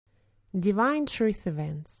Divine Truth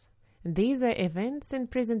Events. These are events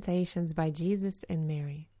and presentations by Jesus and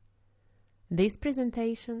Mary. This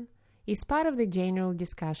presentation is part of the General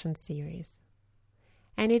Discussion Series,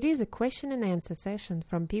 and it is a question and answer session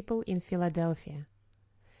from people in Philadelphia,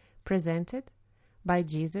 presented by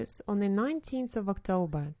Jesus on the 19th of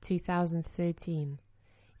October 2013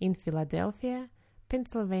 in Philadelphia,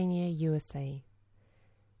 Pennsylvania, USA.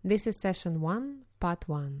 This is Session 1, Part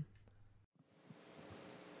 1.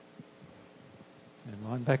 Turn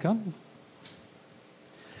mine back on.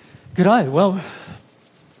 Good day. Well,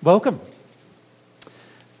 welcome.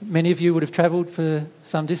 Many of you would have travelled for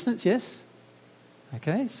some distance, yes?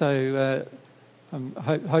 Okay, so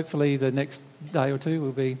hopefully the next day or two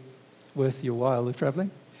will be worth your while of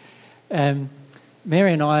travelling.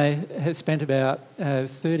 Mary and I have spent about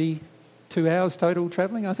 32 hours total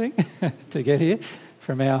travelling, I think, to get here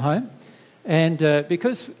from our home. And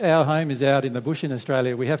because our home is out in the bush in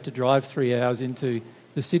Australia, we have to drive 3 hours into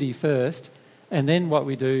the city first. And then what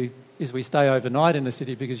we do is we stay overnight in the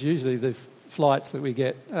city because usually the flights that we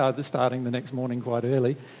get are starting the next morning quite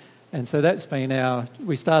early. And so that's been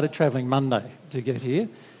we started travelling Monday to get here.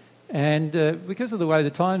 And because of the way the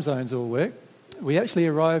time zones all work, we actually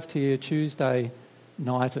arrived here Tuesday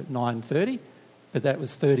night at 9:30, but that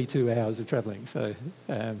was 32 hours of travelling. So...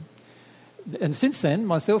 And since then,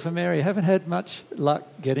 myself and Mary haven't had much luck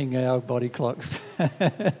getting our body clocks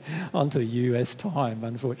onto US time,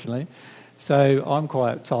 unfortunately. So I'm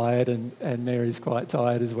quite tired and Mary's quite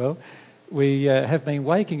tired as well. We have been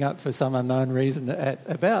waking up for some unknown reason at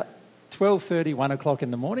about 12:30, 1 o'clock in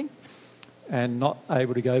the morning and not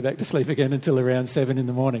able to go back to sleep again until around 7 in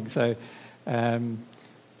the morning. So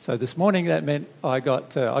this morning that meant I got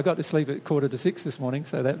to sleep at 5:45 this morning,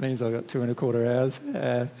 so that means I got 2.25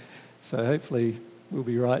 hours. So hopefully we'll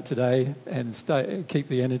be right today and keep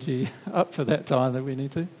the energy up for that time that we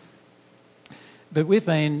need to. But we've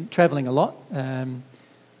been travelling a lot,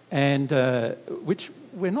 which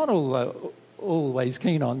we're not always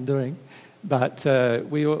keen on doing. But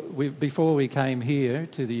we before we came here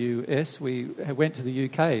to the US, we went to the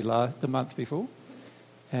UK the month before,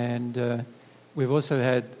 and we've also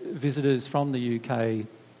had visitors from the UK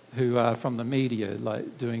who are from the media,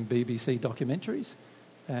 like doing BBC documentaries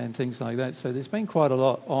and things like that. So there's been quite a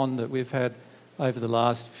lot on that we've had over the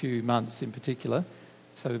last few months in particular.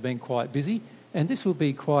 So we've been quite busy. And this will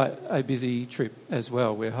be quite a busy trip as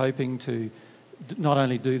well. We're hoping to not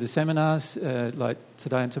only do the seminars like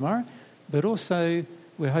today and tomorrow, but also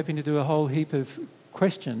we're hoping to do a whole heap of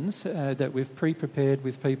questions that we've pre-prepared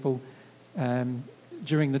with people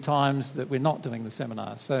during the times that we're not doing the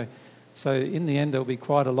seminars. So in the end, there'll be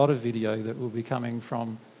quite a lot of video that will be coming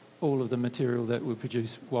from all of the material that we'll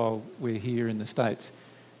produce while we're here in the States.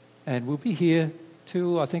 And we'll be here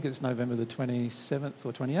till, I think it's November the 27th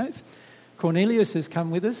or 28th. Cornelius has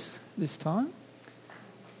come with us this time.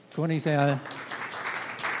 Corny's our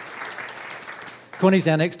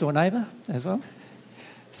next door neighbour as well.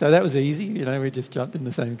 So that was easy, we just jumped in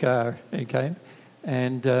the same car and came.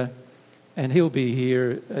 And he'll be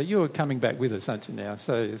here. You're coming back with us, aren't you now?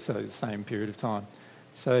 So the same period of time.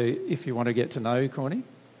 So if you want to get to know Corny,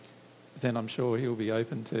 then I'm sure he'll be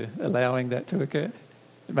open to allowing that to occur.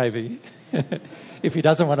 Maybe. If he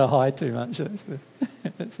doesn't want to hide too much,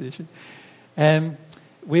 that's the issue.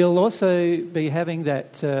 We'll also be having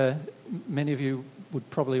that, many of you would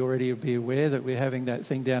probably already be aware that we're having that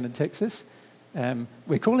thing down in Texas.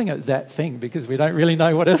 We're calling it that thing because we don't really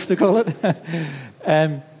know what else to call it.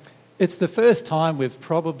 It's the first time we've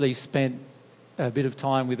probably spent a bit of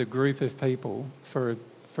time with a group of people for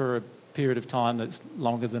a period of time that's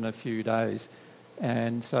longer than a few days,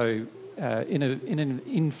 and so in an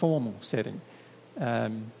informal setting. I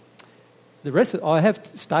have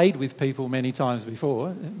stayed with people many times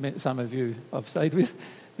before. Some of you I've stayed with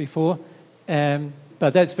before,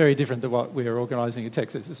 but that's very different to what we're organising in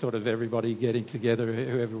Texas. It's sort of everybody getting together,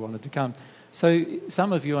 whoever wanted to come. So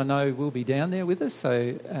some of you I know will be down there with us,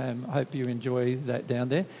 so I hope you enjoy that down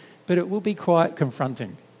there. But it will be quite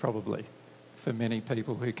confronting, probably, for many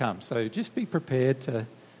people who come. So just be prepared to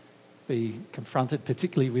be confronted,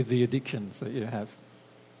 particularly with the addictions that you have.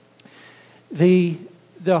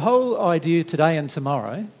 The whole idea today and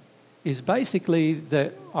tomorrow is basically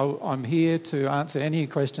that I'm here to answer any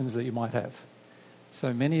questions that you might have.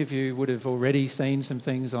 So many of you would have already seen some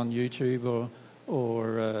things on YouTube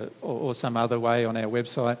or some other way on our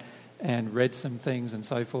website and read some things and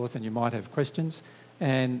so forth, and you might have questions.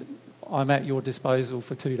 And I'm at your disposal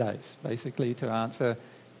for 2 days, basically, to answer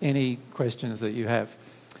any questions that you have.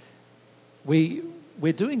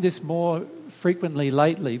 We're doing this more frequently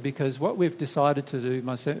lately because what we've decided to do,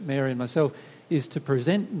 Mary and myself, is to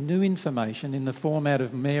present new information in the format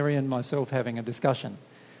of Mary and myself having a discussion.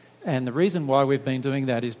 And the reason why we've been doing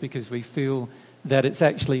that is because we feel that it's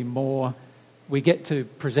actually more, we get to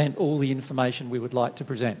present all the information we would like to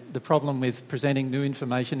present. The problem with presenting new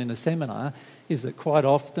information in a seminar is that quite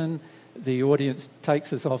often the audience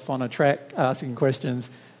takes us off on a track asking questions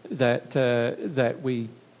that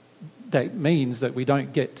means that we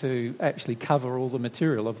don't get to actually cover all the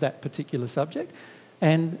material of that particular subject.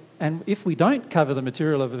 And if we don't cover the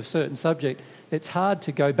material of a certain subject, it's hard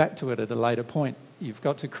to go back to it at a later point. You've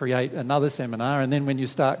got to create another seminar, and then when you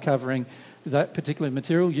start covering that particular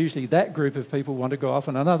material, usually that group of people want to go off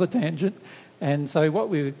on another tangent. And so what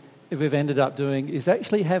we've ended up doing is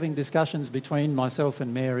actually having discussions between myself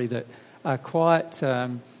and Mary that are quite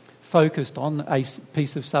focused on a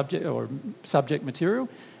piece of subject or subject material,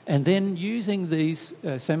 and then using these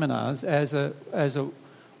seminars as a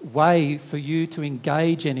way for you to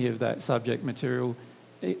engage any of that subject material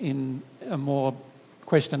in a more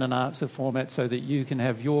question and answer format so that you can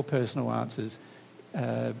have your personal answers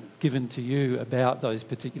given to you about those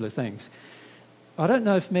particular things. I don't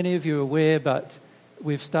know if many of you are aware, but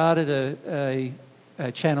we've started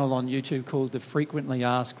a channel on YouTube called the Frequently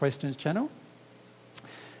Asked Questions channel.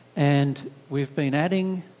 And we've been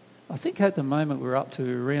adding, I think at the moment we're up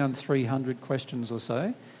to around 300 questions or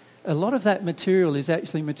so. A lot of that material is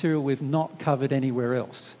actually material we've not covered anywhere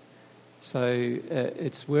else. So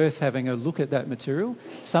it's worth having a look at that material.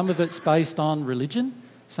 Some of it's based on religion.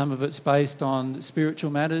 Some of it's based on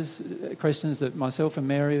spiritual matters, questions that myself and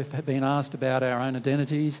Mary have been asked about our own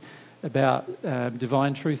identities, about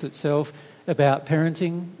divine truth itself, about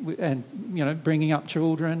parenting and, bringing up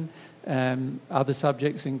children. Other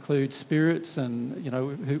subjects include spirits and,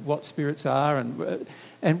 what spirits are.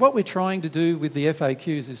 And what we're trying to do with the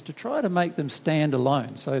FAQs is to try to make them stand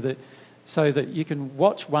alone so that you can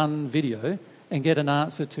watch one video and get an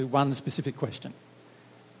answer to one specific question.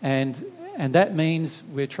 And that means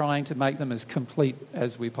we're trying to make them as complete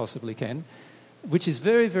as we possibly can, which is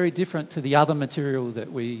very, very different to the other material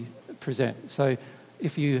that we present. So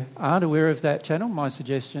if you aren't aware of that channel, my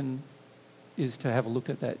suggestion is to have a look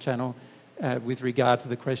at that channel with regard to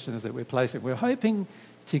the questions that we're placing. We're hoping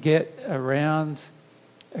to get around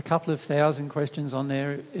a couple of thousand questions on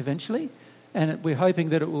there eventually, and we're hoping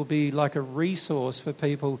that it will be like a resource for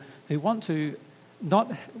people who want to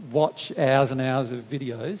not watch hours and hours of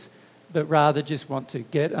videos, but rather just want to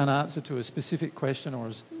get an answer to a specific question or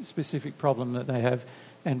a specific problem that they have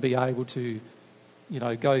and be able to,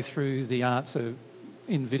 go through the answer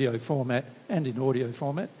in video format and in audio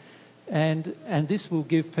format. And this will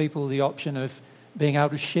give people the option of being able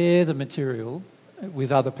to share the material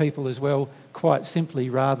with other people as well, quite simply,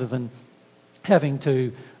 rather than having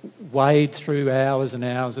to wade through hours and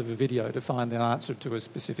hours of a video to find the answer to a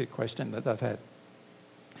specific question that they've had.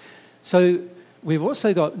 So we've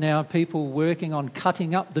also got now people working on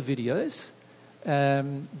cutting up the videos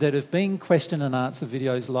that have been question and answer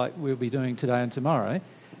videos like we'll be doing today and tomorrow,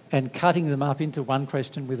 and cutting them up into one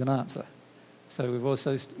question with an answer. So we've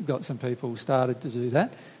also got some people started to do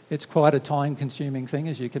that. It's quite a time-consuming thing,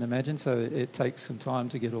 as you can imagine, so it takes some time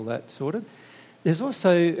to get all that sorted. There's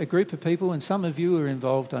also a group of people, and some of you are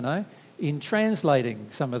involved, I know, in translating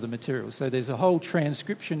some of the material. So there's a whole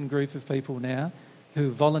transcription group of people now who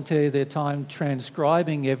volunteer their time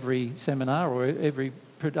transcribing every seminar or every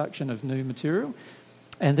production of new material.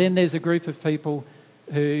 And then there's a group of people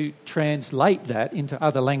who translate that into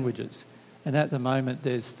other languages. And at the moment,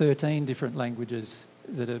 there's 13 different languages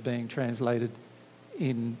that are being translated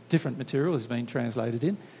in, different material is being translated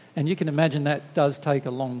in. And you can imagine that does take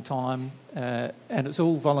a long time, and it's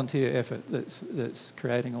all volunteer effort that's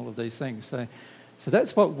creating all of these things. So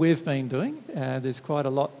that's what we've been doing. There's quite a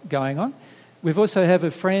lot going on. We've also have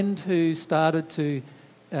a friend who started to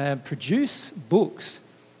produce books.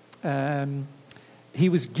 He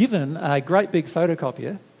was given a great big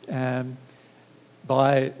photocopier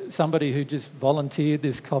by somebody who just volunteered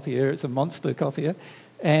this copier. It's a monster copier.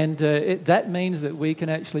 And that means that we can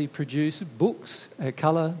actually produce books,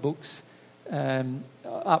 colour books,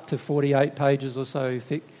 up to 48 pages or so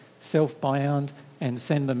thick, self-bound, and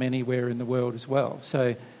send them anywhere in the world as well.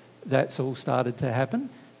 So that's all started to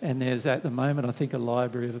happen. And there's at the moment, I think, a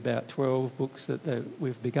library of about 12 books that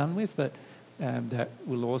we've begun with, but that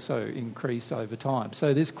will also increase over time.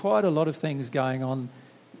 So there's quite a lot of things going on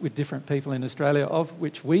with different people in Australia, of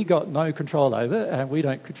which we got no control over, and we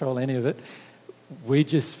don't control any of it. We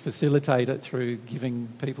just facilitate it through giving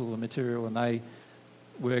people the material, and they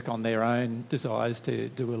work on their own desires to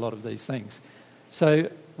do a lot of these things. So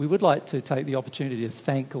we would like to take the opportunity to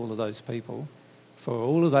thank all of those people for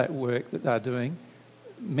all of that work that they're doing,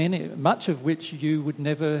 much of which you would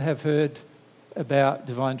never have heard about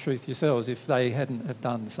divine truth yourselves if they hadn't have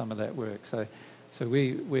done some of that work. So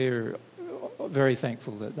we're very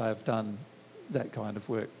thankful that they've done that kind of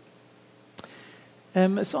work.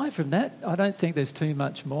 Aside from that, I don't think there's too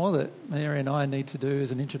much more that Mary and I need to do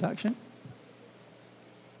as an introduction.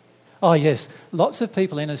 Oh yes, lots of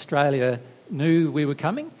people in Australia knew we were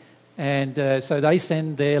coming, and so they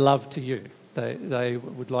send their love to you. They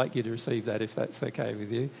would like you to receive that if that's okay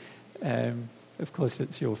with you. Of course,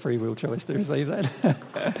 it's your free will choice to receive that.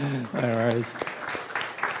 No worries.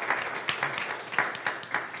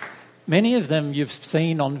 Many of them you've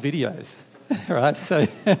seen on videos, right? So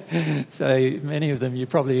many of them you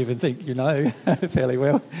probably even think you know fairly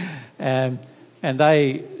well. And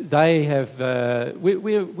they have...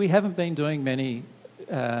 we haven't been doing many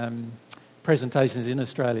presentations in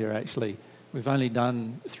Australia, actually. We've only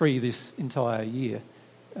done 3 this entire year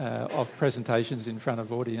of presentations in front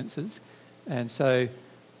of audiences. And so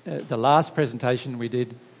the last presentation we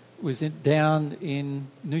did was down in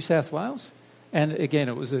New South Wales. And again,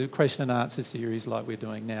 it was a question and answer series like we're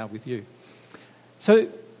doing now with you. So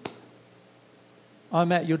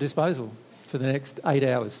I'm at your disposal for the next 8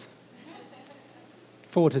 hours.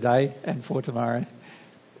 For today and for tomorrow,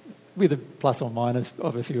 with a plus or minus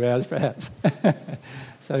of a few hours perhaps.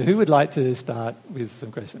 So who would like to start with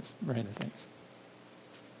some questions? Marina, thanks.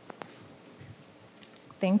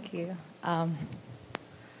 Thank you.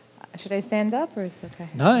 Should I stand up or it's okay?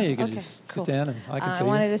 No, you can just sit down and I can see I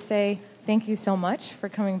wanted to say thank you so much for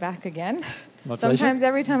coming back again. My Sometimes pleasure.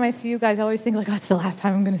 Every time I see you guys, I always think like, oh, it's the last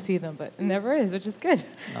time I'm going to see them, but it never is, which is good.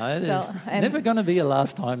 No, there's never going to be a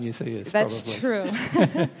last time you see us, That's probably.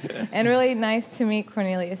 true. And really nice to meet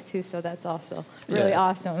Cornelius too, so that's also really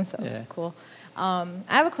awesome, so cool. I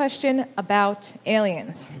have a question about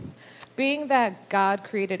aliens. Being that God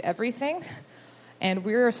created everything, and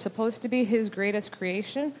we're supposed to be his greatest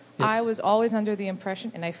creation, I was always under the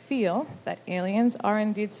impression, and I feel, that aliens are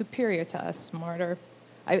indeed superior to us, smarter.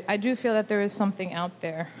 I do feel that there is something out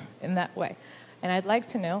there in that way. And I'd like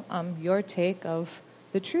to know your take of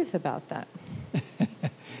the truth about that.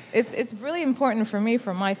 It's really important for me,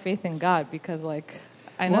 for my faith in God, because like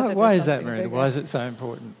I know that why there's is that, something Marina? bigger. Why is it so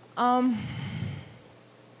important?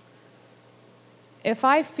 If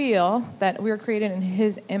I feel that we were created in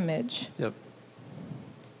his image, Yep.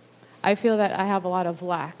 I feel that I have a lot of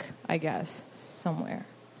lack, I guess, somewhere.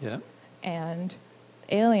 Yeah. And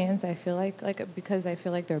aliens, I feel like because I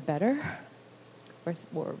feel like they're better, or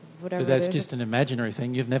whatever. But that's it is. just an imaginary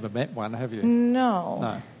thing. You've never met one, have you?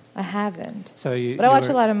 No, I haven't. So But I watch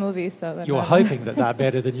a lot of movies, so that You're hoping that they're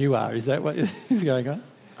better than you are. Is that what is going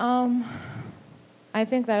on? I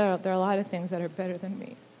think that there are a lot of things that are better than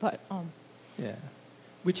me, but Yeah.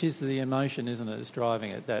 Which is the emotion, isn't it? It's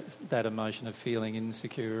driving it. That emotion of feeling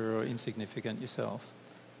insecure or insignificant yourself.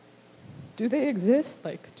 do they exist?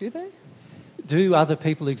 Like, do they? Do other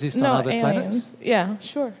people exist on other aliens. planets? Yeah,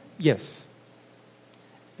 sure. Yes.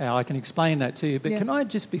 Now, I can explain that to you, but Yeah. can I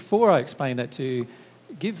just, before I explain that to you,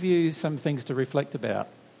 give you some things to reflect about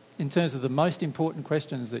in terms of the most important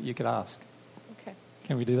questions that you could ask? Okay.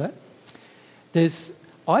 Can we do that?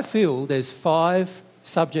 I feel there's 5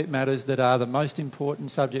 subject matters that are the most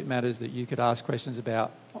important subject matters that you could ask questions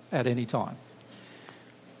about at any time.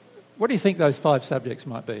 What do you think those 5 subjects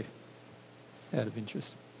might be, out of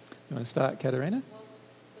interest? You want to start, Katerina?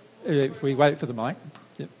 If we wait for the mic.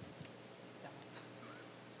 Yep.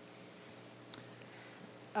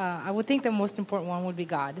 I would think the most important one would be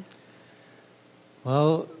God.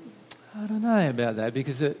 Well, I don't know about that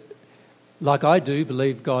because, like I do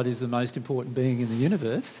believe God is the most important being in the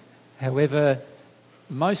universe. However,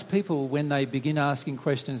 most people, when they begin asking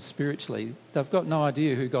questions spiritually, they've got no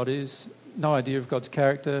idea who God is, no idea of God's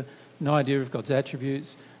character, no idea of God's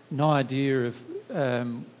attributes, no idea of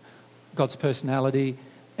God's personality.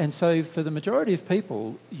 And so for the majority of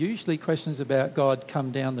people, usually questions about God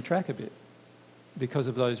come down the track a bit because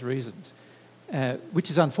of those reasons, which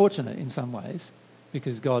is unfortunate in some ways,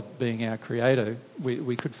 because God being our creator,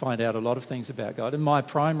 we could find out a lot of things about God. And my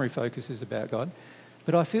primary focus is about God.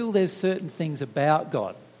 But I feel there's certain things about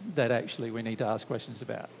God that actually we need to ask questions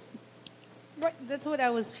about. Right, that's what I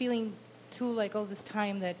was feeling too, like all this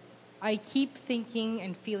time, that I keep thinking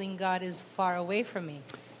and feeling God is far away from me.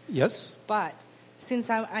 Yes? But since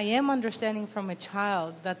I am understanding from a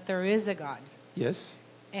child that there is a God, Yes?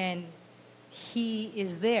 and he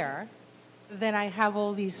is there, then I have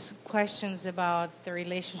all these questions about the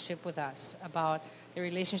relationship with us, about the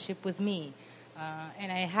relationship with me.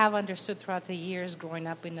 And I have understood throughout the years growing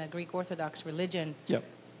up in a Greek Orthodox religion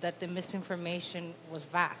that the misinformation was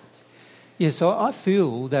vast. Yeah, so I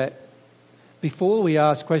feel that before we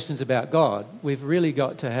ask questions about God, we've really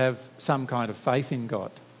got to have some kind of faith in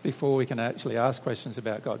God before we can actually ask questions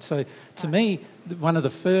about God. So to me, one of the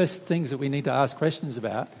first things that we need to ask questions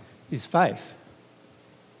about is faith.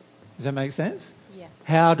 Does that make sense? Yes.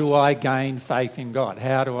 How do I gain faith in God?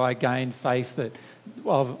 How do I gain faith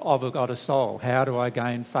of a God a soul? How do I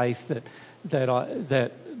gain faith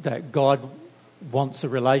that God wants a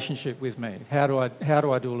relationship with me? How do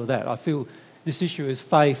I do all of that? I feel this issue as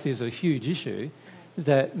faith is a huge issue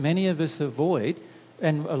that many of us avoid,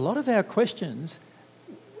 and a lot of our questions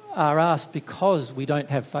are asked because we don't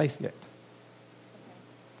have faith yet.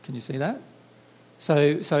 Can you see that?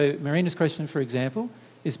 So Marina's question, for example,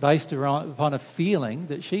 is based upon a feeling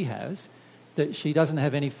that she has that she doesn't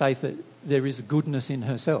have any faith that there is goodness in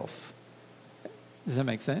herself. Does that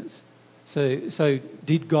make sense? So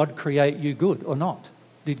did God create you good or not?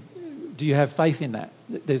 Do you have faith in that?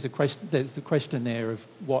 There's the question there of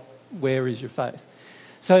where is your faith?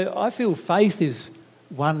 So I feel faith is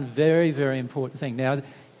one very, very important thing. Now,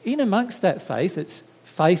 in amongst that faith, it's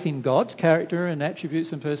faith in God's character and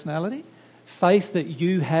attributes and personality, faith that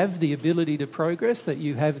you have the ability to progress, that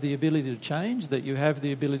you have the ability to change, that you have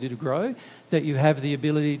the ability to grow, that you have the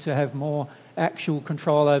ability to have more actual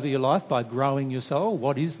control over your life by growing your soul.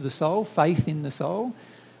 What is the soul? Faith in the soul.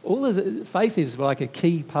 All of the faith is like a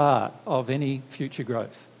key part of any future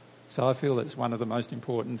growth. So I feel it's one of the most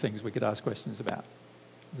important things we could ask questions about.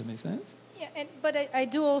 Does that make sense? Yeah, but I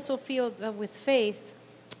do also feel that with faith,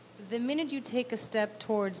 the minute you take a step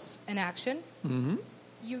towards an action,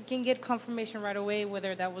 you can get confirmation right away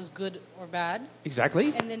whether that was good or bad.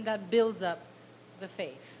 Exactly. And then that builds up the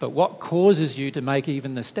faith. But what causes you to make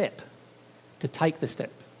even the step, to take the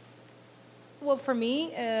step? Well, for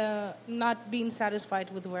me, not being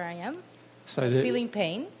satisfied with where I am, so feeling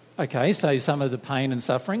pain. Okay, so some of the pain and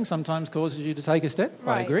suffering sometimes causes you to take a step.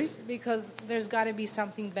 Right, I agree. Because there's got to be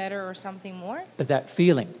something better or something more. But that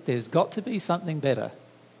feeling, there's got to be something better,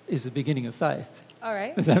 is the beginning of faith. All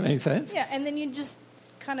right. Does that make sense? Yeah, and then you just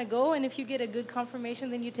kind of go, and if you get a good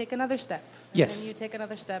confirmation, then you take another step. And yes. then you take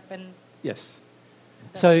another step, and... Yes.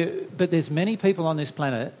 So, but there's many people on this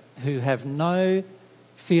planet who have no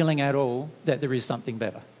feeling at all that there is something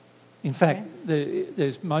better. In fact,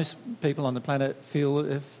 there's most people on the planet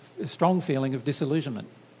feel a strong feeling of disillusionment,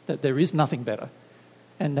 that there is nothing better.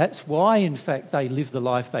 And that's why, in fact, they live the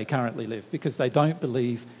life they currently live, because they don't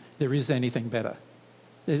believe there is anything better.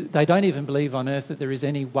 They don't even believe on earth that there is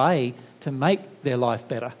any way to make their life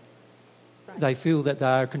better. Right. They feel that they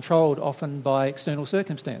are controlled often by external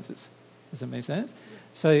circumstances. Does that make sense?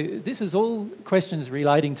 So this is all questions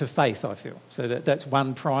relating to faith, I feel. So that's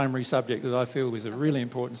one primary subject that I feel is a really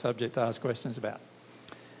important subject to ask questions about.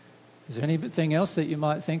 Is there anything else that you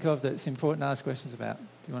might think of that's important to ask questions about? Do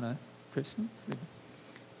you want to, Kristen?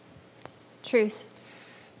 Truth.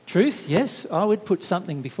 Truth, yes. I would put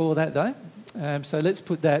something before that, though. So let's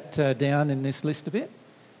put that down in this list a bit.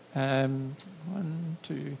 1,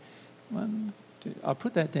 2, 1, 2. I'll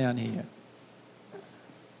put that down here.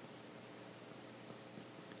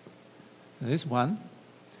 So there's 1.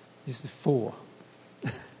 This is 4.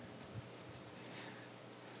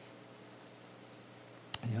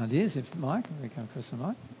 Any ideas? If Mike, we come across the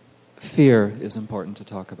mic. Fear is important to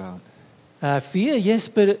talk about. Fear, yes,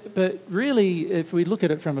 but really, if we look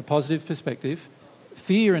at it from a positive perspective,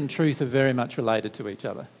 fear and truth are very much related to each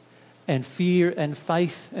other. And fear and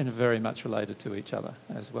faith are very much related to each other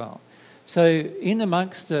as well. So in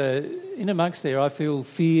amongst there, I feel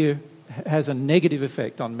fear has a negative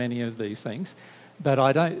effect on many of these things, but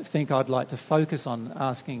I don't think I'd like to focus on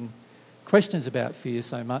asking questions about fear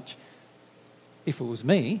so much if it was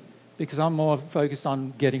me, because I'm more focused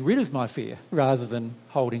on getting rid of my fear rather than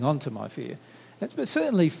holding on to my fear. But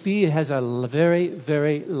certainly fear has a very,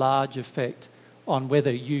 very large effect on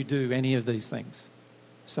whether you do any of these things.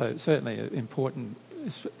 So certainly important.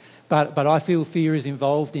 But I feel fear is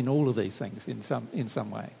involved in all of these things in some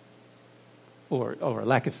way. Or a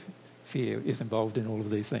lack of fear is involved in all of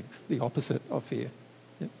these things, the opposite of fear.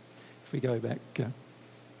 Yep. If we go back...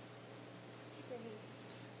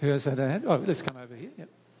 who has had a hand? Oh, let's come over here. Yep.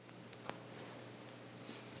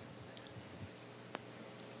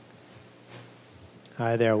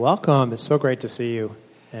 Hi there. Welcome. It's so great to see you,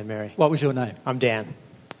 Anne Mary. What was your name? I'm Dan.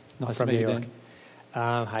 Nice from to meet New you, York.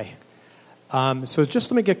 Dan. Hi. So just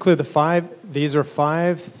let me get clear. These are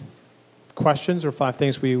 5 questions or 5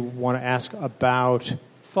 things we want to ask about.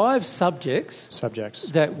 5 subjects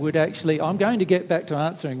that would actually... I'm going to get back to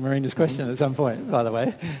answering Marina's question at some point, by the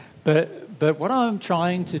way. But what I'm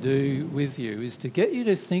trying to do with you is to get you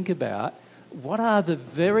to think about what are the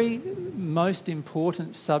very most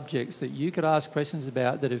important subjects that you could ask questions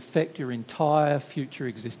about that affect your entire future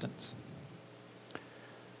existence?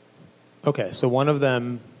 Okay, so one of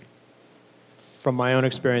them, from my own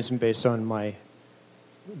experience and based on my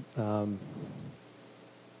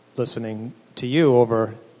listening to you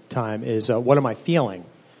over time, is what am I feeling?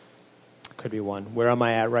 Could be one. Where am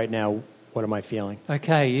I at right now? What am I feeling?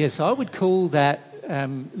 Okay, yes, I would call that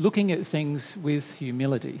looking at things with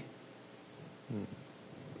humility.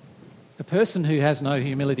 A person who has no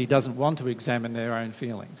humility doesn't want to examine their own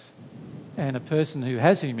feelings. And a person who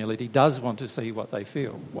has humility does want to see what they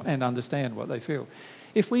feel and understand what they feel.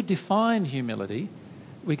 If we define humility,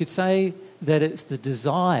 we could say that it's the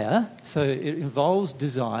desire, so it involves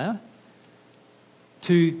desire,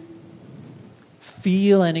 to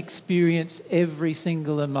feel and experience every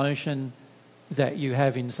single emotion that you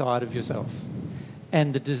have inside of yourself,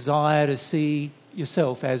 and the desire to see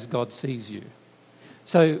yourself as God sees you.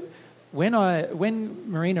 So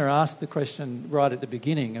when Marina asked the question right at the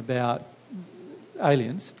beginning about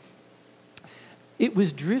aliens, it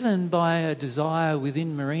was driven by a desire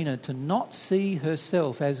within Marina to not see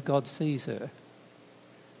herself as God sees her.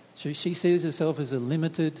 So she sees herself as a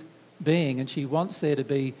limited being, and she wants there to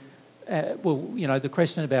be, the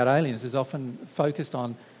question about aliens is often focused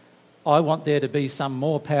on, I want there to be some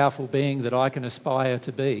more powerful being that I can aspire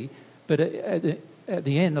to be, but at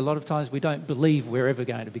the end, a lot of times we don't believe we're ever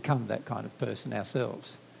going to become that kind of person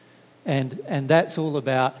ourselves. And that's all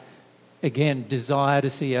about, again, desire to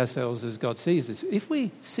see ourselves as God sees us. If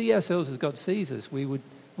we see ourselves as God sees us, we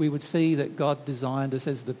would see that God designed us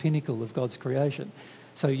as the pinnacle of God's creation.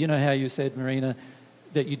 So you know how you said, Marina,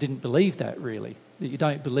 that you didn't believe that really, that you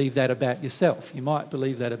don't believe that about yourself. You might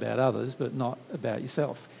believe that about others, but not about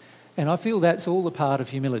yourself. And I feel that's all a part of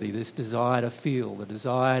humility, this desire to feel, the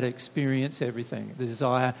desire to experience everything, the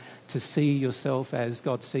desire to see yourself as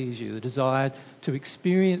God sees you, the desire to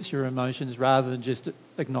experience your emotions rather than just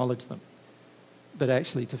acknowledge them, but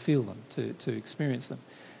actually to feel them, to experience them.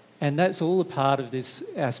 And that's all a part of this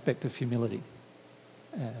aspect of humility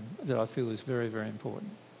that I feel is very, very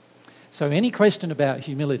important. So any question about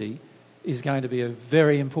humility is going to be a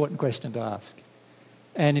very important question to ask.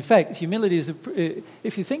 And in fact, humility is,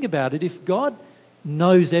 if you think about it, if God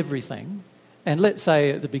knows everything, and let's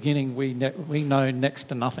say at the beginning we know next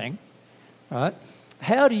to nothing, right?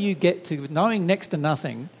 How do you get to knowing next to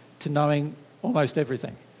nothing to knowing almost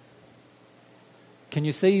everything? Can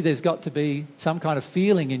you see there's got to be some kind of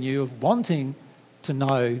feeling in you of wanting to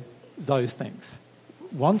know those things,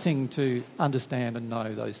 wanting to understand and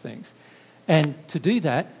know those things? And to do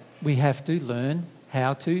that, we have to learn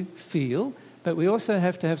how to feel, but we also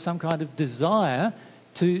have to have some kind of desire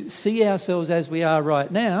to see ourselves as we are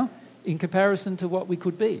right now in comparison to what we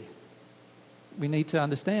could be. We need to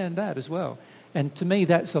understand that as well. And to me,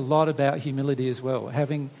 that's a lot about humility as well.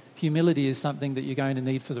 Having humility is something that you're going to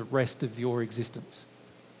need for the rest of your existence.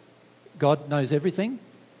 God knows everything.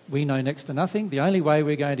 We know next to nothing. The only way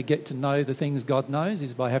we're going to get to know the things God knows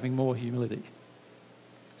is by having more humility.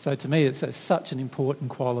 So to me, it's such an important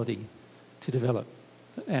quality to develop,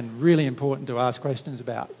 and really important to ask questions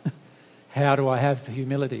about. How do I have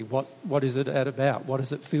humility? What is it about? What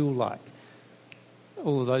does it feel like?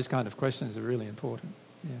 All of those kind of questions are really important.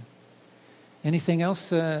 Yeah. Anything else?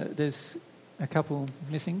 There's a couple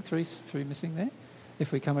missing, three missing there.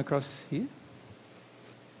 If we come across here.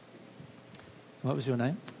 What was your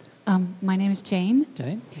name? My name is Jane.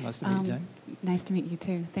 Jane, nice to meet you, Jane. Nice to meet you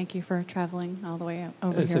too. Thank you for traveling all the way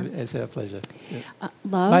over here. It's our pleasure. Yeah.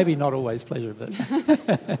 Love. Maybe not always pleasure, but,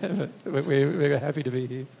 but we're happy to be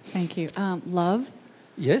here. Thank you. Love.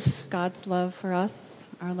 Yes. God's love for us,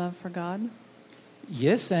 our love for God.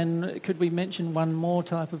 Yes, and could we mention one more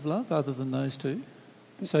type of love other than those two?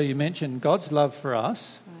 So you mentioned God's love for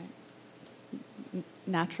us. Right.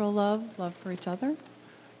 Natural love for each other.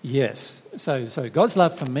 Yes. So God's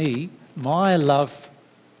love for me, my love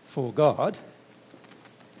for God,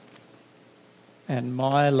 and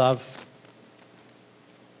my love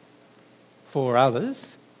for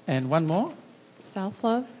others. And one more?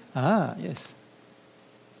 Self-love. Ah, yes.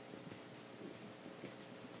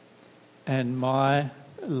 And my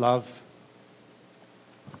love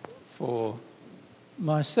for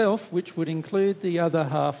myself, which would include the other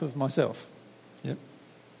half of myself. Yep.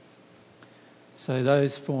 So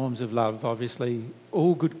those forms of love, obviously,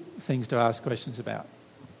 all good things to ask questions about.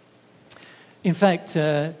 In fact,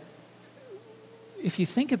 if you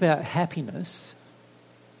think about happiness,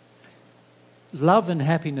 love and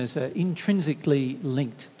happiness are intrinsically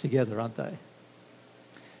linked together, aren't they?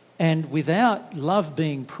 And without love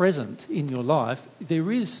being present in your life,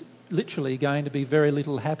 there is literally going to be very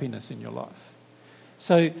little happiness in your life.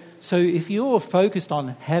 So if you're focused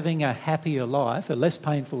on having a happier life, a less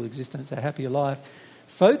painful existence, a happier life,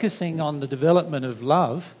 focusing on the development of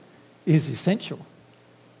love is essential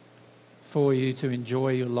for you to enjoy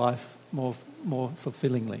your life more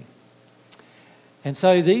fulfillingly. And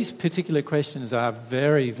so these particular questions are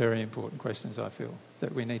very, very important questions, I feel,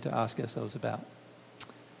 that we need to ask ourselves about.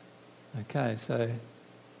 Okay, so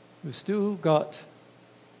we've still got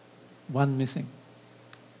one missing.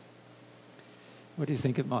 What do you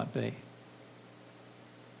think it might be?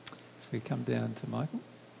 If we come down to Michael.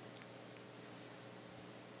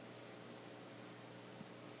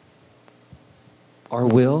 Our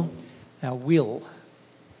will. Our will.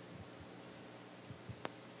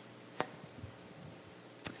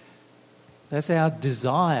 That's our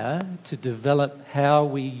desire to develop how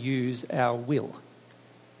we use our will.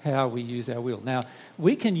 How we use our will. Now,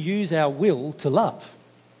 we can use our will to love,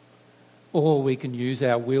 or we can use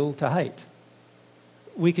our will to hate.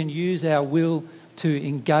 We can use our will to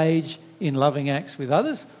engage in loving acts with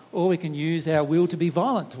others, or we can use our will to be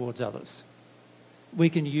violent towards others. We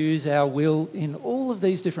can use our will in all of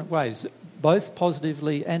these different ways, both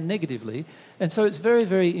positively and negatively. And so it's very,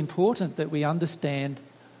 very important that we understand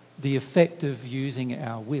the effect of using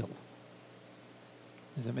our will.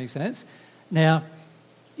 Does that make sense? Now,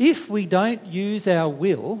 if we don't use our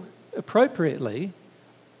will appropriately,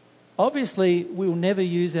 obviously we'll never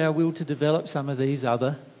use our will to develop some of these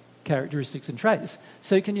other characteristics and traits.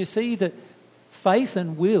 So can you see that faith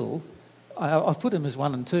and will, I've put them as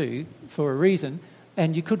 1 and 2 for a reason,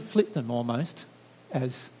 and you could flip them almost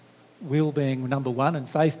as will being number 1 and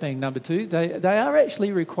faith being number 2. They are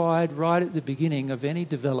actually required right at the beginning of any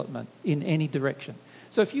development in any direction.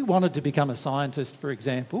 So if you wanted to become a scientist, for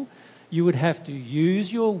example, you would have to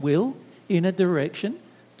use your will in a direction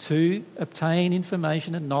to obtain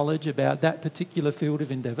information and knowledge about that particular field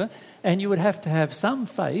of endeavour, and you would have to have some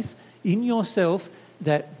faith in yourself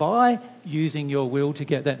that by using your will to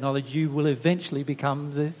get that knowledge, you will eventually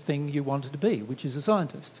become the thing you wanted to be, which is a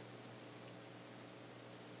scientist.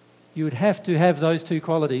 You would have to have those two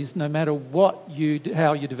qualities no matter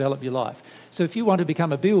how you develop your life. So if you want to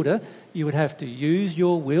become a builder, you would have to use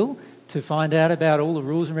your will to find out about all the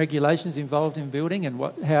rules and regulations involved in building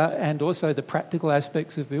and also the practical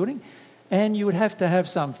aspects of building. And you would have to have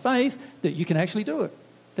some faith that you can actually do it,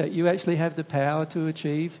 that you actually have the power to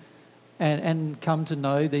achieve and come to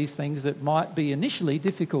know these things that might be initially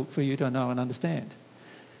difficult for you to know and understand.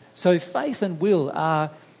 So faith and will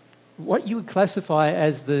are what you would classify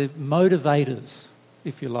as the motivators,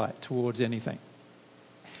 if you like, towards anything.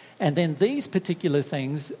 And then these particular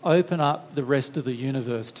things open up the rest of the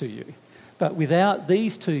universe to you. But without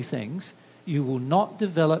these two things, you will not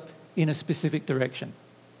develop in a specific direction.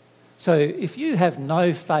 So if you have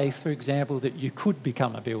no faith, for example, that you could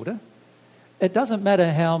become a builder, it doesn't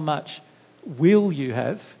matter how much will you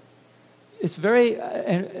have. It's very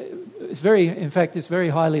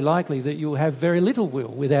highly likely that you'll have very little will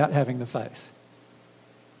without having the faith,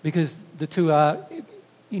 because the two are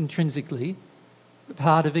intrinsically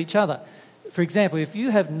part of each other. For example, if you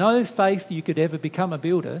have no faith you could ever become a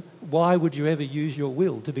builder, why would you ever use your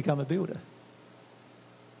will to become a builder?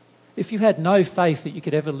 If you had no faith that you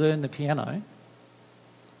could ever learn the piano,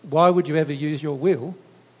 why would you ever use your will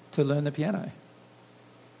to learn the piano?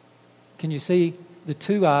 Can you see the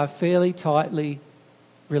two are fairly tightly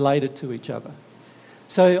related to each other?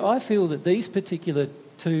 So I feel that these particular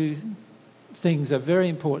two things are very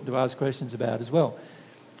important to ask questions about as well.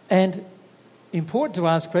 And important to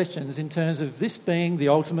ask questions in terms of this being the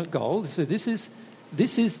ultimate goal. So this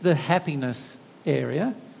is the happiness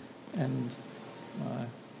area, and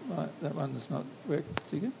that one does not work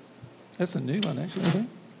too good. That's a new one, actually, I think.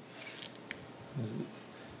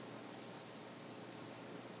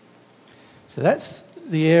 So that's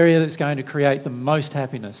the area that's going to create the most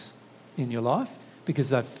happiness in your life, because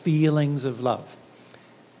they're feelings of love.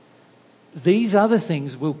 These other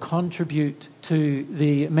things will contribute to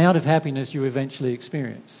the amount of happiness you eventually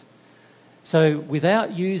experience. So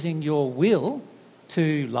without using your will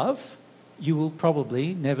to love, you will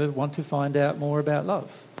probably never want to find out more about love.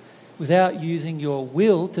 Without using your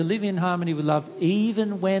will to live in harmony with love,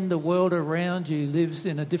 even when the world around you lives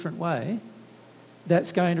in a different way,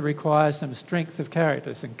 that's going to require some strength of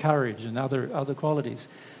character, some courage and other qualities.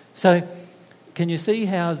 So can you see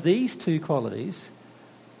how these two qualities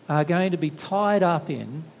are going to be tied up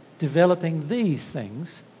in developing these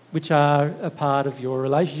things, which are a part of your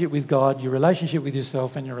relationship with God, your relationship with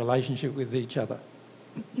yourself, and your relationship with each other?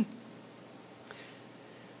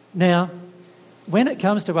 Now, when it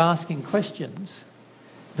comes to asking questions,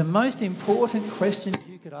 the most important questions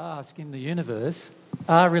you could ask in the universe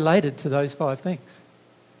are related to those 5 things.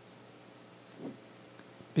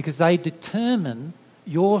 Because they determine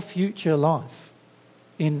your future life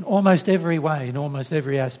in almost every way, in almost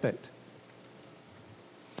every aspect.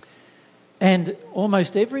 And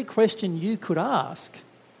almost every question you could ask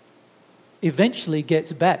eventually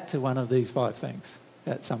gets back to one of these 5 things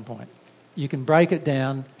at some point. You can break it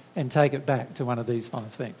down and take it back to one of these 5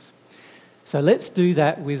 things. So let's do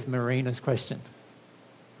that with Marina's question.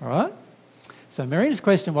 All right? So Marina's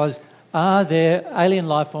question was, are there alien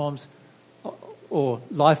life forms or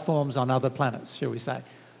life forms on other planets, shall we say,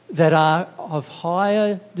 that are of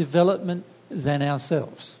higher development than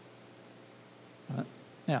ourselves? Right?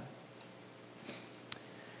 Now,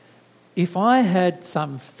 if I had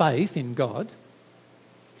some faith in God,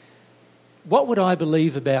 what would I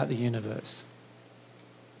believe about the universe?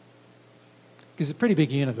 Because it's a pretty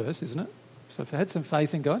big universe, isn't it? So if I had some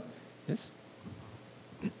faith in God, yes?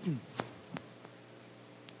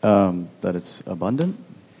 That it's abundant?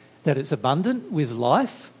 That it's abundant with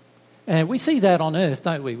life. And we see that on Earth,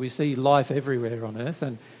 don't we? We see life everywhere on Earth.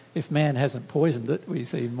 And if man hasn't poisoned it, we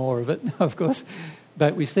see more of it, of course.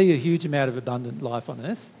 But we see a huge amount of abundant life on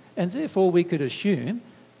Earth. And therefore we could assume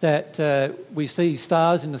that we see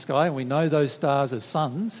stars in the sky and we know those stars are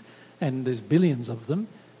suns and there's billions of them.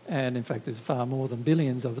 And in fact, there's far more than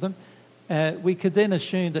billions of them. We could then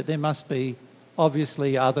assume that there must be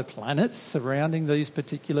obviously other planets surrounding these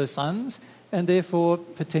particular suns, and therefore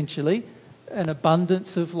potentially an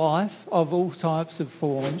abundance of life of all types of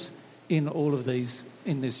forms in all of these,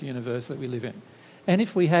 in this universe that we live in. And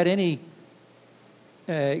if we had any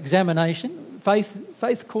examination,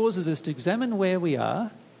 faith causes us to examine where we are.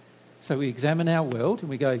 So we examine our world and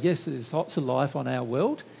we go, yes, there's lots of life on our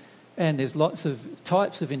world, and there's lots of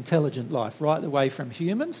types of intelligent life, right away from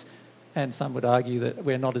humans. And some would argue that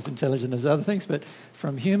we're not as intelligent as other things, but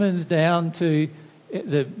from humans down to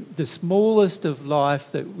the smallest of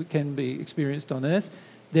life that can be experienced on Earth,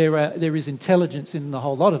 there is intelligence in the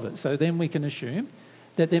whole lot of it. So then we can assume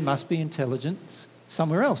that there must be intelligence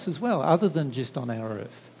somewhere else as well, other than just on our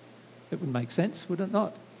Earth. It would make sense, would it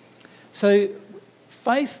not? So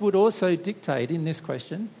faith would also dictate in this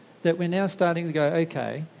question that we're now starting to go,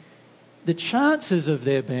 okay, the chances of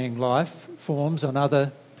there being life forms on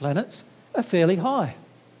other planets are fairly high.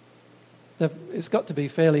 It's got to be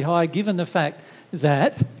fairly high given the fact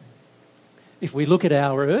that if we look at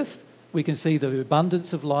our Earth, we can see the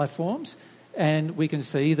abundance of life forms, and we can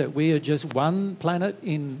see that we are just one planet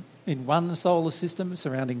in one solar system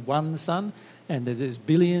surrounding one sun, and there's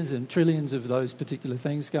billions and trillions of those particular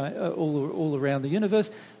things going all around the universe.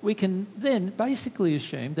 We can then basically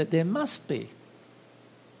assume that there must be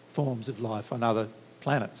forms of life on other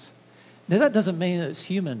planets. Now, that doesn't mean that it's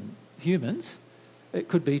humans. It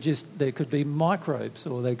could be there could be microbes,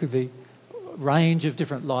 or there could be a range of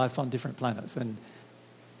different life on different planets.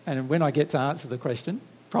 And when I get to answer the question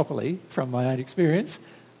properly from my own experience,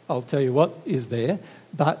 I'll tell you what is there.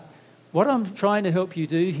 But what I'm trying to help you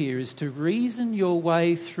do here is to reason your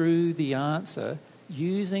way through the answer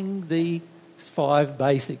using the 5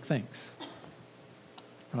 basic things.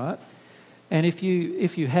 Right? And if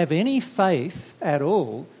you have any faith at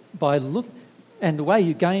all, and the way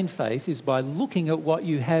you gain faith is by looking at what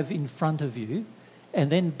you have in front of you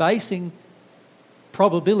and then basing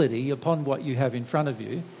probability upon what you have in front of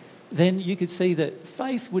you, then you could see that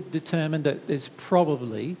faith would determine that there's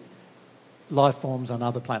probably life forms on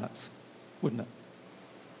other planets, wouldn't it?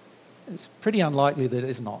 It's pretty unlikely that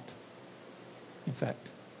there's not, in fact.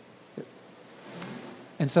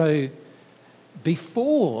 And so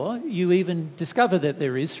before you even discover that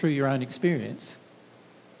there is through your own experience,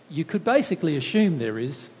 you could basically assume there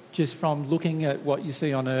is just from looking at what you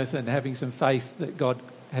see on Earth and having some faith that God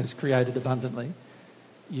has created abundantly.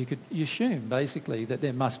 You assume basically that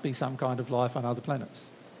there must be some kind of life on other planets.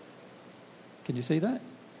 Can you see that?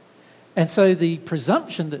 And so the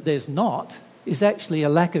presumption that there's not is actually a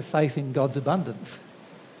lack of faith in God's abundance.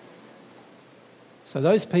 So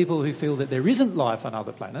those people who feel that there isn't life on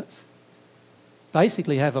other planets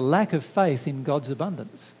basically have a lack of faith in God's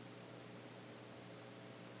abundance.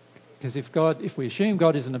 Because if we assume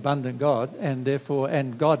God is an abundant God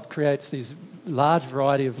and God creates this large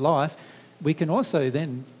variety of life, we can also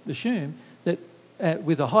then assume that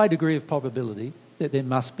with a high degree of probability that there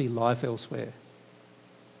must be life elsewhere.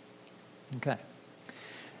 Okay.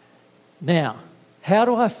 Now, how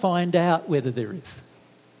do I find out whether there is?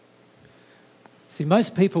 See,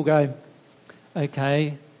 most people go,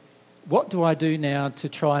 okay, what do I do now to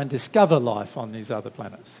try and discover life on these other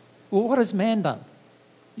planets? Well, what has man done?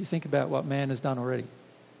 You think about what man has done already.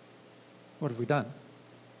 What have we done?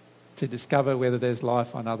 to discover whether there's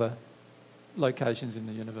life on other locations in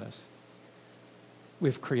the universe.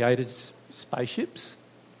 We've created spaceships,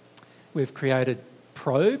 we've created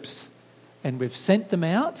probes, and we've sent them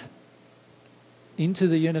out into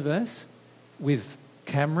the universe with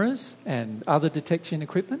cameras and other detection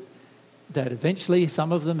equipment that eventually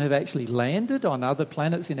some of them have actually landed on other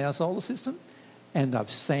planets in our solar system, and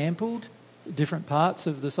they've sampled different parts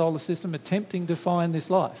of the solar system attempting to find this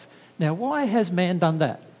life. Now, why has man done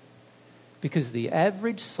that? Because the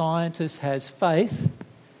average scientist has faith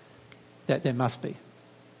that there must be.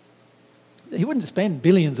 He wouldn't spend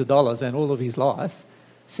billions of dollars and all of his life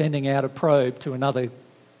sending out a probe to another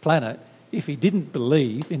planet if he didn't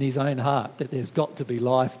believe in his own heart that there's got to be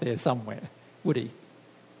life there somewhere, would he?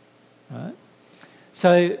 Right?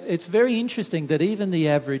 So it's very interesting that even the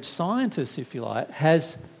average scientist, if you like,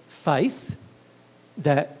 has faith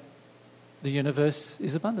that the universe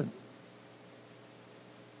is abundant.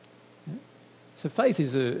 Yeah? So faith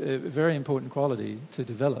is a very important quality to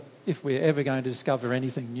develop if we're ever going to discover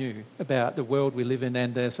anything new about the world we live in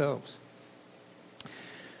and ourselves.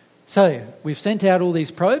 So we've sent out all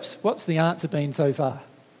these probes. What's the answer been so far?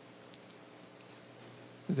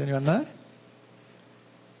 Does anyone know?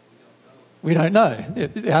 We don't know.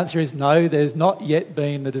 The answer is no, there's not yet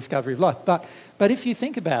been the discovery of life. But if you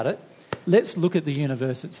think about it, let's look at the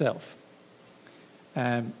universe itself.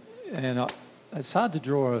 It's hard to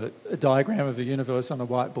draw a diagram of a universe on a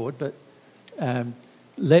whiteboard, but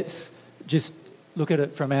let's just look at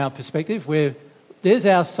it from our perspective, where there's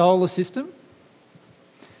our solar system,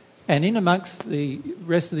 and in amongst the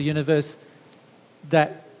rest of the universe,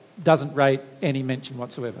 that doesn't rate any mention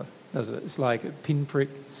whatsoever, does it? It's like a pinprick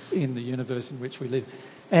in the universe in which we live.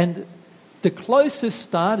 And the closest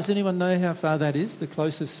star, does anyone know how far that is? The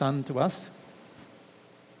closest sun to us?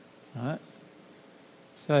 Right.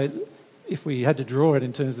 So if we had to draw it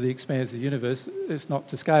in terms of the expanse of the universe, it's not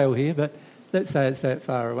to scale here, but let's say it's that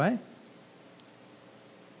far away.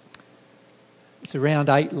 It's around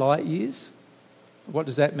 8 light years. What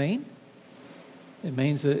does that mean? It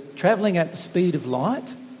means that travelling at the speed of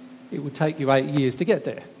light, it would take you 8 years to get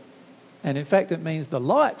there. And in fact, it means the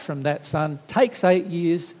light from that sun takes 8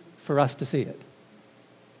 years for us to see it.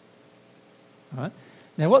 All right?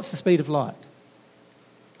 Now, what's the speed of light?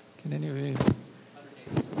 Can any of you...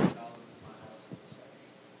 186,000 miles.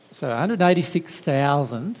 So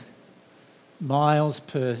 186,000 miles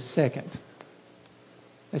per second.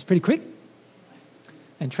 That's pretty quick.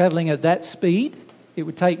 And travelling at that speed, it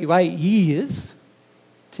would take you 8 years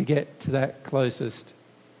to get to that closest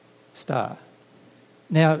star.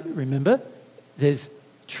 Now, remember, there's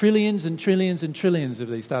trillions and trillions and trillions of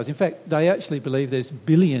these stars. In fact, they actually believe there's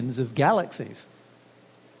billions of galaxies,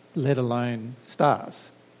 let alone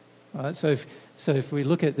stars. Right? So if we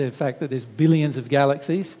look at the fact that there's billions of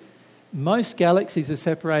galaxies, most galaxies are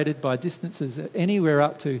separated by distances anywhere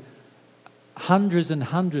up to hundreds and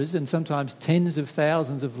hundreds and sometimes tens of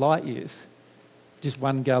thousands of light years, just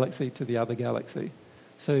one galaxy to the other galaxy.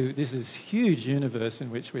 So this is a huge universe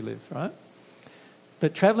in which we live, right?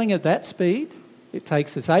 But travelling at that speed, it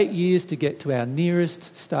takes us 8 years to get to our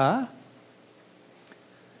nearest star.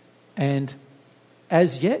 And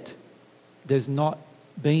as yet, there's not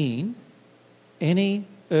been any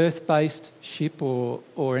Earth-based ship or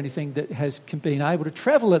anything that has been able to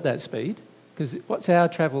travel at that speed. Because what's our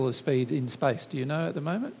travel of speed in space? Do you know at the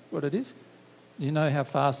moment what it is? Do you know how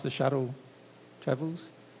fast the shuttle travels?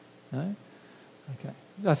 No? Okay.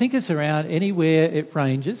 I think it's around anywhere, it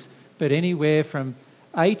ranges, but anywhere from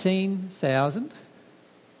 18,000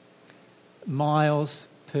 miles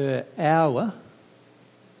per hour.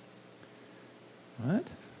 Right?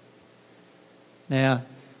 Now,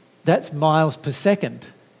 that's miles per second.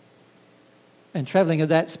 And travelling at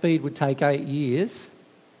that speed would take 8 years.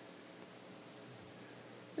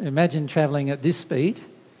 Imagine travelling at this speed,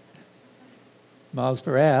 miles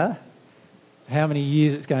per hour, how many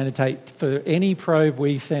years it's going to take for any probe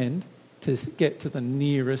we send to get to the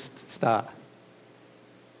nearest star.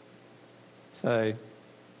 So,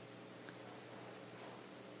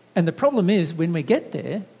 and the problem is, when we get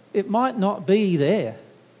there, it might not be there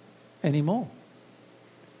anymore.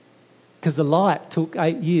 Because the light took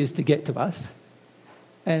 8 years to get to us,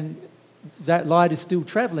 and that light is still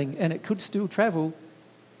travelling, and it could still travel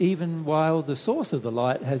even while the source of the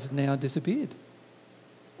light has now disappeared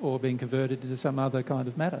or been converted into some other kind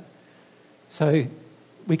of matter. So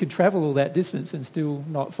we could travel all that distance and still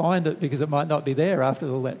not find it because it might not be there after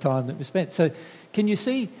all that time that we spent. So can you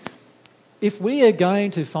see, if we are going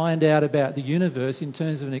to find out about the universe in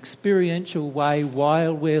terms of an experiential way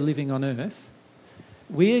while we're living on Earth,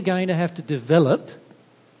 we are going to have to develop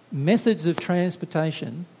methods of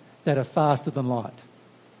transportation that are faster than light.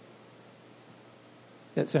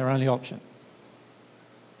 That's our only option.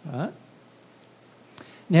 Right?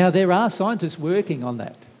 Now, there are scientists working on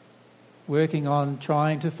that, working on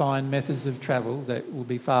trying to find methods of travel that will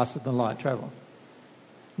be faster than light travel.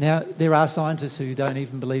 Now, there are scientists who don't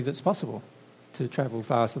even believe it's possible to travel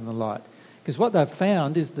faster than light. Because what they've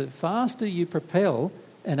found is the faster you propel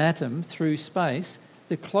an atom through space,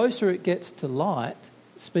 the closer it gets to light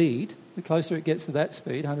speed, the closer it gets to that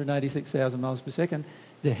speed, 186,000 miles per second,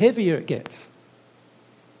 the heavier it gets.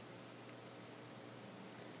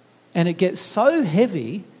 And it gets so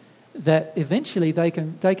heavy that eventually they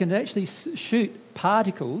can actually shoot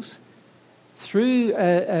particles through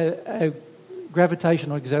a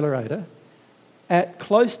gravitational accelerator at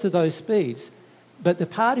close to those speeds. But the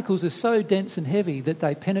particles are so dense and heavy that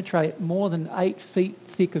they penetrate more than 8 feet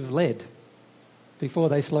thick of lead before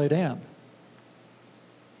they slow down.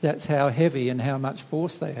 That's how heavy and how much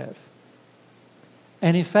force they have.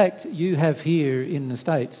 And in fact, you have here in the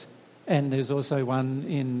States, and there's also one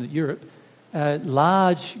in Europe,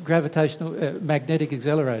 large gravitational magnetic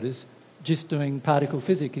accelerators just doing particle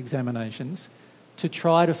physics examinations to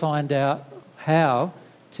try to find out how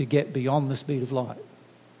to get beyond the speed of light.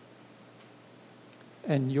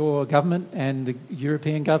 And your government and the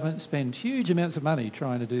European government spend huge amounts of money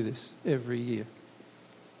trying to do this every year.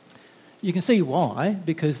 You can see why,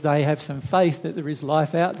 because they have some faith that there is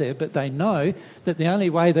life out there, but they know that the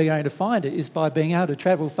only way they're going to find it is by being able to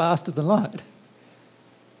travel faster than light.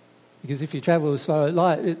 Because if you travel as slow as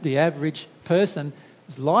light, the average person's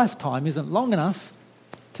lifetime isn't long enough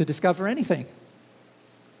to discover anything.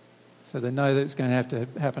 So they know that it's going to have to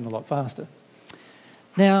happen a lot faster.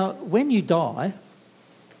 Now, when you die,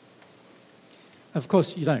 of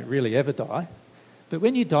course you don't really ever die, but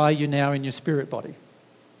when you die, you're now in your spirit body.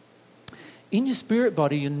 In your spirit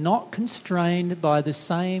body, you're not constrained by the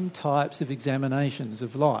same types of examinations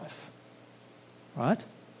of life, right?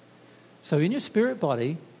 So in your spirit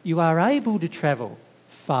body, you are able to travel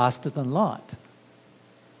faster than light.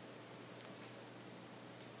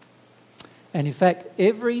 And in fact,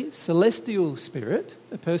 every celestial spirit,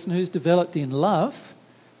 a person who's developed in love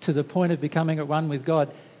to the point of becoming at one with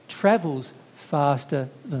God, travels faster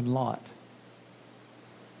than light.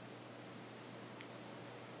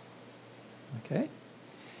 Okay?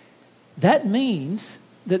 That means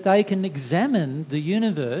that they can examine the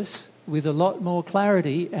universe with a lot more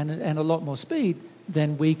clarity and a lot more speed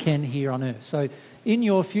than we can here on earth. So in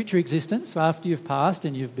your future existence, after you've passed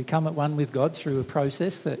and you've become at one with God through a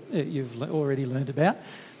process that you've already learned about,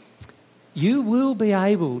 you will be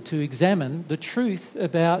able to examine the truth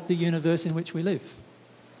about the universe in which we live.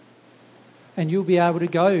 And you'll be able to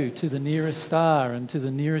go to the nearest star and to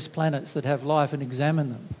the nearest planets that have life and examine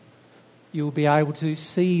them. You'll be able to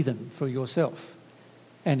see them for yourself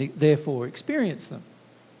and therefore experience them.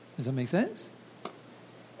 Does that make sense?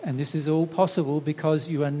 And this is all possible because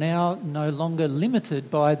you are now no longer limited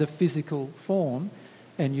by the physical form,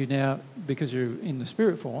 and you now, because you're in the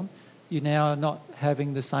spirit form, you're now not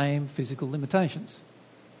having the same physical limitations.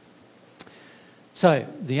 So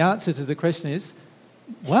the answer to the question is,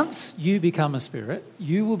 once you become a spirit,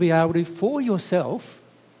 you will be able to, for yourself,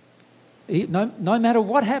 no matter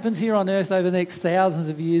what happens here on earth over the next thousands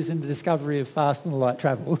of years in the discovery of faster than light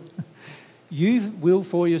travel, you will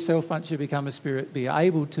for yourself, once you become a spirit, be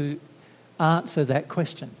able to answer that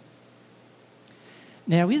question.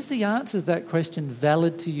 Now, is the answer to that question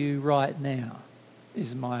valid to you right now?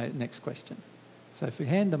 Is my next question. So if we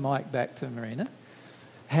hand the mic back to Marina,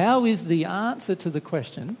 how is the answer to the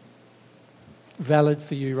question valid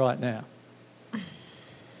for you right now?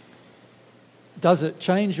 Does it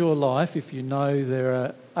change your life if you know there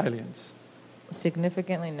are aliens?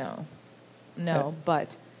 Significantly, no. No,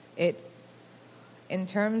 but it, in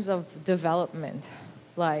terms of development,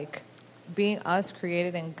 like being us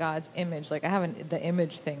created in God's image, like I have the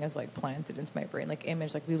image thing is like planted into my brain, like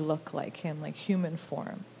image, like we look like Him, like human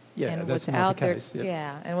form. Yeah, and that's what's out the case. there,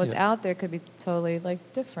 yeah, and what's out there could be totally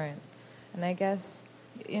like different. And I guess,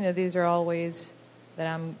 these are all ways that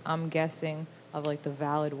I'm guessing of like the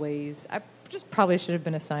valid ways. I just probably should have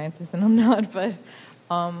been a scientist, and I'm not, but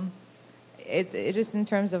it's just in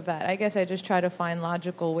terms of that. I guess I just try to find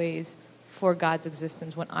logical ways for God's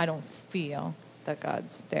existence when I don't feel that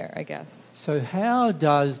God's there, I guess. So how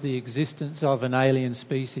does the existence of an alien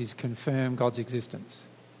species confirm God's existence,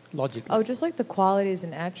 logically? Oh, just like the qualities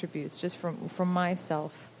and attributes, just from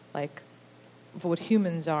myself, like for what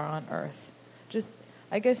humans are on Earth. Just,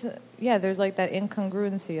 I guess, there's like that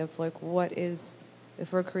incongruency of like what is,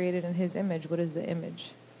 if we're created in His image, what is the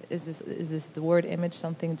image? Is this the word image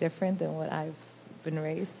something different than what I've been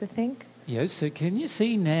raised to think? Yes, so can you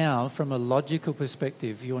see now, from a logical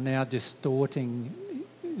perspective, you're now distorting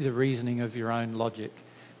the reasoning of your own logic?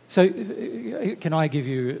 So can I give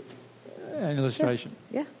you an illustration?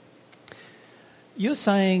 Sure. Yeah. You're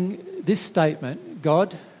saying this statement,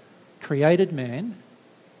 God created man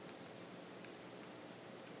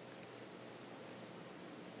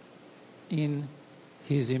in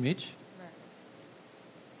his image,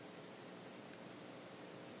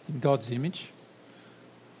 in God's image.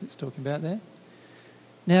 It's talking about there.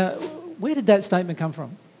 Now, where did that statement come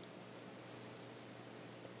from?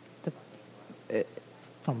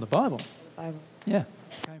 From the Bible. Bible. Yeah,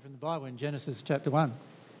 it came from the Bible in Genesis chapter 1.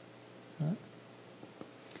 Right.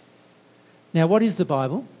 Now, what is the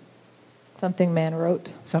Bible? Something man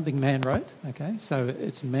wrote. Something man wrote, okay. So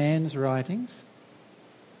it's man's writings.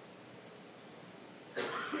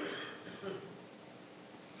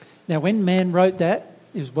 Now, when man wrote that,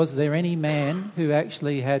 was there any man who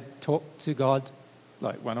actually had talked to God,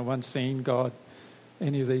 like one-on-one, seen God,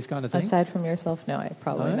 any of these kind of things? Aside from yourself, no,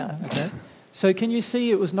 probably not. Okay. So can you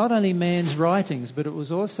see it was not only man's writings, but it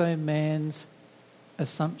was also man's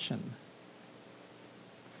assumption.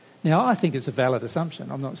 Now, I think it's a valid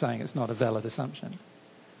assumption. I'm not saying it's not a valid assumption.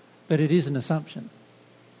 But it is an assumption.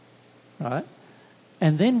 Right?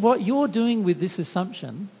 And then what you're doing with this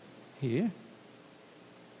assumption here,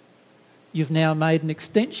 you've now made an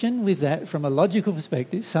extension with that from a logical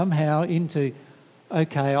perspective somehow into,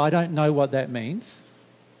 okay, I don't know what that means.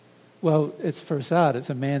 Well, for a start, it's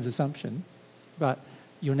a man's assumption. But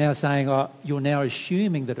you're now saying, you're now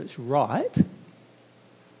assuming that it's right.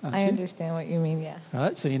 I understand what you mean, yeah.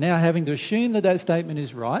 Right, so you're now having to assume that statement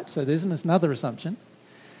is right. So there's another assumption.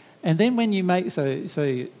 And then when you make, so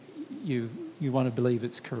you want to believe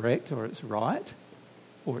it's correct or it's right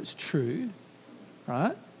or it's true,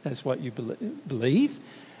 right? That's what you believe.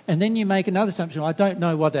 And then you make another assumption, I don't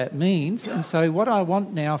know what that means. And so what I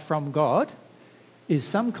want now from God is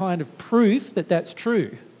some kind of proof that that's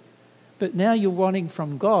true. But now you're wanting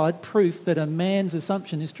from God proof that a man's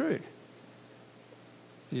assumption is true.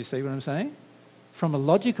 Do you see what I'm saying? From a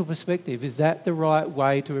logical perspective, is that the right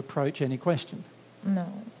way to approach any question? No.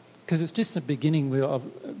 Because it's just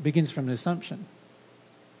begins from an assumption.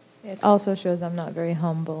 It also shows I'm not very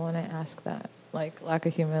humble when I ask that. Like lack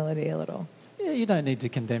of humility a little. Yeah, you don't need to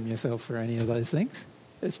condemn yourself for any of those things.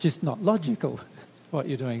 It's just not logical. What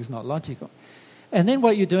you're doing is not logical. And then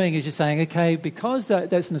what you're doing is you're saying, okay, because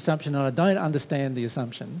that's an assumption and I don't understand the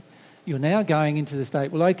assumption, you're now going into the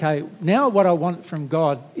state, well, okay, now what I want from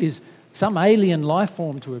God is some alien life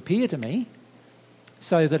form to appear to me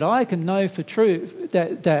so that I can know for truth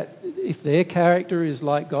that if their character is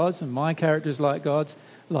like God's and my character is like God's,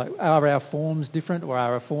 like are our forms different or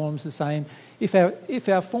are our forms the same? If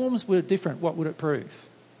our forms were different, what would it prove?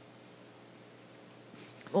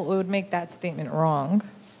 Well, it would make that statement wrong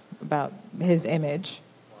about his image.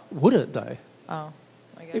 Would it, though? Oh,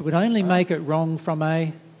 I guess. It would only make it wrong from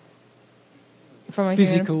a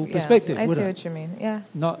physical perspective, I would see it? what you mean, yeah.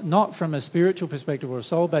 Not from a spiritual perspective or a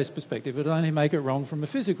soul-based perspective. It would only make it wrong from a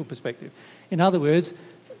physical perspective. In other words,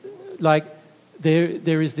 like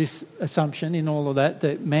there is this assumption in all of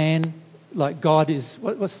that man, like God is,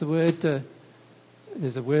 what's the word?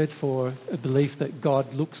 There's a word for a belief that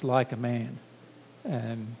God looks like a man.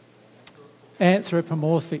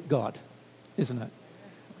 Anthropomorphic God, isn't it?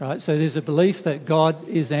 Right? So there's a belief that God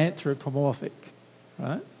is anthropomorphic,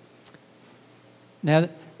 right? Now,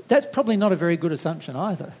 that's probably not a very good assumption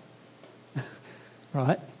either,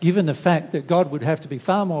 right? Given the fact that God would have to be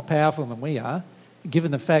far more powerful than we are,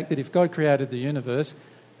 given the fact that if God created the universe,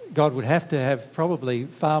 God would have to have probably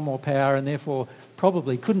far more power and therefore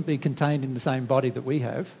probably couldn't be contained in the same body that we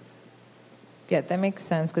have. Yeah, that makes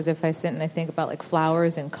sense, because if I sit and I think about like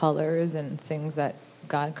flowers and colors and things that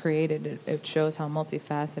God created, it shows how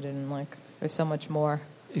multifaceted and like there's so much more.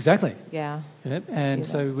 Exactly. Yeah. Yep. And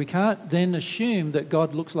so we can't then assume that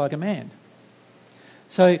God looks like a man.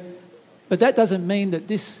 So, but that doesn't mean that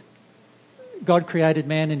this God created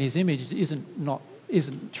man in his image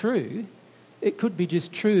isn't true. It could be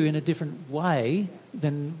just true in a different way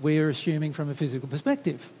than we're assuming from a physical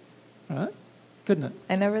perspective, right? Couldn't it?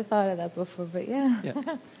 I never thought of that before, but yeah.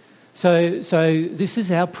 So this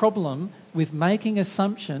is our problem with making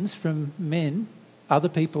assumptions from men, other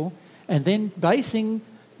people, and then basing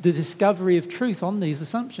the discovery of truth on these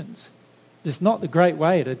assumptions. It's not the great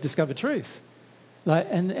way to discover truth.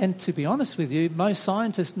 And to be honest with you, most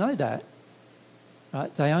scientists know that.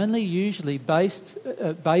 Right? They only usually base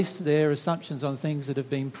their assumptions on things that have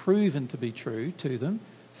been proven to be true to them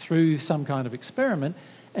through some kind of experiment,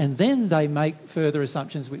 and then they make further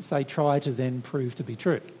assumptions which they try to then prove to be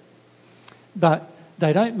true. But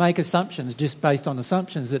They don't make assumptions just based on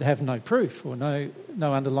assumptions that have no proof or no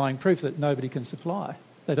underlying proof that nobody can supply.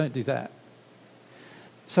 They don't do that.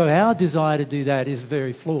 So our desire to do that is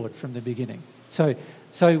very flawed from the beginning. So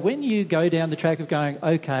when you go down the track of going,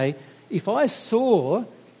 okay, if I saw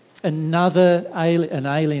an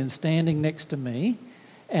alien standing next to me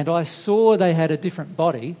and I saw they had a different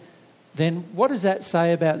body, then what does that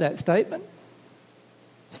say about that statement?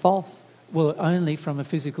 It's false. Well, only from a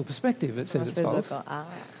physical perspective it says it's false. Gotcha.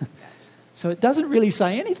 So it doesn't really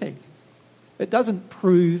say anything. It doesn't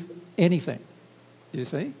prove anything. Do you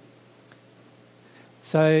see?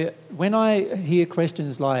 So when I hear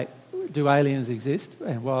questions like, do aliens exist?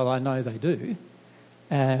 And while I know they do,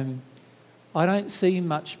 I don't see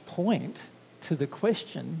much point to the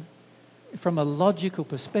question from a logical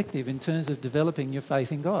perspective in terms of developing your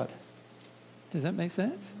faith in God. Does that make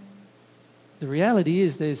sense? The reality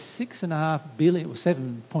is there's 6.5 billion, or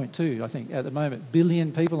 7.2, I think, at the moment,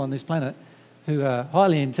 billion people on this planet who are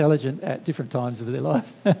highly intelligent at different times of their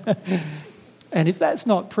life. And if that's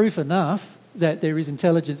not proof enough that there is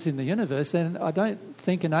intelligence in the universe, then I don't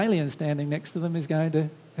think an alien standing next to them is going to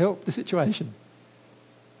help the situation.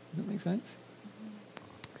 Does that make sense?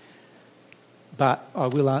 But I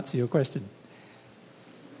will answer your question.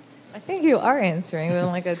 I think you are answering in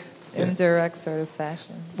like a indirect sort of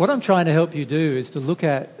fashion. What I'm trying to help you do is to look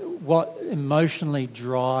at what emotionally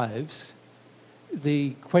drives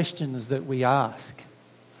the questions that we ask.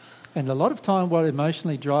 And a lot of time what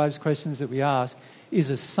emotionally drives questions that we ask is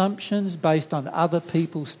assumptions based on other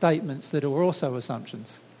people's statements that are also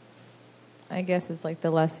assumptions. I guess it's like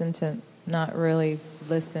the lesson to not really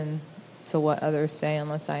listen to what others say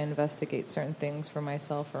unless I investigate certain things for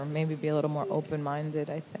myself, or maybe be a little more open-minded,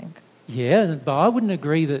 I think. Yeah, but I wouldn't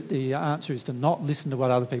agree that the answer is to not listen to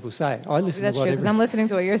what other people say. That's true, because I'm listening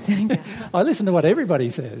to what you're saying. I listen to what everybody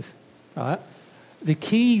says. Right? The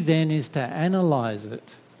key then is to analyse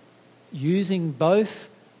it using both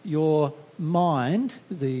your mind,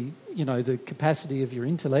 the capacity of your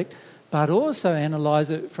intellect, but also analyse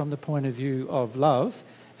it from the point of view of love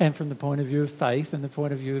and from the point of view of faith and the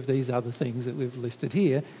point of view of these other things that we've listed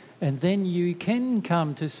here. And then you can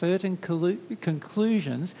come to certain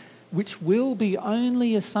conclusions which will be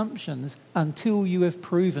only assumptions until you have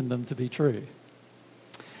proven them to be true.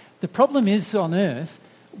 The problem is on earth,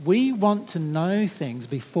 we want to know things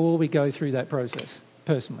before we go through that process,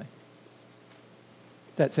 personally.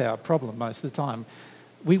 That's our problem most of the time.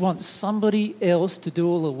 We want somebody else to do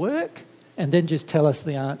all the work and then just tell us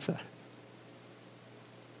the answer.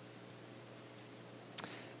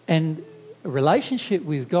 And a relationship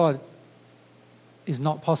with God is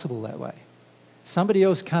not possible that way. Somebody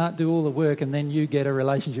else can't do all the work and then you get a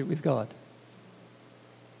relationship with God.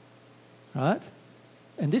 Right?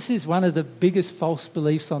 And this is one of the biggest false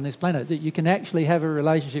beliefs on this planet, that you can actually have a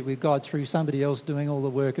relationship with God through somebody else doing all the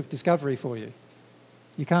work of discovery for you.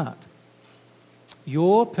 You can't.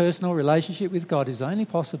 Your personal relationship with God is only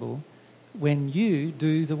possible when you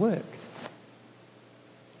do the work.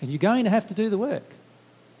 And you're going to have to do the work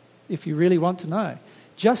if you really want to know.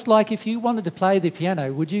 Just like if you wanted to play the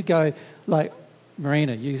piano, would you go like,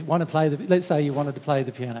 Marina, you want to play let's say you wanted to play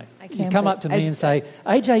the piano. You come up to me and say,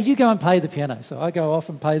 AJ, you go and play the piano. So I go off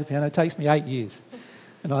and play the piano. It takes me 8 years.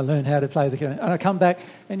 And I learn how to play the piano. And I come back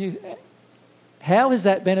and how has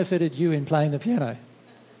that benefited you in playing the piano?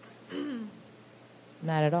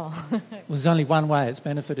 Not at all. Well, there's only one way it's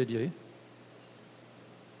benefited you.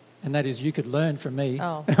 And that is you could learn from me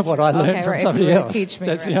what I learned from somebody else. Teach me,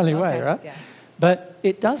 That's the only way, right? Yeah. But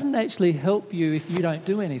it doesn't actually help you if you don't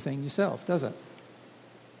do anything yourself, does it?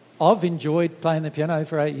 I've enjoyed playing the piano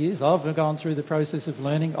for 8 years. I've gone through the process of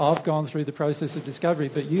learning. I've gone through the process of discovery,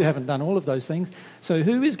 but you haven't done all of those things. So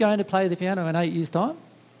who is going to play the piano in 8 years' time?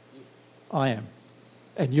 I am.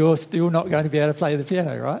 And you're still not going to be able to play the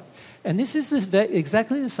piano, right? And this is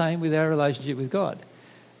exactly the same with our relationship with God.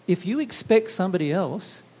 If you expect somebody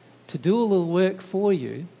else to do all the work for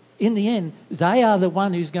you, in the end, they are the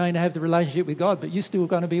one who's going to have the relationship with God, but you're still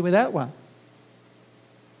going to be without one.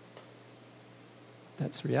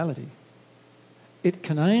 That's reality.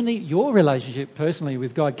 Your relationship personally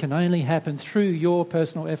with God can only happen through your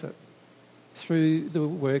personal effort, through the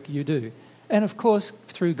work you do. And of course,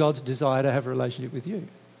 through God's desire to have a relationship with you.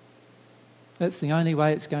 That's the only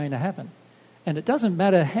way it's going to happen. And it doesn't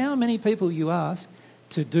matter how many people you ask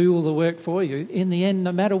to do all the work for you. In the end,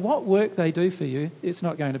 no matter what work they do for you, it's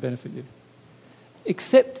not going to benefit you.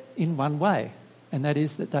 Except in one way, and that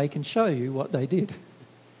is that they can show you what they did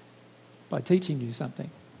by teaching you something.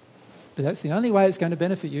 But that's the only way it's going to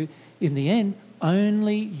benefit you. In the end,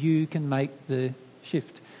 only you can make the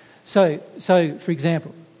shift. So for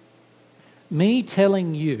example, me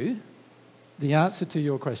telling you the answer to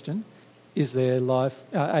your question, is there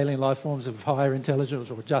alien life forms of higher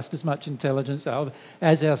intelligence or just as much intelligence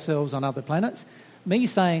as ourselves on other planets? Me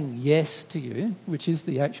saying yes to you, which is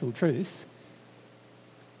the actual truth,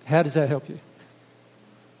 how does that help you?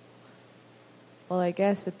 Well, I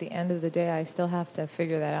guess at the end of the day, I still have to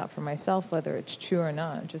figure that out for myself, whether it's true or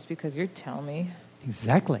not, just because you're telling me.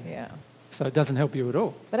 Exactly. Yeah. So it doesn't help you at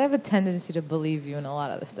all. But I have a tendency to believe you in a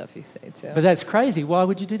lot of the stuff you say, too. But that's crazy. Why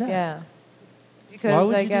would you do that? Yeah.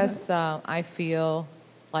 Because I guess I feel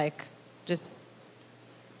like just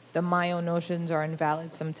my own notions are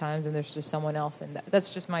invalid sometimes, and there's just someone else, and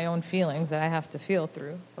that's just my own feelings that I have to feel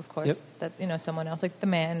through, of course. Yep. That, someone else, like the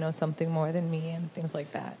man, knows something more than me and things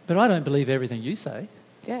like that. But I don't believe everything you say.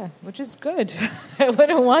 Yeah, which is good. I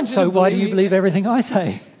wouldn't want you to So why do you believe everything I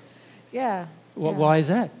say? Yeah. Why is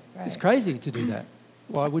that? Right. It's crazy to do that.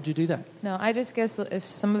 Why would you do that? No, I just guess if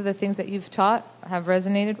some of the things that you've taught have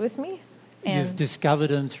resonated with me. And you've discovered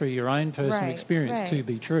them through your own personal experience to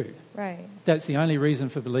be true. Right. That's the only reason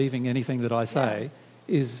for believing anything that I say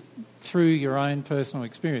is through your own personal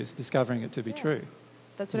experience, discovering it to be true.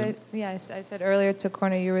 That's what I said earlier to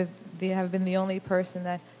Corner, you have been the only person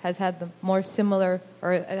that has had the more similar,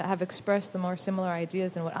 or have expressed the more similar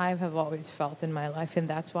ideas than what I have always felt in my life, and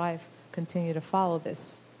that's why I've continued to follow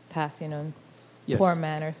this path, in poor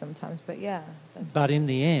manner sometimes. But But in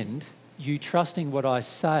the end, you trusting what I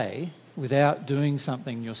say without doing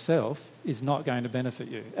something yourself is not going to benefit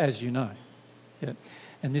you, as you know. Yeah.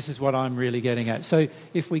 And this is what I'm really getting at. So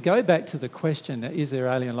if we go back to the question, is there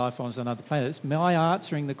alien life forms on other planets, my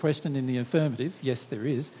answering the question in the affirmative, yes there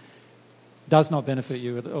is, does not benefit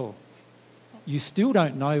you at all. You still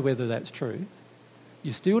don't know whether that's true.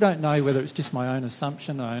 You still don't know whether it's just my own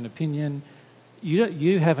assumption, my own opinion.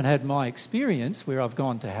 You haven't had my experience where I've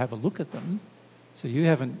gone to have a look at them. So you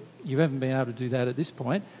haven't been able to do that at this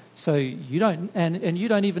point. So you don't, and you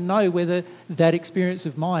don't even know whether that experience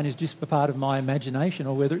of mine is just a part of my imagination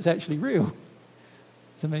or whether it's actually real.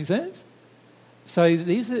 Does that make sense? So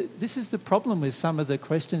this is the problem with some of the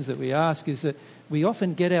questions that we ask, is that we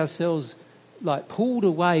often get ourselves pulled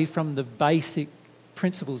away from the basic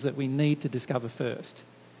principles that we need to discover first.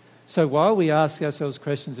 So while we ask ourselves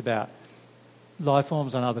questions about life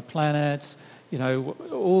forms on other planets,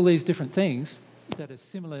 all these different things that are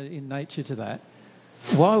similar in nature to that,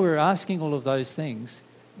 while we're asking all of those things,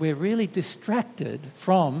 we're really distracted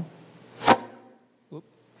from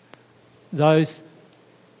those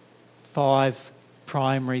 5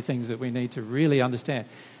 primary things that we need to really understand.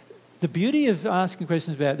 The beauty of asking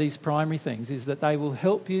questions about these primary things is that they will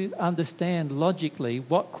help you understand logically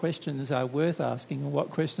what questions are worth asking and what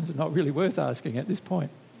questions are not really worth asking at this point.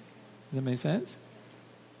 Does that make sense?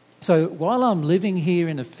 So while I'm living here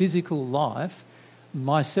in a physical life,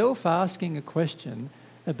 myself asking a question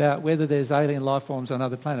about whether there's alien life forms on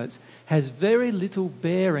other planets has very little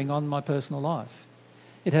bearing on my personal life.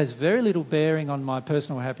 It has very little bearing on my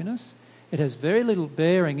personal happiness. It has very little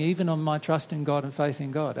bearing even on my trust in God and faith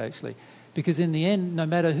in God, actually. Because in the end, no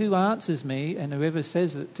matter who answers me and whoever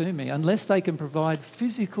says it to me, unless they can provide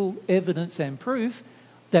physical evidence and proof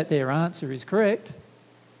that their answer is correct,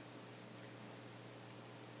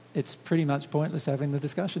 it's pretty much pointless having the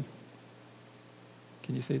discussion.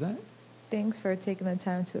 Can you see that? Thanks for taking the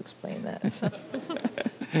time to explain that.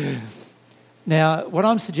 Now, what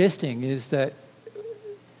I'm suggesting is that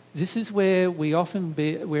this is where we're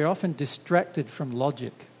often distracted from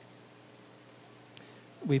logic.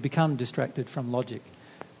 We become distracted from logic.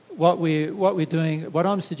 What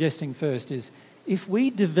I'm suggesting first is, if we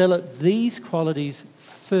develop these qualities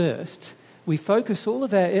first, we focus all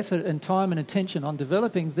of our effort and time and attention on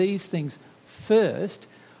developing these things first,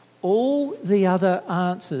 all the other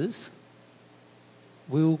answers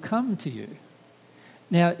will come to you.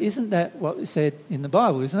 Now, isn't that what is said in the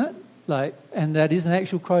Bible, isn't it? And that is an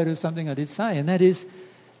actual quote of something I did say, and that is,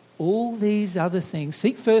 all these other things,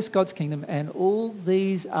 seek first God's kingdom, and all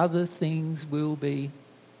these other things will be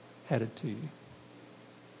added to you.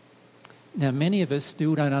 Now, many of us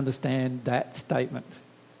still don't understand that statement,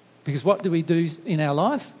 because what do we do in our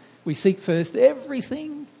life? We seek first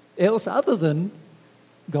everything else other than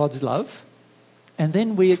God's love, and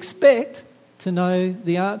then we expect to know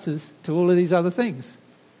the answers to all of these other things.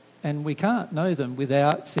 And we can't know them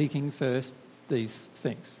without seeking first these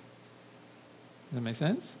things. Does that make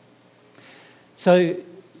sense? So,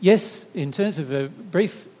 yes, in terms of a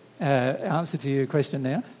brief answer to your question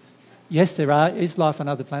now, yes, there is life on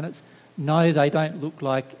other planets. No, they don't look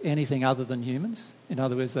like anything other than humans. In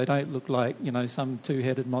other words, they don't look like, some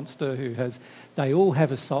two-headed monster who has... They all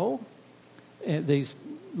have a soul. These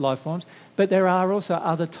life forms. But there are also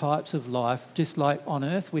other types of life, just like on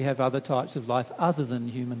Earth we have other types of life other than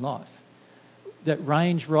human life, that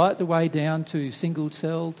range right the way down to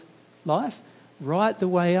single-celled life, right the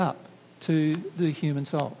way up to the human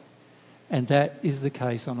soul. And that is the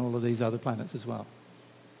case on all of these other planets as well.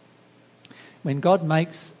 When God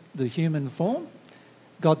makes the human form,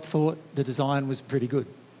 God thought the design was pretty good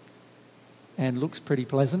and looks pretty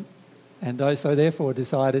pleasant, and so therefore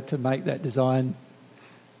decided to make that design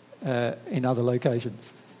in other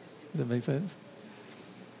locations. Does that make sense?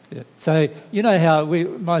 Yeah. So you know how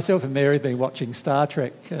myself and Mary have been watching Star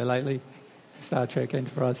Trek lately, Star Trek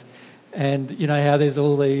Enterprise, and you know how there's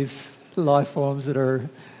all these life forms that are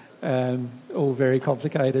all very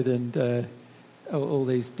complicated and all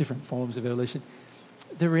these different forms of evolution.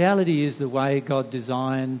 The reality is the way God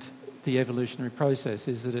designed the evolutionary process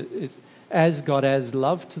is that as God adds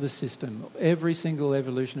love to the system, every single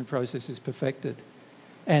evolutionary process is perfected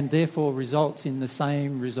and therefore results in the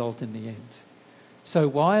same result in the end. So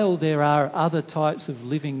while there are other types of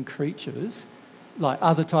living creatures, like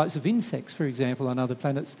other types of insects, for example, on other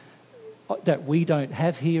planets that we don't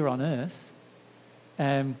have here on Earth,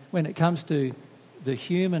 when it comes to the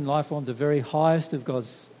human life form, the very highest of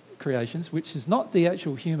God's creations, which is not the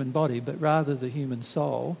actual human body, but rather the human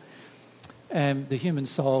soul, the human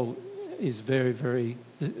soul is very, very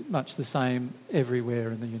much the same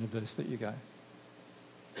everywhere in the universe that you go.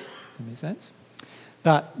 Does that make sense?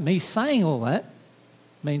 But me saying all that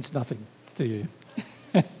means nothing to you.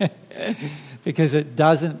 Because it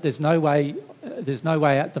doesn't, there's no way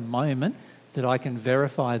at the moment that I can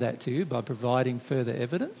verify that to you by providing further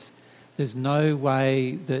evidence. There's no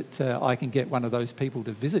way that I can get one of those people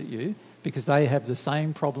to visit you because they have the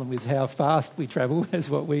same problem with how fast we travel as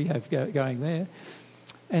what we have going there.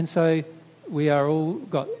 And so we are all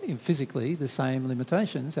got physically the same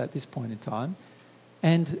limitations at this point in time.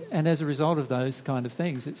 And as a result of those kind of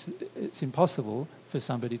things, it's impossible for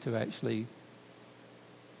somebody to actually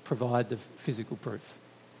provide the physical proof.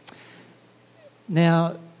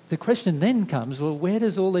 Now, the question then comes, well, where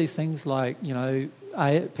does all these things like,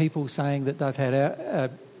 people saying that they've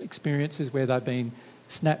had experiences where they've been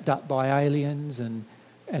snapped up by aliens and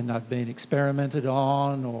they've been experimented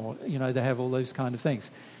on, or, they have all those kind of things.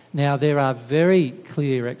 Now, there are very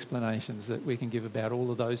clear explanations that we can give about all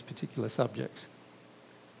of those particular subjects.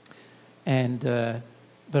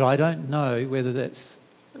 But I don't know whether that's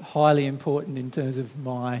highly important in terms of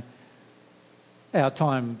our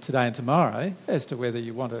time today and tomorrow as to whether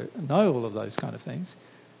you want to know all of those kind of things.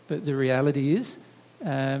 But the reality is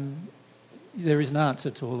there is an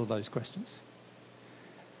answer to all of those questions.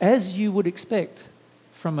 As you would expect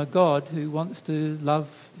from a God who wants to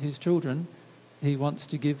love his children, he wants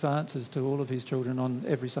to give answers to all of his children on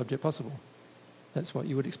every subject possible. That's what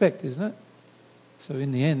you would expect, isn't it? So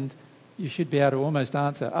in the end, you should be able to almost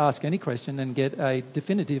ask any question and get a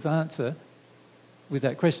definitive answer with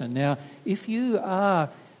that question. Now, if you are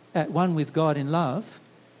at one with God in love,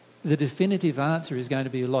 the definitive answer is going to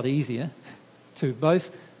be a lot easier to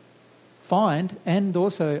both find and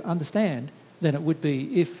also understand than it would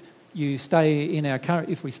be if we stay in our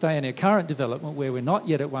current development where we're not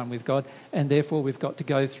yet at one with God, and therefore we've got to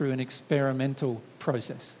go through an experimental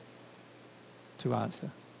process to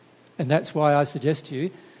answer. And that's why I suggest to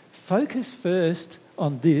you, focus first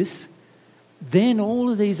on this, then all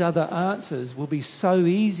of these other answers will be so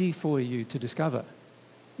easy for you to discover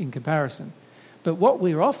in comparison. But what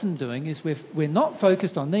we're often doing is we're not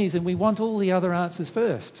focused on these and we want all the other answers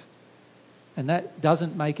first. And that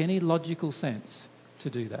doesn't make any logical sense to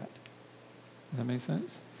do that. Does that make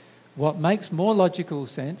sense? What makes more logical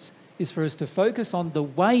sense is for us to focus on the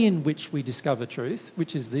way in which we discover truth,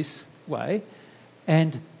 which is this way,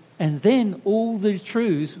 and then all the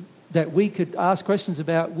truths that we could ask questions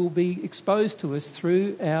about will be exposed to us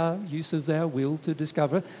through our use of our will to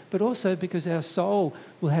discover, but also because our soul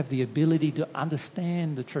will have the ability to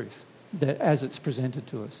understand the truth that as it's presented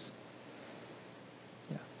to us.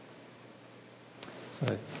 Yeah.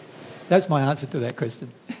 So that's my answer to that question.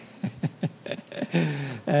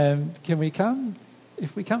 Can we come?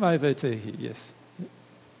 If we come over to here, yes.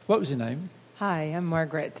 What was your name? Hi, I'm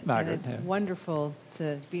Margaret. Margaret, and it's wonderful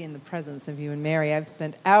to be in the presence of you and Mary. I've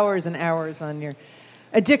spent hours and hours on your...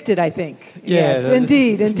 Addicted, I think. Yeah, yes,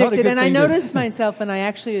 indeed, addicted. And I thing notice myself, and I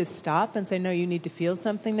actually stop and say, no, you need to feel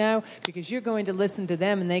something now, because you're going to listen to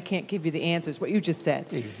them and they can't give you the answers, what you just said.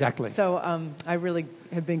 Exactly. So I really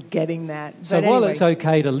have been getting that. So but while anyway. it's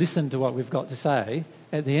okay to listen to what we've got to say,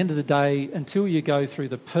 at the end of the day, until you go through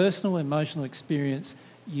the personal, emotional experience,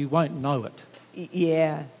 you won't know it.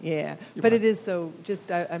 Yeah. You're But right. it is so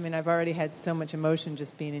just, I mean, I've already had so much emotion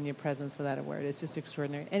just being in your presence without a word. It's just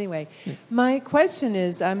extraordinary. Anyway, my question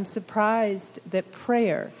is, I'm surprised that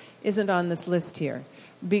prayer isn't on this list here,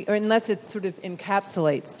 or unless it sort of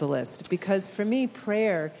encapsulates the list. Because for me,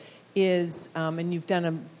 prayer is, and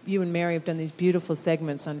you and Mary have done these beautiful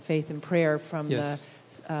segments on faith and prayer from the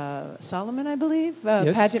Solomon, I believe.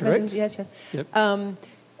 Yes, Paget correct. message. Yes. Yep.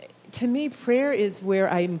 To me, prayer is where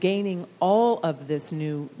I'm gaining all of this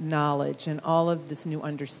new knowledge and all of this new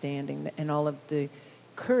understanding and all of the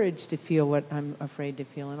courage to feel what I'm afraid to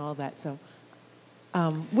feel and all that. So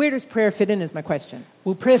where does prayer fit in is my question.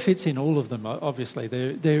 Well, prayer fits in all of them, obviously.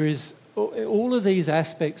 There is all of these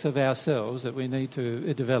aspects of ourselves that we need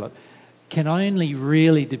to develop can only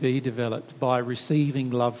really be developed by receiving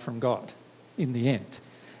love from God in the end.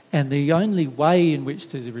 And the only way in which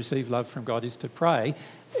to receive love from God is to pray,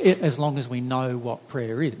 as long as we know what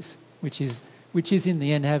prayer is, which is in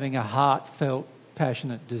the end having a heartfelt,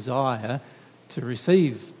 passionate desire to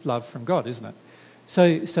receive love from God, isn't it?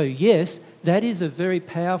 So yes, that is a very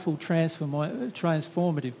powerful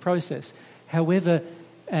transformative process. However,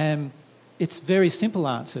 it's a very simple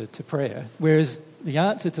answer to prayer, whereas the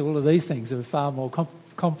answer to all of these things are far more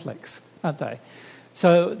complex, aren't they?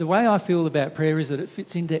 So the way I feel about prayer is that it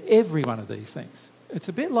fits into every one of these things. It's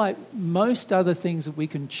a bit like most other things that we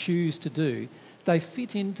can choose to do. They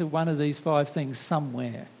fit into one of these 5 things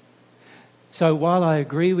somewhere. So while I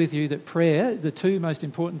agree with you that prayer, the 2 most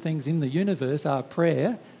important things in the universe are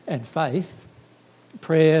prayer and faith.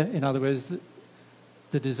 Prayer, in other words,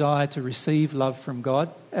 the desire to receive love from God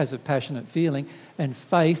as a passionate feeling, and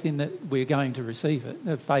faith in that we're going to receive it,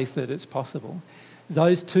 the faith that it's possible.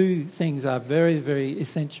 Those 2 things are very, very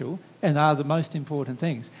essential and are the most important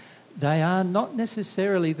things. They are not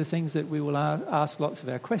necessarily the things that we will ask lots of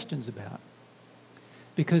our questions about.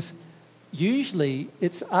 Because usually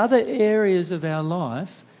it's other areas of our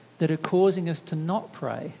life that are causing us to not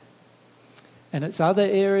pray. And it's other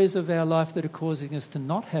areas of our life that are causing us to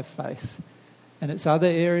not have faith. And it's other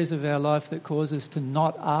areas of our life that cause us to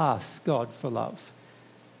not ask God for love.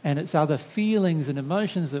 And it's other feelings and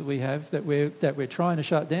emotions that we have that we're trying to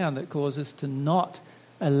shut down that cause us to not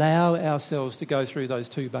allow ourselves to go through those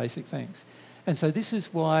 2 basic things. And so this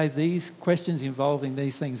is why these questions involving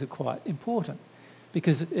these things are quite important,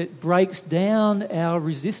 because it breaks down our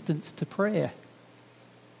resistance to prayer.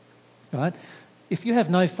 Right? If you have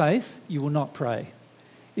no faith, you will not pray.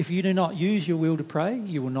 If you do not use your will to pray,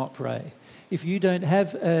 you will not pray. If you don't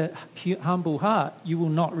have a humble heart, you will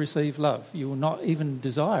not receive love. You will not even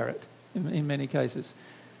desire it in many cases.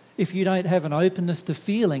 If you don't have an openness to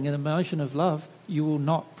feeling an emotion of love, you will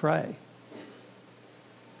not pray.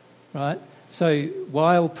 Right? So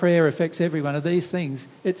while prayer affects every one of these things,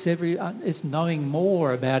 it's knowing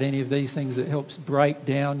more about any of these things that helps break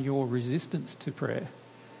down your resistance to prayer.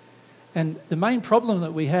 And the main problem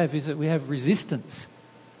that we have is that we have resistance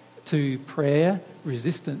to prayer,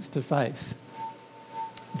 resistance to faith.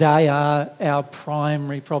 They are our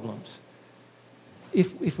primary problems.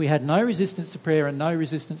 If we had no resistance to prayer and no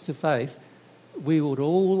resistance to faith, we would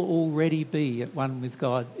all already be at one with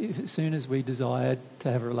God as soon as we desired to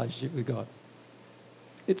have a relationship with God.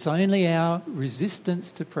 It's only our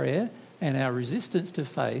resistance to prayer and our resistance to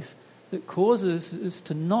faith that causes us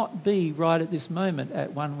to not be right at this moment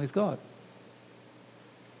at one with God.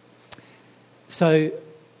 So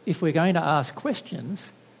if we're going to ask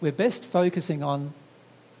questions, we're best focusing on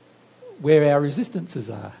where our resistances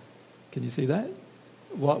are. Can you see that?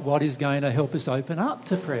 What is going to help us open up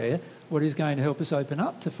to prayer? What is going to help us open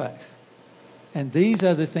up to faith? And these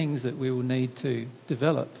are the things that we will need to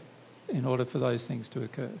develop in order for those things to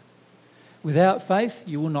occur. Without faith,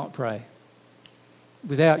 you will not pray.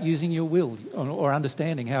 Without using your will or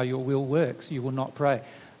understanding how your will works, you will not pray.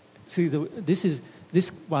 See,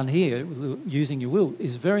 this one here, using your will,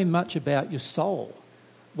 is very much about your soul.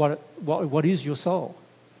 What is your soul?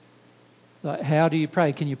 Like, how do you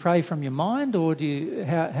pray? Can you pray from your mind, or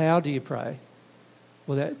how do you pray?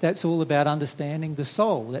 Well, that's all about understanding the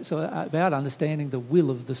soul. That's about understanding the will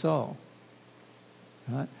of the soul.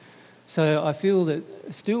 Right? So I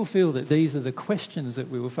still feel that these are the questions that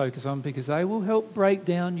we will focus on, because they will help break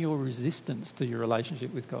down your resistance to your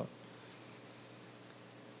relationship with God.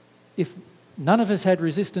 If none of us had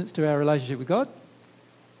resistance to our relationship with God,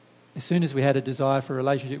 as soon as we had a desire for a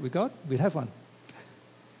relationship with God, we'd have one,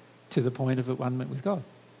 to the point of at one with God.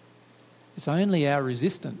 It's only our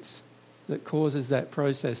resistance that causes that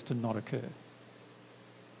process to not occur.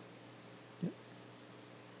 Yep.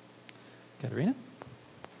 Katerina?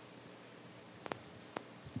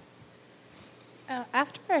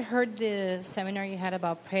 After I heard the seminar you had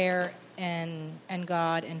about prayer, and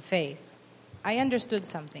God and faith, I understood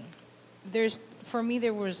something. For me,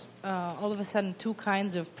 there was all of a sudden two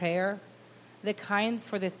kinds of prayer. The kind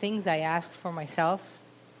for the things I asked for myself,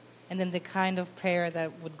 and then the kind of prayer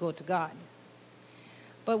that would go to God.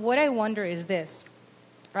 But what I wonder is this.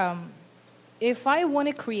 If I want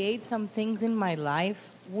to create some things in my life,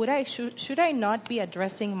 should I not be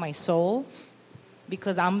addressing my soul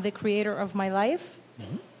because I'm the creator of my life?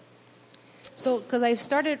 Mm-hmm. So, because I've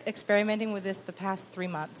started experimenting with this the past 3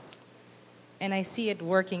 months, and I see it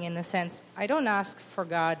working in the sense, I don't ask for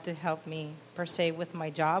God to help me, per se, with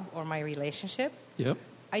my job or my relationship. Yep.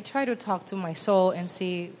 I try to talk to my soul and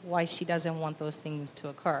see why she doesn't want those things to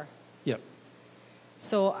occur. Yep.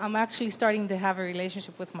 So I'm actually starting to have a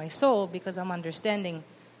relationship with my soul because I'm understanding,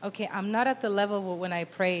 okay, I'm not at the level where when I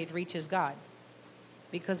pray it reaches God,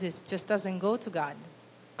 because it just doesn't go to God.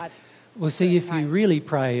 Well, see, if you really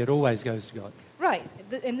pray, it always goes to God. Right.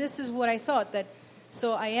 And this is what I thought.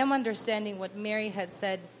 So I am understanding what Mary had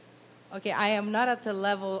said. Okay, I am not at the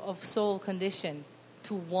level of soul condition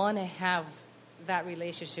to want to have that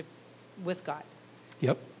relationship with God.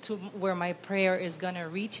 Yep. To where my prayer is going to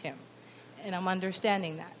reach him. And I'm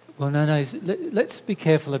understanding that. Well, no. Let's be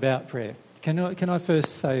careful about prayer. Can I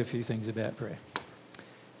first say a few things about prayer?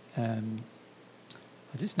 I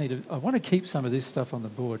want to keep some of this stuff on the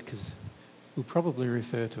board because we'll probably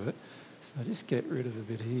refer to it. So I'll just get rid of a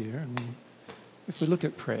bit here. And if we look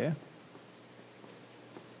at prayer,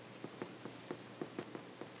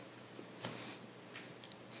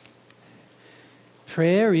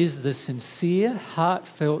 prayer is the sincere,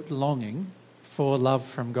 heartfelt longing for love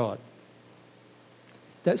from God.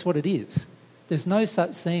 That's what it is. There's no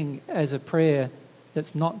such thing as a prayer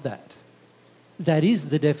that's not that. That is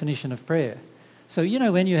the definition of prayer. So,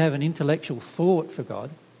 when you have an intellectual thought for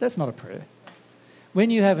God, that's not a prayer. When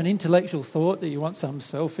you have an intellectual thought that you want some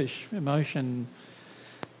selfish emotion,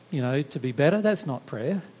 to be better, that's not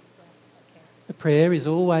prayer. A prayer is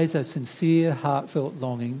always a sincere, heartfelt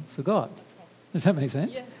longing for God. Does that make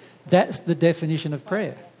sense? Yes. That's the definition of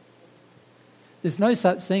prayer. There's no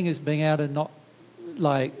such thing as being able to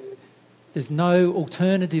there's no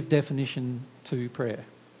alternative definition to prayer.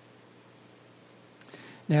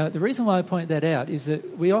 Now, the reason why I point that out is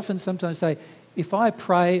that we often sometimes say, if I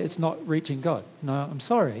pray, it's not reaching God. No, I'm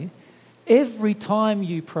sorry. Every time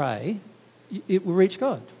you pray, it will reach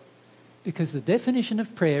God. Because the definition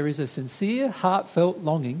of prayer is a sincere, heartfelt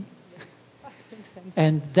longing.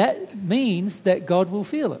 And that means that God will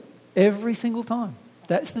feel it every single time.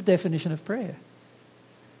 That's the definition of prayer.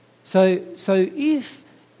 So if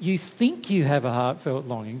you think you have a heartfelt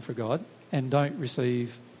longing for God and don't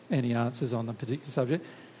receive any answers on the particular subject,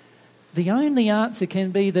 the only answer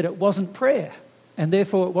can be that it wasn't prayer, and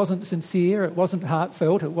therefore it wasn't sincere, it wasn't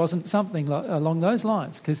heartfelt, it wasn't something along those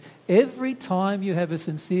lines. Because every time you have a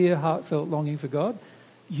sincere, heartfelt longing for God,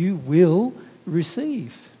 you will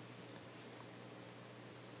receive.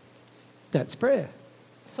 That's prayer.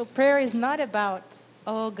 So prayer is not about,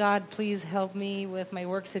 oh, God, please help me with my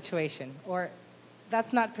work situation. Or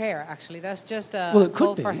that's not prayer, actually. That's just a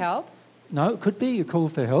call for help. No, it could be a call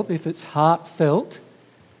for help if it's heartfelt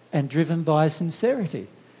and driven by sincerity.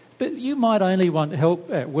 But you might only want help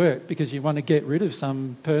at work because you want to get rid of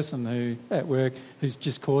some person at work who's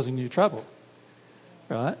just causing you trouble,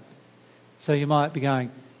 right? So you might be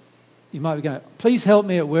going, please help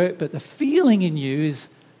me at work, but the feeling in you is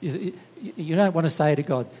you don't want to say to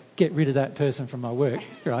God, get rid of that person from my work,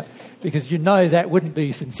 right? Because that wouldn't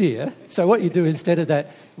be sincere. So what you do instead of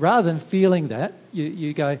that, rather than feeling that,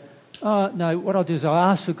 you go, oh, no, what I'll do is I'll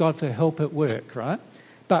ask for God for help at work, right?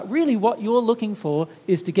 But really what you're looking for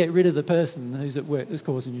is to get rid of the person who's at work that's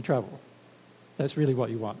causing you trouble. That's really what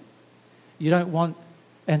you want. You don't want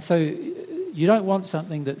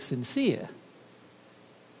something that's sincere.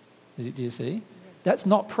 Do you see? That's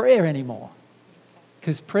not prayer anymore.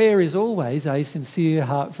 Because prayer is always a sincere,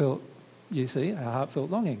 heartfelt, a heartfelt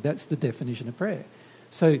longing. That's the definition of prayer.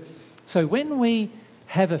 So when we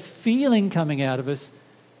have a feeling coming out of us,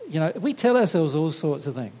 we tell ourselves all sorts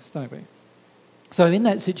of things, don't we? So in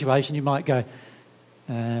that situation, you might go,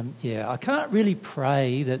 I can't really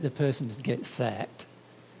pray that the person gets sacked.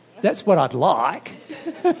 That's what I'd like,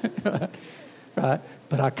 right?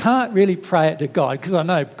 But I can't really pray it to God because I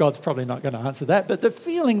know God's probably not going to answer that. But the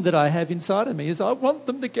feeling that I have inside of me is I want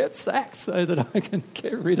them to get sacked so that I can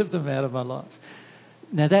get rid of them out of my life.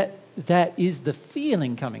 Now that is the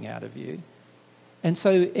feeling coming out of you. And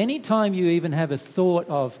so anytime you even have a thought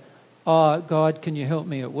of, oh, God, can you help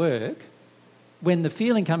me at work? When the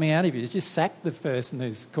feeling coming out of you is just sack the person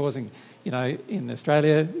who's causing, in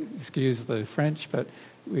Australia, excuse the French, but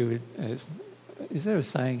we would, is there a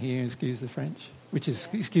saying here, excuse the French, which is,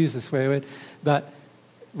 excuse the swear word, but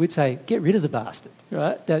we'd say, get rid of the bastard,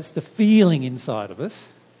 right? That's the feeling inside of us,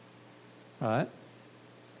 right?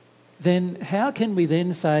 Then how can we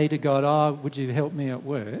then say to God, oh, would you help me at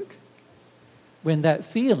work, when that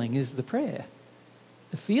feeling is the prayer?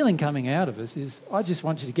 The feeling coming out of us is, I just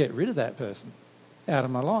want you to get rid of that person out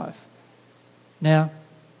of my life. Now,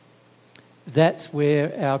 that's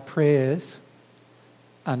where our prayers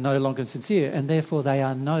are no longer sincere, and therefore they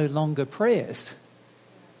are no longer prayers.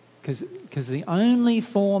 Because the only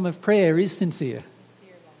form of prayer is sincere.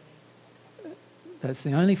 That's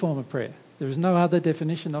the only form of prayer. There is no other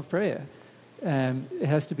definition of prayer. It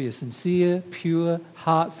has to be a sincere, pure,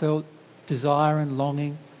 heartfelt desire and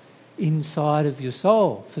longing inside of your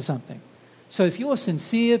soul for something. So if your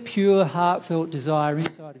sincere, pure, heartfelt desire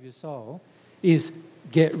inside of your soul is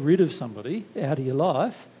get rid of somebody out of your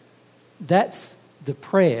life, that's the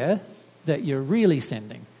prayer that you're really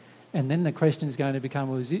sending. And then the question is going to become,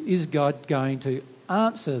 well, is God going to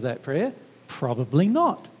answer that prayer? Probably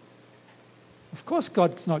not. Of course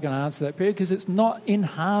God's not going to answer that prayer because it's not in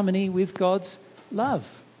harmony with God's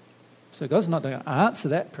love. So God's not going to answer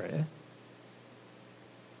that prayer.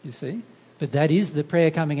 You see? But that is the prayer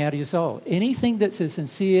coming out of your soul. Anything that's a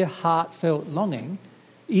sincere, heartfelt longing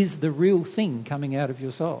is the real thing coming out of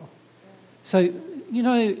your soul. So, you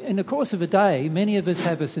know, in the course of a day, many of us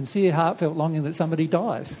have a sincere, heartfelt longing that somebody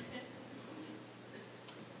dies.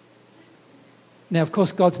 Now, of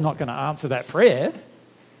course, God's not going to answer that prayer,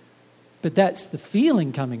 but that's the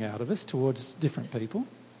feeling coming out of us towards different people.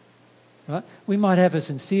 Right? We might have a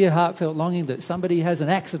sincere, heartfelt longing that somebody has an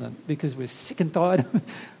accident because we're sick and tired.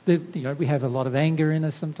 We have a lot of anger in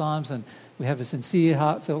us sometimes, and we have a sincere,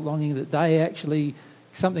 heartfelt longing that they actually,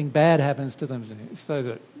 something bad happens to them, so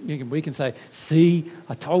that we can say, see,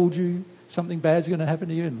 I told you something bad's going to happen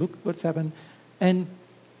to you, and look what's happened. And,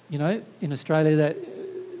 you know, in Australia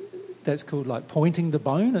that's called like pointing the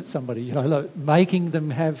bone at somebody, you know, like making them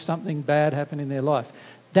have something bad happen in their life.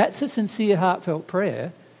 That's a sincere, heartfelt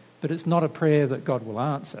prayer, but it's not a prayer that God will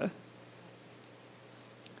answer.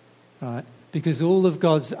 Right? Because all of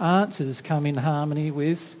God's answers come in harmony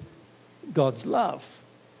with God's love.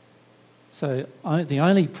 So the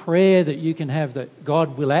only prayer that you can have that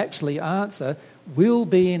God will actually answer will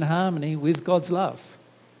be in harmony with God's love.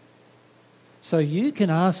 So you can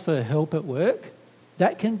ask for help at work.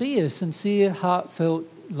 That can be a sincere, heartfelt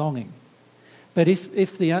longing. But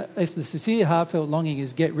if the sincere, heartfelt longing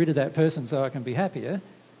is get rid of that person so I can be happier,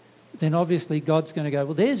 then obviously God's going to go,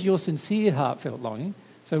 well, there's your sincere, heartfelt longing.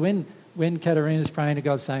 So when Katarina's praying to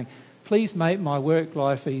God saying, please make my work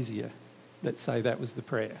life easier, let's say that was the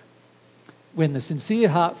prayer. When the sincere,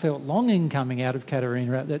 heartfelt longing coming out of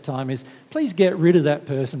Katarina at that time is, please get rid of that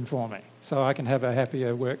person for me so I can have a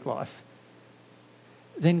happier work life,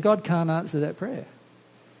 then God can't answer that prayer.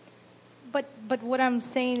 But what I'm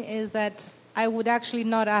saying is that I would actually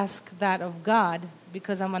not ask that of God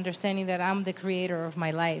because I'm understanding that I'm the creator of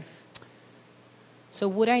my life. So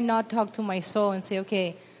would I not talk to my soul and say,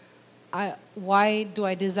 okay, why do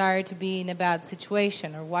I desire to be in a bad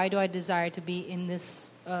situation? Or why do I desire to be in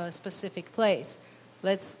this specific place?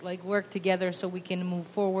 Let's work together so we can move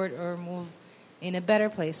forward or move in a better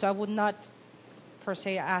place. So I would not per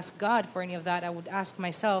se ask God for any of that. I would ask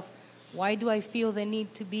myself, why do I feel the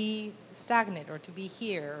need to be stagnant or to be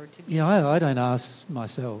here or to be... Yeah, I don't ask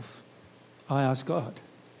myself. I ask God.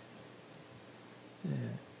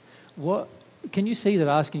 Yeah. Can you see that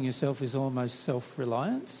asking yourself is almost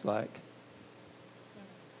self-reliance?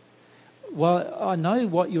 Well, I know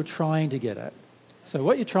what you're trying to get at. So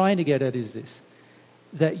what you're trying to get at is this,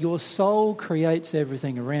 that your soul creates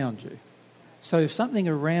everything around you. So if something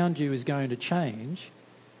around you is going to change,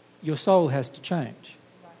 your soul has to change.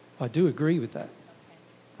 I do agree with that.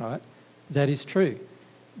 Right? That is true.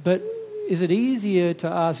 But is it easier to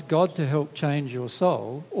ask God to help change your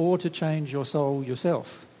soul or to change your soul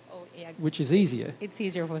yourself? Which is easier? It's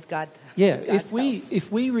easier with God. Yeah, with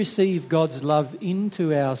if we receive God's love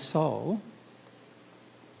into our soul,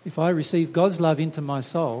 if I receive God's love into my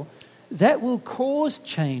soul, that will cause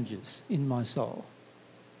changes in my soul.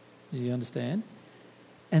 Do you understand?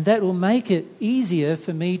 And that will make it easier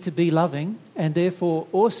for me to be loving and therefore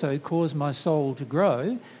also cause my soul to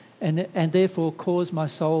grow and therefore cause my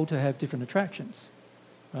soul to have different attractions.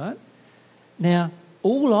 Right? Now,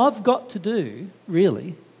 all I've got to do,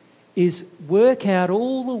 really, is work out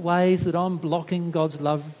all the ways that I'm blocking God's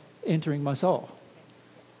love entering my soul.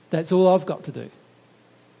 That's all I've got to do.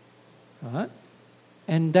 Right?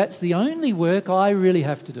 And that's the only work I really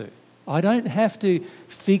have to do. I don't have to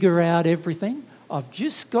figure out everything. I've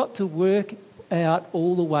just got to work out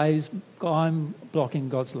all the ways I'm blocking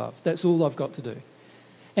God's love. That's all I've got to do.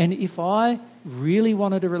 And if I really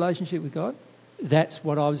wanted a relationship with God, that's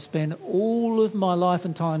what I would spend all of my life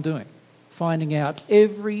and time doing, finding out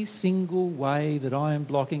every single way that I am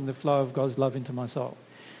blocking the flow of God's love into my soul.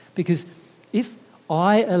 Because if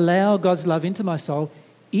I allow God's love into my soul,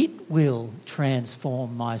 it will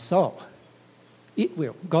transform my soul. It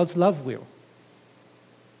will. God's love will.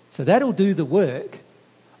 So that'll do the work.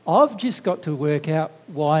 I've just got to work out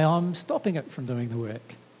why I'm stopping it from doing the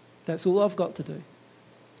work. That's all I've got to do.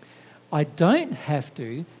 I don't have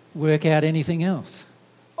to work out anything else.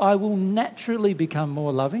 I will naturally become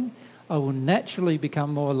more loving. I will naturally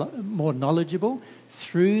become more knowledgeable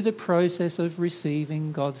through the process of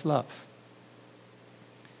receiving God's love.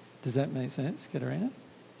 Does that make sense, Katerina?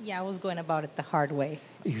 Yeah, I was going about it the hard way.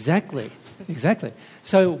 Exactly.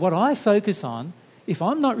 So what I focus on, if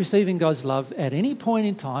I'm not receiving God's love at any point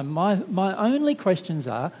in time, my only questions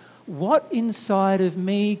are, what inside of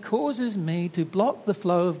me causes me to block the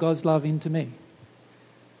flow of God's love into me?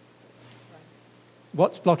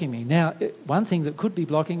 What's blocking me? Now, one thing that could be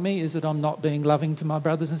blocking me is that I'm not being loving to my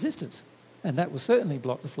brothers and sisters. And that will certainly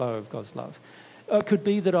block the flow of God's love. It could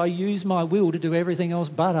be that I use my will to do everything else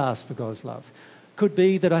but ask for God's love. Could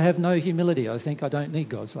be that I have no humility. I think I don't need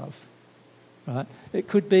God's love. Right? It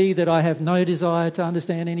could be that I have no desire to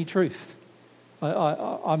understand any truth.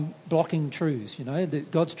 I'm blocking truths, you know.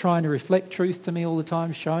 God's trying to reflect truth to me all the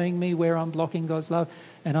time, showing me where I'm blocking God's love.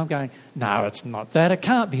 And I'm going, no, it's not that. It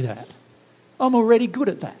can't be that. I'm already good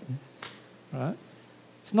at that. Right?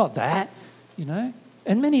 It's not that, you know.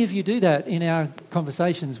 And many of you do that in our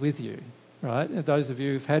conversations with you, right? Those of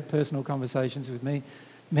you who've had personal conversations with me,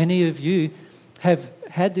 many of you have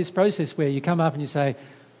had this process where you come up and you say,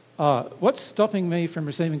 what's stopping me from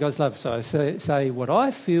receiving God's love? So I say what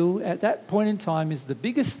I feel at that point in time is the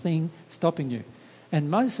biggest thing stopping you.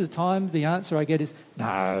 And most of the time the answer I get is,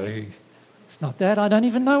 no, it's not that. I don't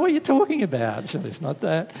even know what you're talking about. So it's not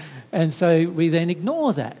that. And so we then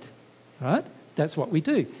ignore that, right? That's what we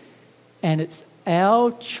do. And it's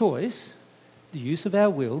our choice, the use of our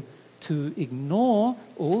will, to ignore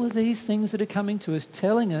all of these things that are coming to us,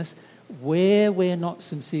 telling us where we're not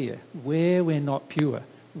sincere, where we're not pure,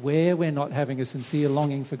 where we're not having a sincere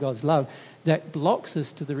longing for God's love, that blocks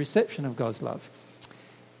us to the reception of God's love.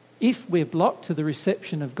 If we're blocked to the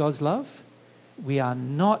reception of God's love, we are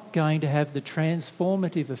not going to have the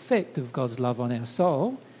transformative effect of God's love on our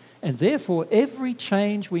soul, and therefore every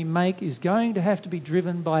change we make is going to have to be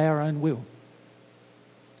driven by our own will.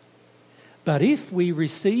 But if we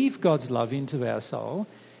receive God's love into our soul,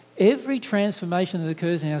 every transformation that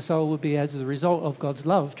occurs in our soul will be as a result of God's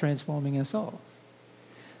love transforming our soul.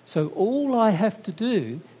 So all I have to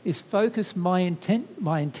do is focus my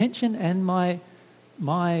intention and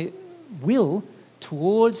my will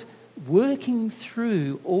towards working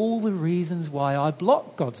through all the reasons why I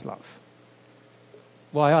block God's love,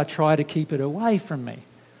 why I try to keep it away from me.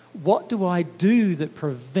 What do I do that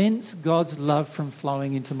prevents God's love from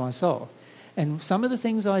flowing into my soul? And some of the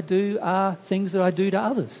things I do are things that I do to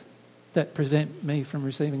others that prevent me from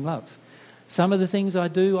receiving love. Some of the things I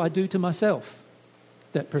do to myself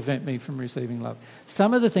that prevent me from receiving love.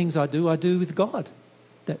 Some of the things I do with God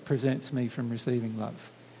that prevents me from receiving love.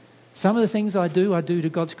 Some of the things I do to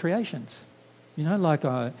God's creations. You know, like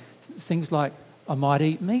things like I might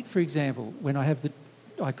eat meat, for example, when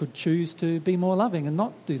I could choose to be more loving and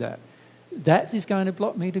not do that. That is going to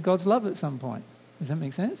block me to God's love at some point. Does that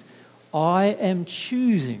make sense? I am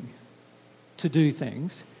choosing to do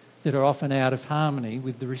things that are often out of harmony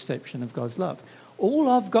with the reception of God's love. All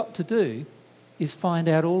I've got to do is find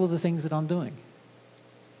out all of the things that I'm doing.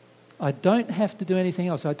 I don't have to do anything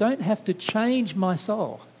else. I don't have to change my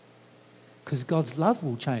soul because God's love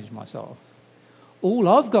will change my soul. All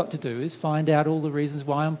I've got to do is find out all the reasons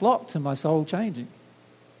why I'm blocked to my soul changing.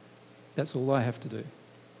 That's all I have to do.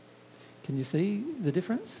 Can you see the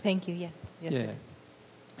difference? Thank you, yes. Yes, yeah.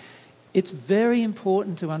 It's very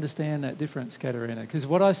important to understand that difference, Katerina, because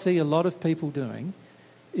what I see a lot of people doing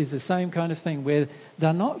is the same kind of thing where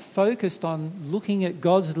they're not focused on looking at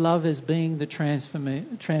God's love as being the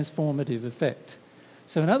transformative effect.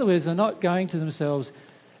 So in other words, they're not going to themselves,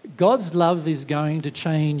 God's love is going to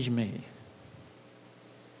change me.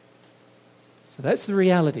 So that's the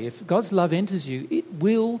reality. If God's love enters you, it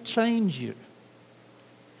will change you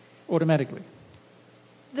automatically.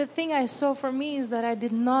 The thing I saw for me is that I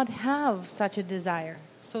did not have such a desire.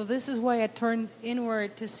 So this is why I turned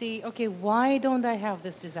inward to see, okay, why don't I have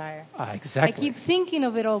this desire? Exactly. I keep thinking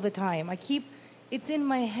of it all the time. It's in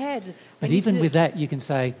my head. But even with that, you can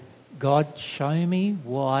say, God, show me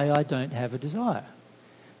why I don't have a desire.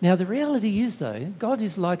 Now, the reality is, though, God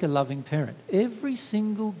is like a loving parent. Every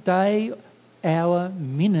single day, hour,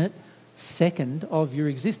 minute, second of your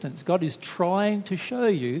existence, God is trying to show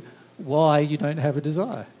you why you don't have a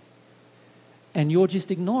desire. And you're just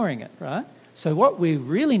ignoring it, right? So what we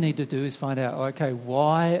really need to do is find out, okay,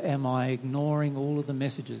 why am I ignoring all of the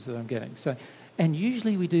messages that I'm getting? And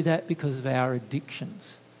usually we do that because of our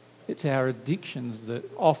addictions. It's our addictions that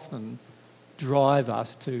often drive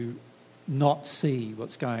us to not see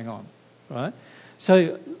what's going on, right?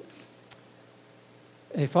 So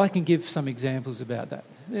if I can give some examples about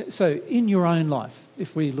that. So in your own life,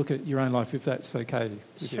 if we look at your own life, if that's okay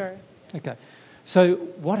with Sure. you. Okay. So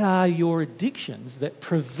what are your addictions that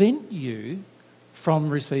prevent you from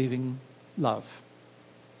receiving love?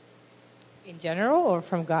 In general or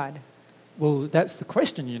from God? Well, that's the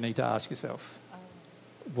question you need to ask yourself.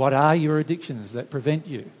 What are your addictions that prevent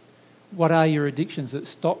you? What are your addictions that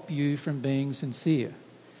stop you from being sincere?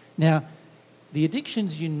 Now, the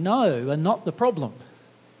addictions you know are not the problem.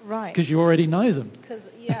 Right. Because you already know them. Because,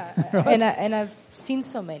 yeah, Right. and I've seen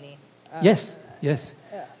so many. Yes.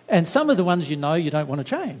 And some of the ones you know you don't want to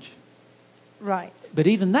change. Right. But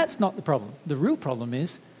even that's not the problem. The real problem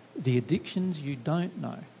is the addictions you don't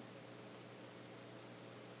know.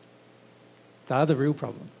 They're the real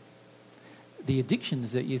problem. The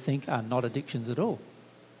addictions that you think are not addictions at all.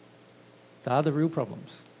 They're the real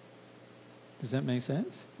problems. Does that make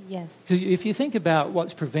sense? Yes. So if you think about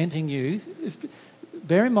what's preventing you,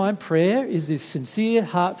 bear in mind prayer is this sincere,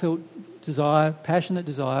 heartfelt desire, passionate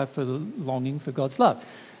desire for the longing for God's love.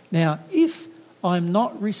 Now, if I'm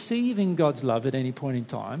not receiving God's love at any point in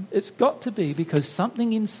time, it's got to be because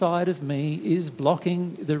something inside of me is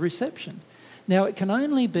blocking the reception. Now, it can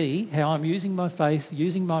only be how I'm using my faith,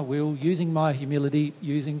 using my will, using my humility,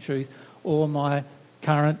 using truth, or my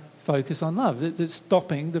current focus on love. It's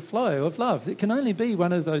stopping the flow of love. It can only be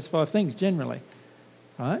one of those 5 things generally,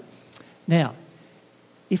 right? Now,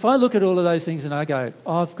 if I look at all of those things and I go,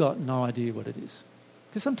 I've got no idea what it is.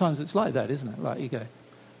 Because sometimes it's like that, isn't it? Like you go,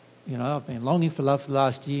 I've been longing for love for the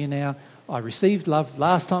last year now. I received love.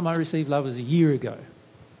 Last time I received love was a year ago.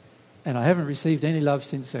 And I haven't received any love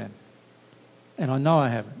since then. And I know I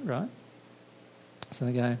haven't, right? So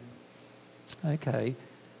I go, okay,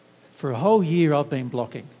 for a whole year I've been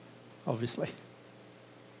blocking, obviously.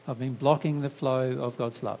 I've been blocking the flow of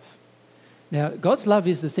God's love. Now, God's love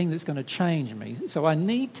is the thing that's going to change me. So I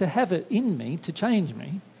need to have it in me to change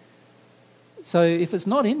me. So if it's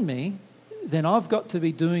not in me, then I've got to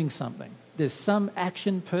be doing something. There's some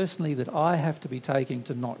action personally that I have to be taking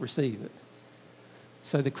to not receive it.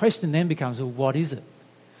 So the question then becomes, well, what is it?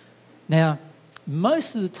 Now,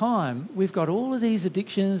 most of the time, we've got all of these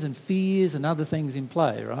addictions and fears and other things in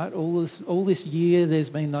play, right? All this year, there's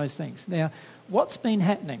been those things. Now, what's been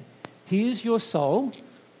happening? Here's your soul.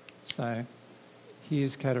 So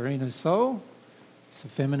here's Katerina's soul. It's a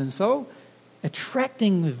feminine soul.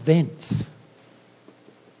 Attracting events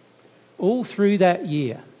all through that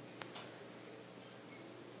year.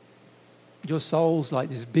 Your soul's like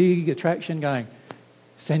this big attraction going,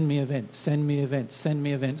 send me events, send me events, send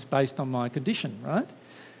me events based on my condition, right?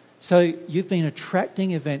 So you've been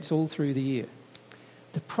attracting events all through the year.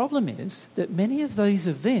 The problem is that many of those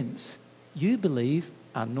events you believe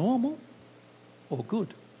are normal or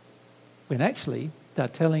good, when actually they're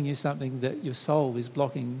telling you something that your soul is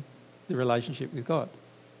blocking the relationship with God.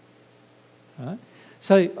 Right?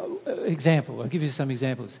 So, example, I'll give you some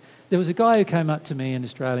examples. There was a guy who came up to me in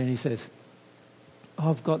Australia and he says,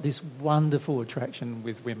 I've got this wonderful attraction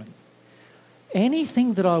with women.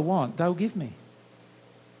 Anything that I want, they'll give me.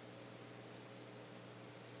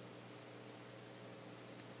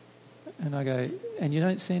 And I go, and you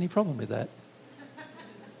don't see any problem with that?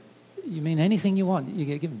 You mean anything you want, you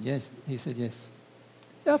get given? Yes. He said yes.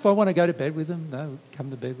 Yeah, if I want to go to bed with them, they'll come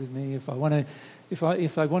to bed with me. If I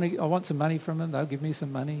want some money from them, they'll give me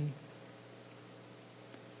some money.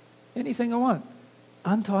 Anything I want.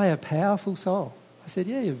 Aren't I a powerful soul? I said,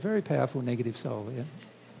 yeah, you're a very powerful negative soul, yeah.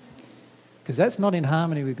 Because that's not in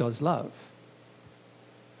harmony with God's love.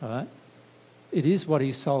 All right? It is what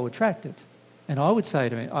his soul attracted. And I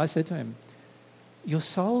said to him, your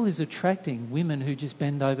soul is attracting women who just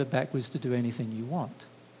bend over backwards to do anything you want.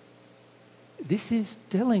 This is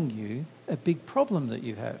telling you a big problem that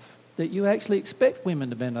you have, that you actually expect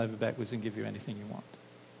women to bend over backwards and give you anything you want.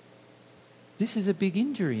 This is a big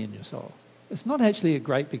injury in your soul. It's not actually a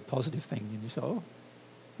great big positive thing in your soul.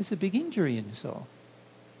 It's a big injury in your soul.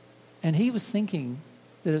 And he was thinking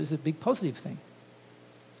that it was a big positive thing.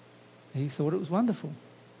 He thought it was wonderful.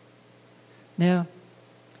 Now,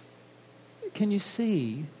 can you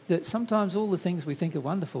see that sometimes all the things we think are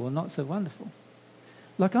wonderful are not so wonderful?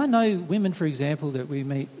 Like I know women, for example, that we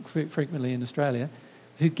meet frequently in Australia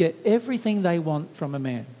who get everything they want from a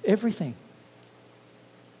man. Everything.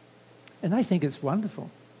 And they think it's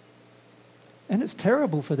wonderful. And it's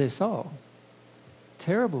terrible for their soul.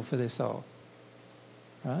 Terrible for their soul.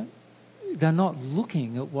 Right? They're not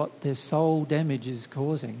looking at what their soul damage is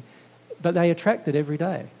causing, but they attract it every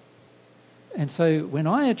day. And so when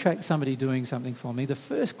I attract somebody doing something for me, the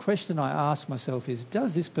first question I ask myself is,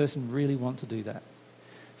 does this person really want to do that?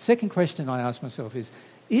 Second question I ask myself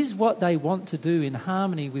is what they want to do in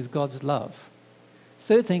harmony with God's love?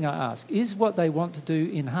 Third thing I ask, is what they want to do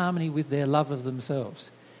in harmony with their love of themselves?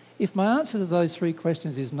 If my answer to those three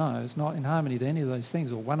questions is no, it's not in harmony to any of those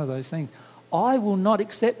things or one of those things, I will not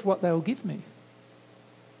accept what they will give me.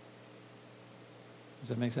 Does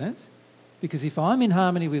that make sense? Because if I'm in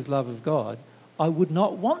harmony with love of God, I would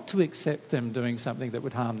not want to accept them doing something that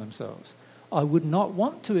would harm themselves. I would not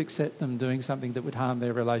want to accept them doing something that would harm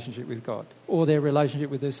their relationship with God, or their relationship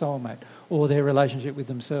with their soulmate, or their relationship with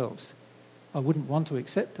themselves. I wouldn't want to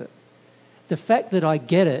accept it. The fact that I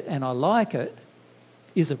get it and I like it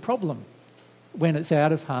is a problem when it's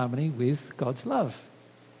out of harmony with God's love.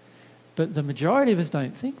 But the majority of us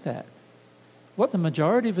don't think that. What the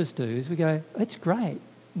majority of us do is we go, it's great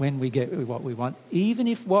when we get what we want, even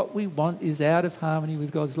if what we want is out of harmony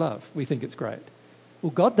with God's love. We think it's great.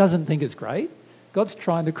 Well, God doesn't think it's great. God's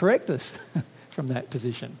trying to correct us from that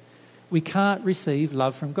position. We can't receive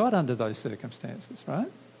love from God under those circumstances,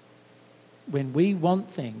 right? When we want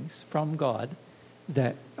things from God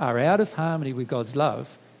that are out of harmony with God's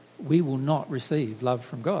love, we will not receive love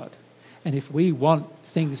from God. And if we want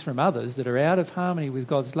things from others that are out of harmony with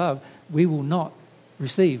God's love, we will not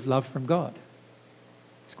receive love from God.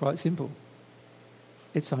 It's quite simple.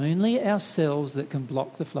 It's only ourselves that can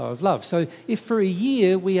block the flow of love. So if for a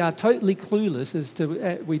year we are totally clueless as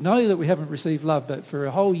to, we know that we haven't received love, but for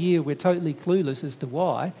a whole year we're totally clueless as to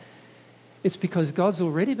why, it's because God's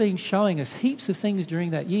already been showing us heaps of things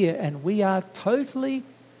during that year, and we are totally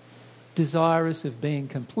desirous of being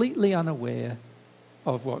completely unaware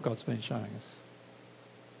of what God's been showing us.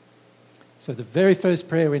 So the very first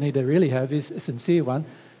prayer we need to really have is a sincere one.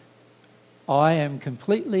 I am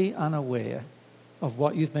completely unaware of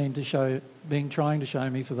what you've been trying to show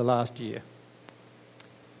me for the last year.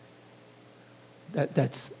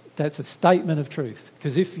 That's a statement of truth.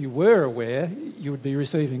 Because if you were aware, you would be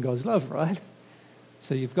receiving God's love, right?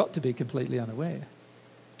 So you've got to be completely unaware.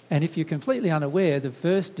 And if you're completely unaware, the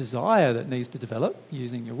first desire that needs to develop,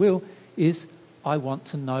 using your will, is I want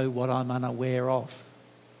to know what I'm unaware of.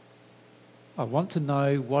 I want to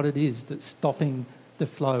know what it is that's stopping the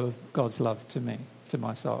flow of God's love to me, to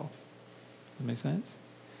my soul. Does that make sense?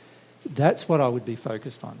 That's what I would be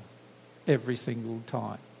focused on every single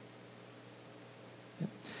time. Yep.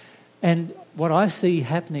 And what I see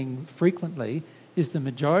happening frequently is the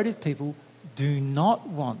majority of people do not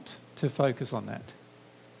want to focus on that.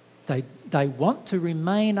 They want to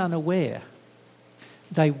remain unaware.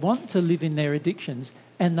 They want to live in their addictions,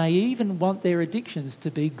 and they even want their addictions to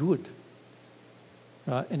be good.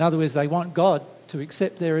 Right? In other words, they want God to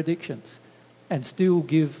accept their addictions and still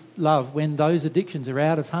give love when those addictions are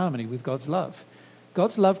out of harmony with God's love.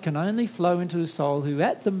 God's love can only flow into a soul who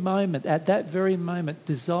at that very moment,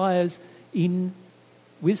 desires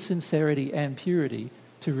with sincerity and purity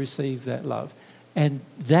to receive that love. And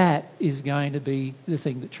that is going to be the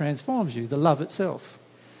thing that transforms you, the love itself.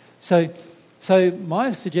 So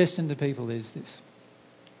my suggestion to people is this.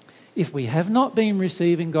 If we have not been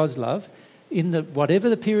receiving God's love, in whatever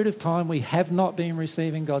the period of time we have not been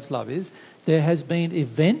receiving God's love is, there has been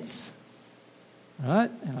events,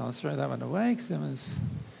 right? And I'll throw that one away because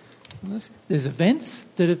there's events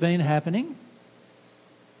that have been happening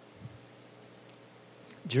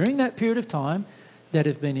during that period of time that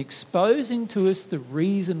have been exposing to us the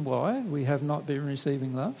reason why we have not been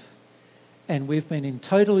receiving love, and we've been in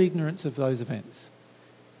total ignorance of those events.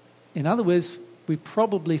 In other words, we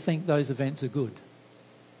probably think those events are good,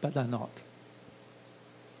 but they're not.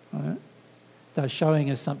 Right? They're showing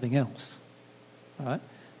us something else. Right?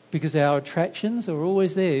 Because our attractions are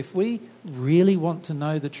always there. If we really want to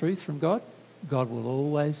know the truth from God, God will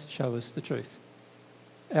always show us the truth.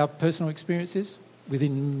 Our personal experiences,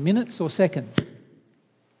 within minutes or seconds,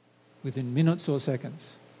 we'll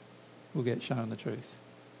get shown the truth.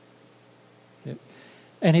 Yep.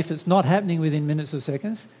 And if it's not happening within minutes or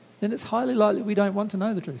seconds, then it's highly likely we don't want to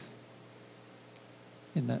know the truth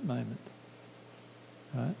in that moment.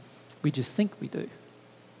 Right? We just think we do.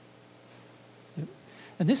 Yep.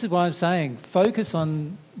 And this is why I'm saying focus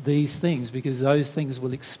on these things, because those things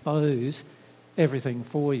will expose everything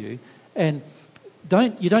for you. And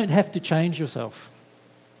you don't have to change yourself.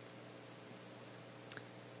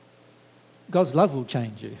 God's love will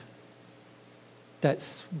change you.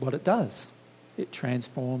 That's what it does. It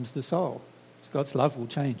transforms the soul. God's love will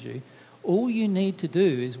change you. All you need to do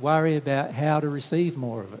is worry about how to receive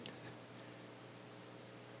more of it.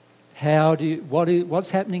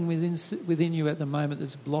 What's happening within you at the moment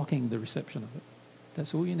that's blocking the reception of it?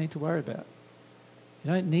 That's all you need to worry about.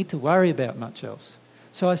 You don't need to worry about much else.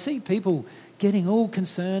 So I see people getting all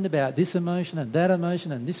concerned about this emotion and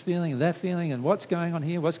this feeling and that feeling and what's going on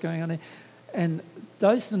here, what's going on here. And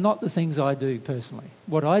those are not the things I do personally.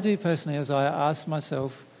 What I do personally is I ask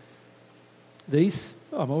myself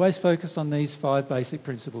I'm always focused on these 5 basic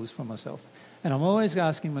principles for myself. And I'm always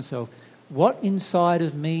asking myself, what inside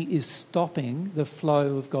of me is stopping the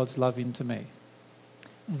flow of God's love into me?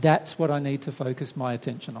 That's what I need to focus my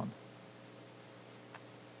attention on.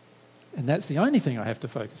 And that's the only thing I have to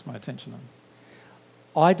focus my attention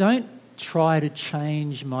on. I don't try to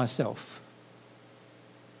change myself.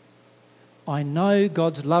 I know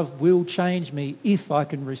God's love will change me if I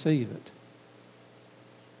can receive it.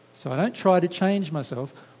 So I don't try to change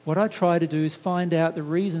myself. What I try to do is find out the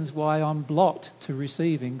reasons why I'm blocked to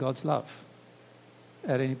receiving God's love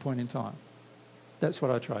at any point in time. That's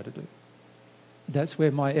what I try to do. That's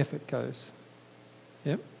where my effort goes.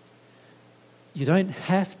 Yep. You don't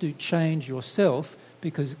have to change yourself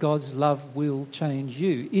because God's love will change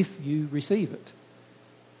you if you receive it.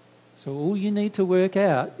 So all you need to work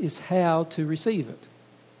out is how to receive it.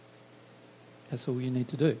 That's all you need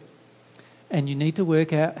to do. And you need to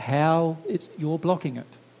work out how you're blocking it.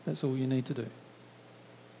 That's all you need to do.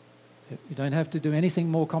 You don't have to do anything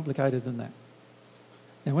more complicated than that.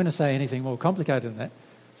 Now, when I say anything more complicated than that,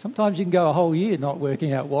 sometimes you can go a whole year not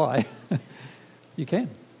working out why. You can.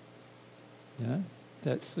 You know,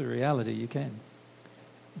 that's the reality, you can.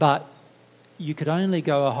 But you could only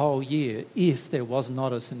go a whole year if there was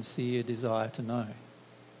not a sincere desire to know.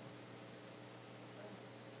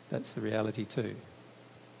 That's the reality too.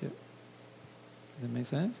 Yep. Does that make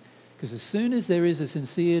sense? Because as soon as there is a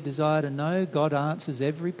sincere desire to know, God answers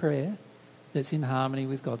every prayer that's in harmony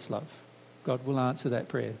with God's love. God will answer that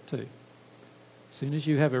prayer too. As soon as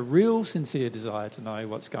you have a real sincere desire to know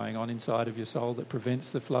what's going on inside of your soul that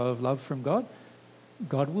prevents the flow of love from God,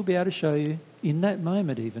 God will be able to show you in that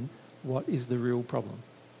moment even what is the real problem.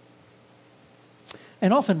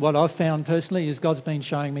 And often what I've found personally is God's been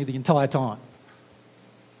showing me the entire time.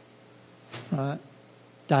 Right?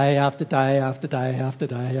 Day after day after day after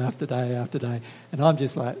day after day after day. And I'm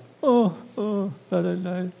just like, I don't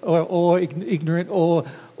know. Or ignorant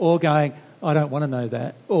or going, I don't want to know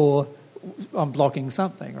that. Or I'm blocking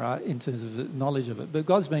something, right, in terms of the knowledge of it. But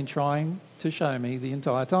God's been trying to show me the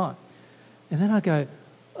entire time. And then I go,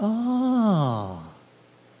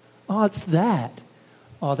 it's that.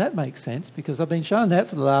 Oh, that makes sense because I've been shown that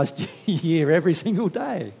for the last year every single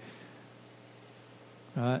day.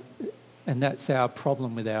 Right? And that's our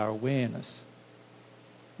problem with our awareness.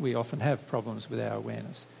 We often have problems with our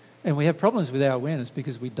awareness. And we have problems with our awareness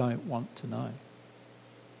because we don't want to know.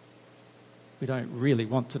 We don't really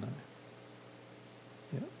want to know.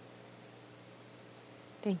 Yeah.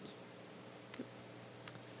 Thank you.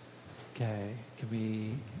 Okay, can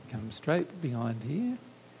we come straight behind here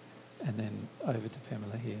and then over to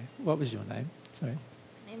Pamela here. What was your name? Sorry.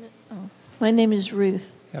 My name is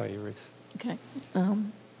Ruth. How are you, Ruth? Okay.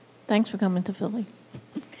 Thanks for coming to Philly.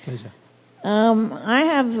 Pleasure. I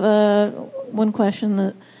have one question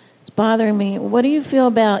that's bothering me. What do you feel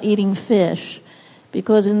about eating fish?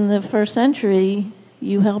 Because in the first century,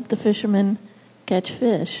 you helped the fishermen catch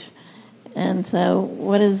fish. And so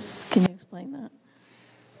can you explain that?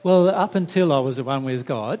 Well, up until I was the one with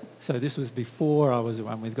God, so this was before I was the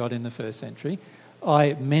one with God in the first century,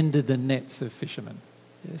 I mended the nets of fishermen,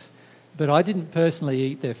 yes. But I didn't personally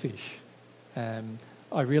eat their fish.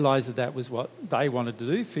 I realised that was what they wanted to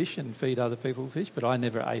do, fish and feed other people fish, but I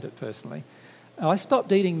never ate it personally. I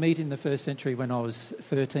stopped eating meat in the first century when I was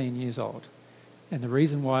 13 years old. And the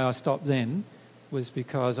reason why I stopped then was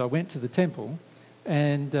because I went to the temple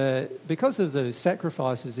and because of the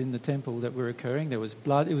sacrifices in the temple that were occurring, there was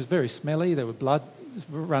blood. It was very smelly. There was blood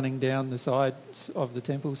running down the sides of the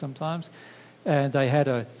temple sometimes. And they had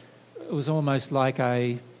it was almost like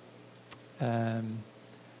it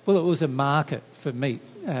was a market for meat,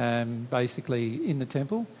 basically, in the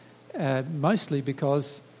temple, mostly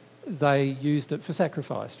because they used it for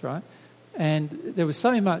sacrifice, right? And there was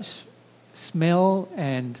so much smell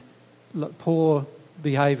and poor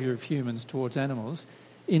behaviour of humans towards animals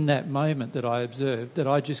in that moment that I observed that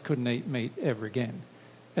I just couldn't eat meat ever again.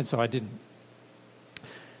 And so I didn't.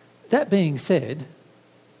 That being said,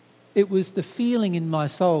 it was the feeling in my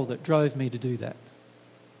soul that drove me to do that.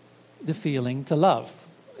 The feeling to love.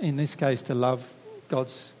 in this case, to love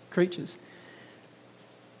God's creatures.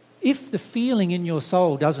 If the feeling in your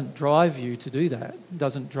soul doesn't drive you to do that,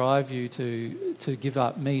 doesn't drive you to give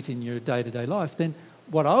up meat in your day-to-day life, then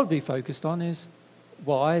what I would be focused on is,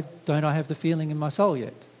 why don't I have the feeling in my soul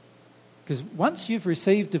yet? Because once you've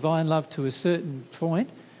received divine love to a certain point,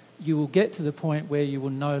 you will get to the point where you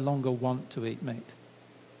will no longer want to eat meat.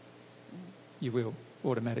 You will,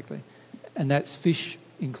 automatically. And that's fish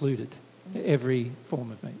included, every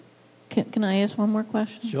form of meat. Can I ask one more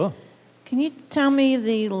question? Sure. Can you tell me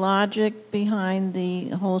the logic behind the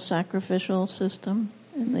whole sacrificial system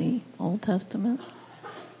in the Old Testament?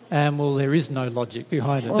 Well, there is no logic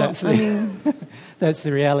behind it. Well, that's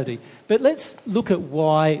the reality. But let's look at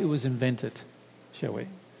why it was invented, shall we?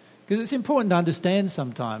 Because it's important to understand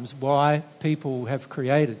sometimes why people have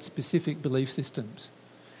created specific belief systems.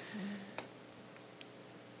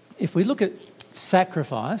 If we look at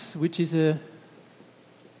sacrifice, which is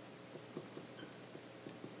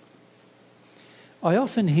I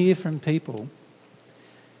often hear from people,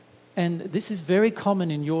 and this is very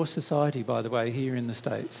common in your society, by the way, here in the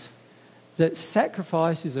States, that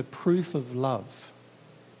sacrifice is a proof of love.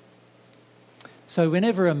 So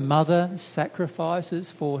whenever a mother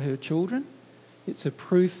sacrifices for her children, it's a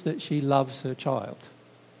proof that she loves her child.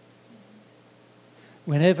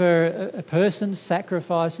 Whenever a person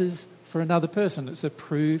sacrifices for another person, it's a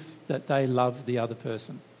proof that they love the other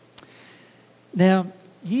person. Now,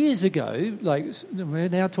 years ago, like we're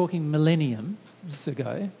now talking millenniums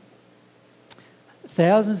ago,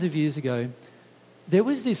 thousands of years ago, there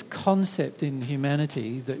was this concept in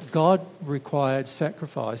humanity that God required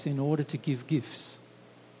sacrifice in order to give gifts.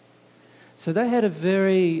 So they had a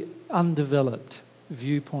very undeveloped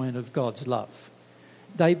viewpoint of God's love.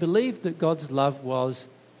 They believed that God's love was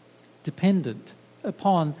dependent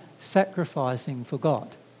upon sacrificing for God.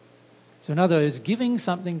 So in other words, giving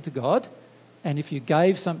something to God, and if you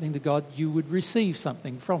gave something to God, you would receive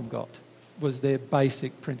something from God, was their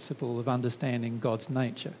basic principle of understanding God's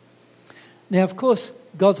nature. Now, of course,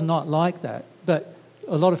 God's not like that, but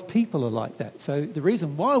a lot of people are like that. So the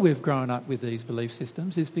reason why we've grown up with these belief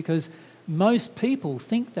systems is because most people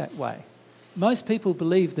think that way. Most people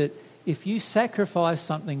believe that if you sacrifice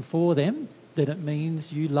something for them, then it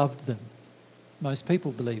means you loved them. Most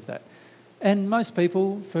people believe that. And most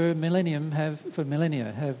people for millennia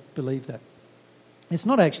have believed that. It's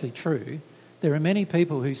not actually true. There are many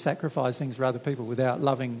people who sacrifice things for other people without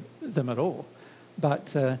loving them at all.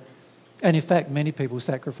 But, and in fact, many people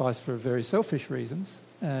sacrifice for very selfish reasons,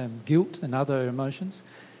 guilt and other emotions.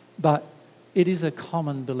 But it is a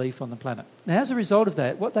common belief on the planet. Now, as a result of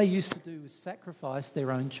that, what they used to do was sacrifice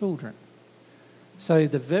their own children. So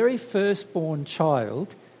the very firstborn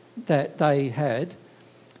child that they had,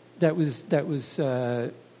 that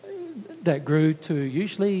grew to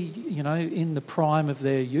usually, in the prime of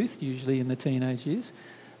their youth, usually in the teenage years,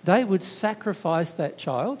 they would sacrifice that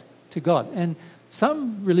child to God. And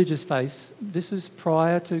some religious faiths, this was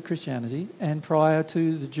prior to Christianity and prior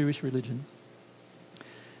to the Jewish religion,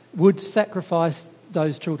 would sacrifice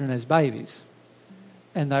those children as babies.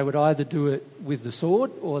 And they would either do it with the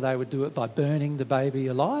sword or they would do it by burning the baby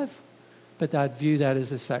alive, but they'd view that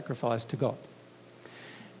as a sacrifice to God.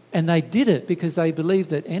 And they did it because they believed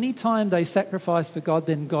that any time they sacrificed for God,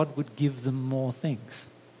 then God would give them more things.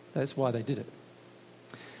 That's why they did it.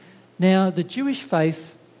 Now, the Jewish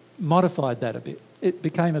faith modified that a bit. It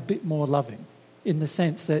became a bit more loving in the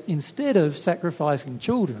sense that instead of sacrificing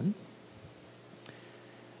children,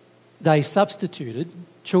 they substituted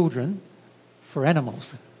children for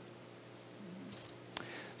animals.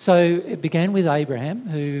 So it began with Abraham,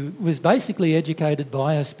 who was basically educated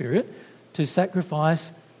by a spirit to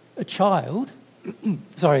sacrifice a child,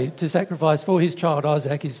 to sacrifice for his child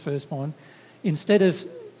Isaac, his firstborn, instead of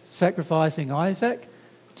sacrificing Isaac,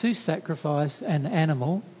 to sacrifice an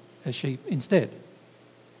animal, a sheep, instead.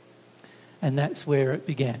 And that's where it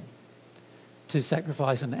began, to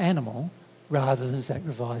sacrifice an animal rather than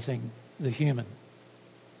sacrificing the human.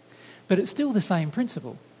 But it's still the same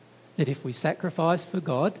principle, that if we sacrifice for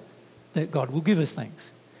God, that God will give us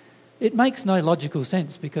things. It makes no logical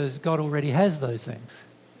sense because God already has those things.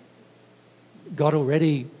 God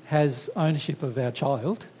already has ownership of our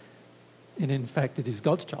child, and in fact it is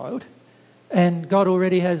God's child, and God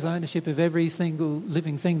already has ownership of every single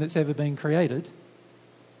living thing that's ever been created,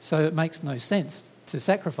 so it makes no sense to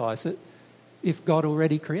sacrifice it if God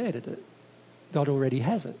already created it. God already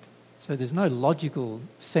has it. So there's no logical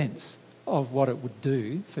sense of what it would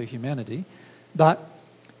do for humanity, but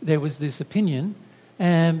there was this opinion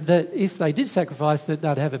that if they did sacrifice, that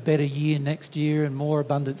they'd have a better year next year and more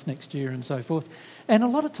abundance next year and so forth. And a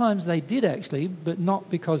lot of times they did actually, but not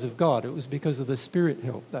because of God. It was because of the spirit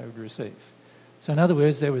help they would receive. So in other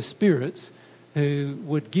words, there were spirits who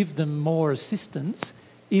would give them more assistance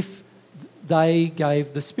if they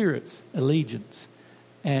gave the spirits allegiance.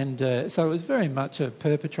 And so it was very much a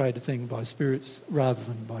perpetrated thing by spirits rather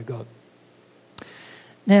than by God.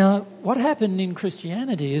 Now, what happened in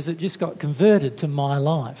Christianity is it just got converted to my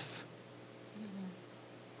life.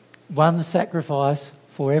 One sacrifice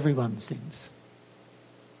for everyone's sins,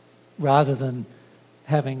 rather than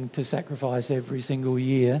having to sacrifice every single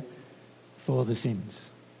year for the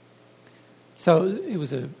sins. So it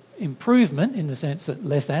was an improvement in the sense that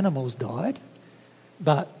less animals died,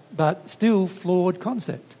 but still flawed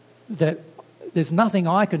concept that there's nothing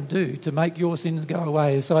I can do to make your sins go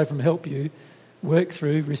away aside from help you work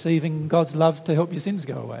through receiving God's love to help your sins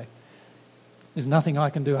go away. There's nothing I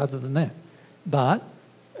can do other than that. But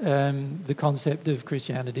the concept of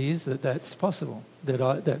Christianity is that that's possible,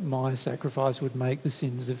 that my sacrifice would make the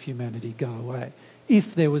sins of humanity go away,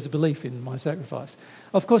 if there was a belief in my sacrifice.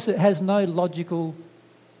 Of course, it has no logical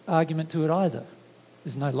argument to it either.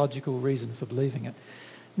 There's no logical reason for believing it.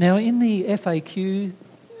 Now, in the FAQ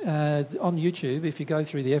on YouTube, if you go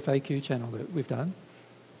through the FAQ channel that we've done,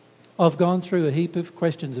 I've gone through a heap of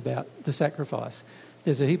questions about the sacrifice.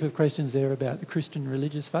 There's a heap of questions there about the Christian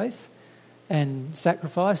religious faith and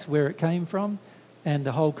sacrifice, where it came from, and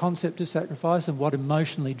the whole concept of sacrifice and what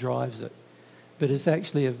emotionally drives it. But it's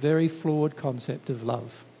actually a very flawed concept of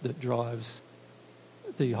love that drives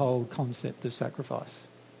the whole concept of sacrifice.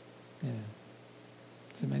 Yeah.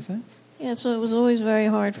 Does it make sense? Yeah, so it was always very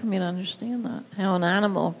hard for me to understand that, how an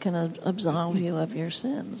animal can absolve you of your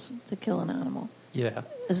sins, to kill an animal. Yeah.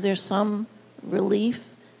 Is there some relief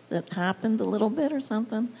that happened a little bit or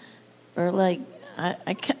something? Or like,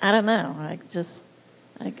 I don't know.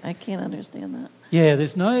 I can't understand that. Yeah,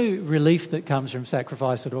 there's no relief that comes from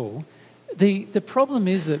sacrifice at all. The problem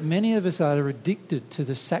is that many of us are addicted to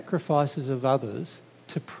the sacrifices of others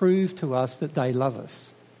to prove to us that they love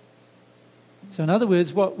us. So in other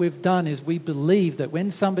words, what we've done is we believe that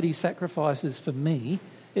when somebody sacrifices for me,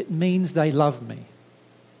 it means they love me.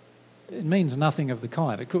 It means nothing of the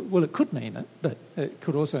kind. It could mean it, but it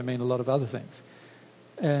could also mean a lot of other things.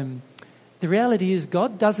 The reality is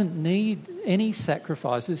God doesn't need any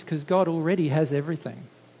sacrifices because God already has everything.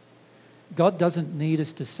 God doesn't need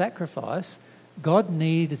us to sacrifice. God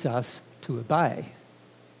needs us to obey.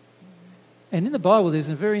 And in the Bible, there's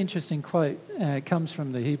a very interesting quote. It comes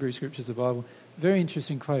from the Hebrew Scriptures of the Bible. Very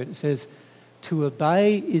interesting quote. It says, "To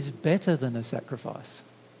obey is better than a sacrifice."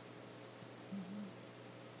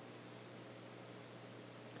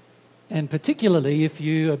 And particularly if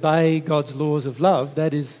you obey God's laws of love,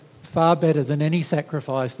 that is far better than any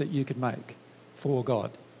sacrifice that you could make for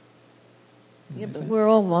God. Yeah, but we're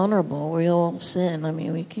all vulnerable. We all sin. I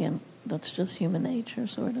mean, we can't. That's just human nature,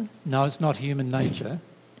 sort of. No, it's not human nature.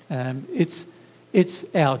 It's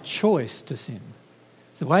our choice to sin.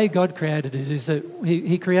 The way God created it is that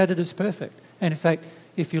He created us perfect. And in fact,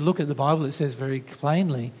 if you look at the Bible, it says very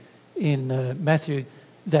plainly in Matthew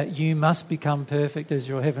that you must become perfect as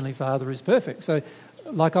your Heavenly Father is perfect. So,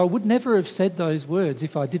 like, I would never have said those words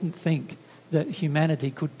if I didn't think that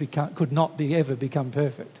humanity could not ever become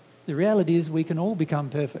perfect. The reality is we can all become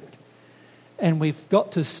perfect. And we've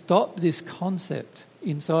got to stop this concept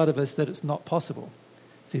inside of us that it's not possible.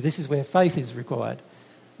 See, this is where faith is required.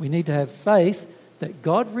 We need to have faith that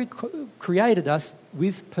God created us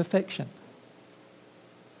with perfection.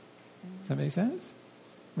 Does that make sense?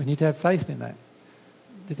 We need to have faith in that.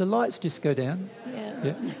 Did the lights just go down?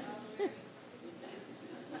 Yeah.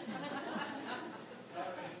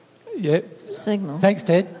 Yeah. Signal. Thanks,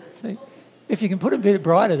 Ted. If you can put it a bit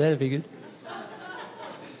brighter, that'd be good.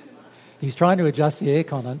 He's trying to adjust the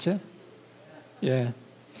aircon, aren't you? Yeah.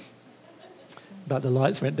 But the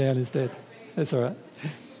lights went down instead. That's all right.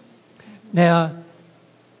 Now,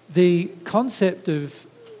 the concept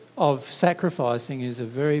of sacrificing is a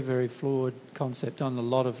very, very flawed concept on a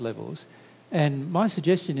lot of levels. And my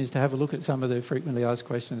suggestion is to have a look at some of the frequently asked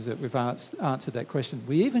questions that we've answered that question.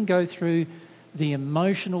 We even go through the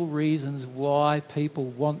emotional reasons why people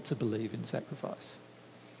want to believe in sacrifice.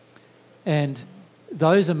 And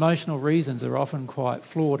those emotional reasons are often quite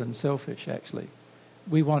flawed and selfish, actually.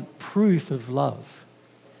 We want proof of love.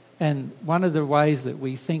 And one of the ways that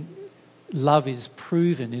we think love is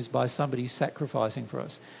proven is by somebody sacrificing for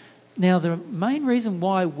us. Now, the main reason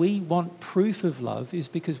why we want proof of love is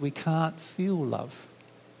because we can't feel love.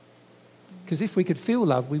 Because if we could feel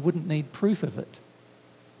love, we wouldn't need proof of it.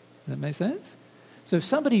 Does that make sense? So if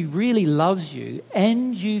somebody really loves you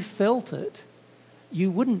and you felt it, you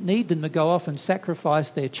wouldn't need them to go off and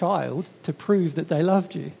sacrifice their child to prove that they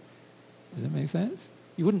loved you. Does that make sense?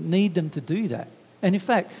 You wouldn't need them to do that. And in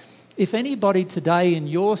fact, if anybody today in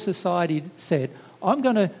your society said, I'm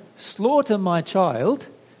going to slaughter my child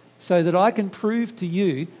so that I can prove to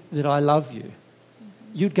you that I love you,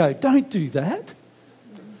 you'd go, don't do that.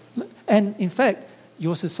 And in fact,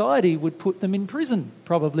 your society would put them in prison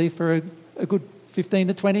probably for a good 15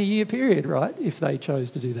 to 20 year period, right, if they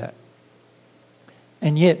chose to do that.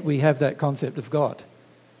 And yet we have that concept of God.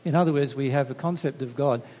 In other words, we have a concept of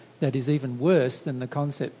God that is even worse than the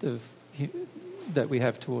concept of that we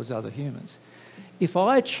have towards other humans. If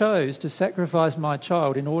I chose to sacrifice my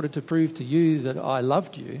child in order to prove to you that I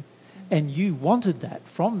loved you, and you wanted that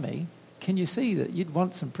from me, can you see that you'd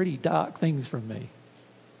want some pretty dark things from me?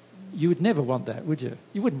 You would never want that, would you?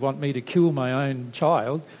 You wouldn't want me to kill my own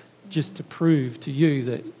child just to prove to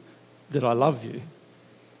you that I love you.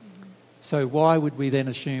 So why would we then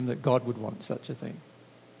assume that God would want such a thing?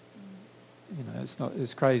 You know,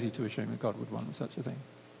 it's crazy to assume that God would want such a thing.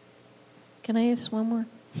 Can I ask one more?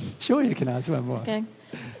 Sure, you can ask one more. Okay.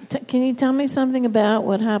 Can you tell me something about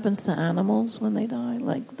what happens to animals when they die?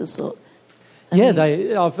 Like the soul?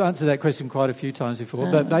 I've answered that question quite a few times before,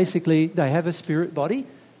 but basically they have a spirit body,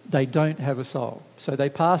 they don't have a soul. So they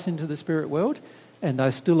pass into the spirit world and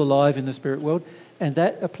they're still alive in the spirit world, and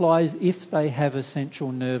that applies if they have a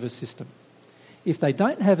central nervous system. If they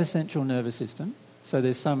don't have a central nervous system, so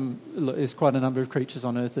there's quite a number of creatures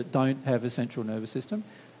on Earth that don't have a central nervous system.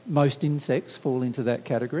 Most insects fall into that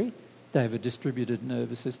category. They have a distributed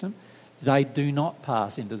nervous system. They do not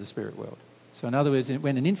pass into the spirit world. So in other words,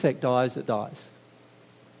 when an insect dies, it dies.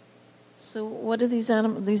 So what do these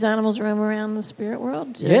animals roam around the spirit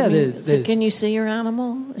world? Yeah, so can you see your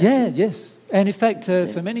animal? Yes. And in fact,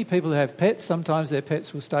 for many people who have pets, sometimes their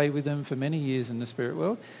pets will stay with them for many years in the spirit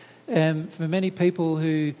world. For many people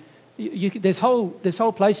who... there's whole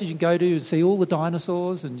places you can go to and see all the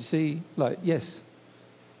dinosaurs, and you see, yes,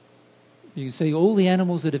 you can see all the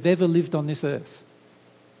animals that have ever lived on this earth,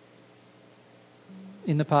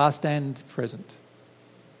 in the past and present,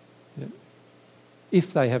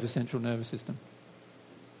 if they have a central nervous system.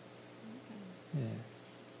 Yeah,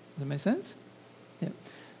 does that make sense? Yeah.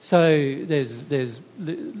 So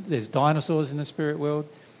there's dinosaurs in the spirit world.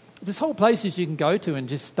 There's whole places you can go to and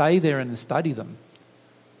just stay there and study them.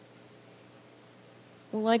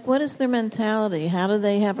 Like, what is their mentality? How do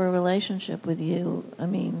they have a relationship with you? I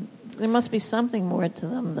mean, there must be something more to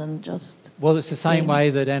them than just... Well, it's the same way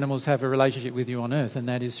that animals have a relationship with you on earth, and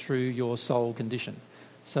that is through your soul condition.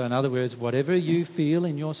 So in other words, whatever you feel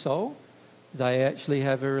in your soul, they actually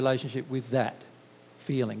have a relationship with that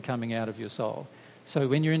feeling coming out of your soul. So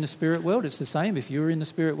when you're in the spirit world, it's the same. If you're in the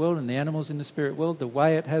spirit world and the animal's in the spirit world, the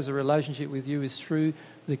way it has a relationship with you is through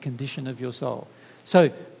the condition of your soul.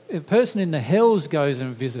 So if a person in the hells goes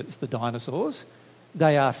and visits the dinosaurs,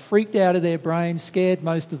 they are freaked out of their brain, scared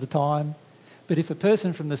most of the time. But if a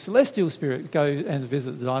person from the celestial spirit goes and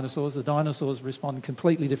visits the dinosaurs respond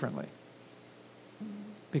completely differently.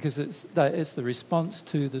 Because it's the response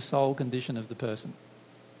to the soul condition of the person.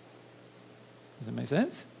 Does that make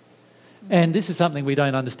sense? And this is something we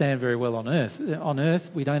don't understand very well on Earth. On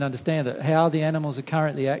Earth, we don't understand that how the animals are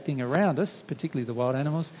currently acting around us, particularly the wild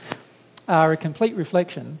animals, are a complete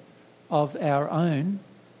reflection of our own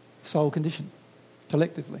soul condition,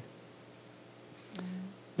 collectively.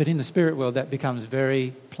 But in the spirit world, that becomes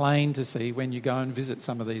very plain to see when you go and visit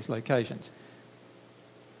some of these locations,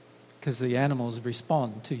 because the animals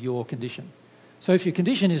respond to your condition. So if your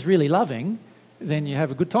condition is really loving, then you have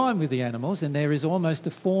a good time with the animals, and there is almost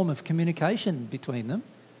a form of communication between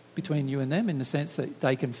you and them, in the sense that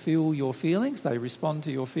they can feel your feelings, they respond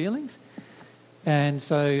to your feelings. And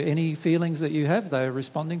so any feelings that you have, they are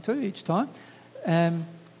responding to each time. And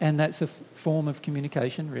that's a form of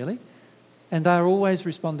communication, really. And they're always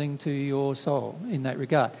responding to your soul in that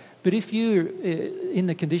regard. But if you're in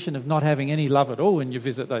the condition of not having any love at all when you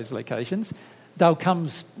visit those locations, they'll come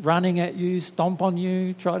running at you, stomp on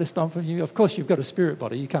you, try to stomp on you. Of course, you've got a spirit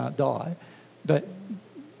body, you can't die. But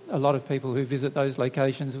a lot of people who visit those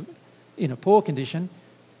locations in a poor condition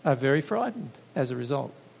are very frightened as a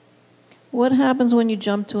result. What happens when you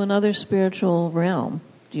jump to another spiritual realm?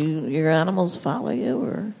 Do your animals follow you,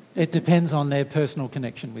 or...? It depends on their personal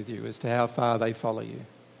connection with you as to how far they follow you.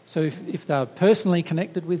 So if they're personally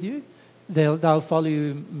connected with you, they'll follow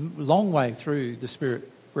you a long way through the spirit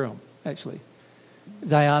realm, actually.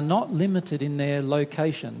 They are not limited in their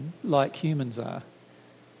location like humans are,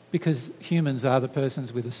 because humans are the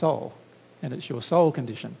persons with a soul, and it's your soul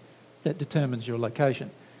condition that determines your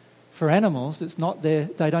location. For animals, it's not they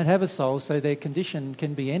don't have a soul, so their condition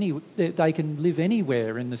can be they can live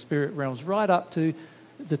anywhere in the spirit realms, right up to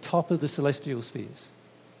the top of the celestial spheres,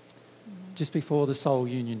 just before the soul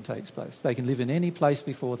union takes place. They can live in any place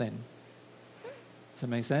before then. Does that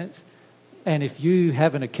make sense? And if you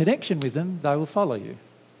have a connection with them, they will follow you.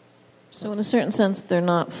 So in a certain sense, they're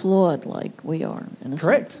not flawed like we are. In a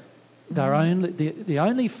Correct. sense. They're only, the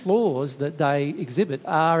only flaws that they exhibit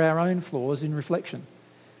are our own flaws in reflection.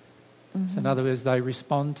 So in other words, they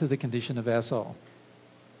respond to the condition of our soul.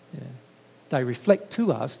 Yeah. They reflect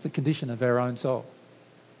to us the condition of our own soul.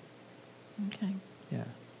 Okay. Yeah.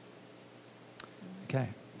 Okay.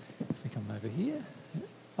 If we come over here.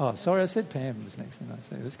 Oh, sorry, I said Pam was next. No,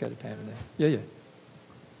 so let's go to Pam now. Yeah. Do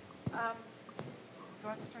I have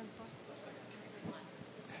to turn the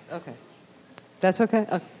phone? Okay. That's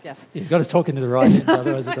okay? Yes. You've got to talk into the right,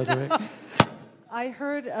 otherwise it doesn't work. I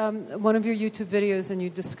heard one of your YouTube videos, and you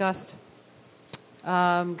discussed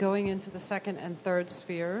going into the second and third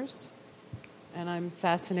spheres, and I'm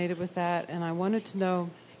fascinated with that, and I wanted to know,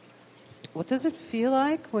 what does it feel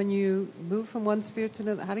like when you move from one sphere to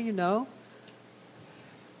another? How do you know?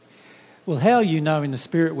 Well, how you know in the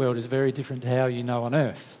spirit world is very different to how you know on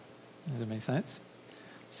earth. Does that make sense?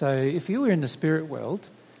 So if you were in the spirit world,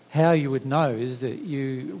 how you would know is that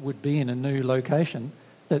you would be in a new location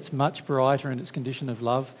that's much brighter in its condition of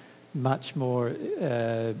love, much more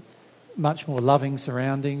loving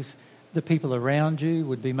surroundings. The people around you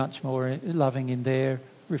would be much more loving in their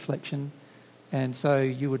reflection. And so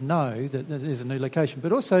you would know that there's a new location.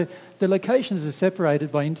 But also the locations are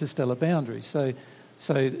separated by interstellar boundaries. So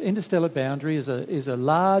interstellar boundary is a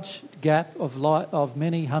large gap of light of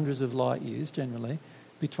many hundreds of light years generally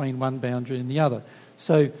between one boundary and the other.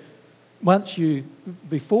 So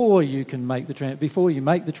before you make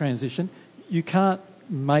the transition, you can't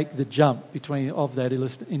make the jump of that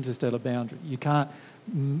interstellar boundary. You can't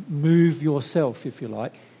move yourself, if you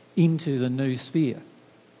like, into the new sphere.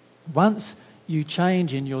 Once you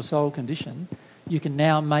change in your soul condition, you can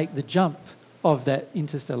now make the jump of that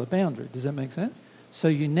interstellar boundary. Does that make sense? So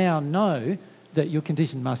you now know that your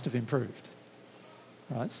condition must have improved.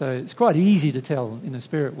 Right? So it's quite easy to tell in the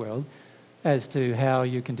spirit world as to how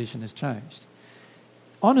your condition has changed.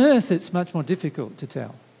 On earth, it's much more difficult to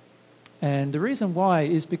tell. And the reason why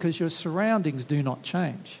is because your surroundings do not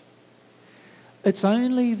change. It's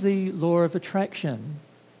only the law of attraction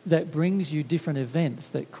that brings you different events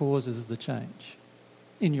that causes the change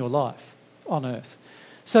in your life on earth.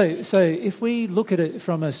 So if we look at it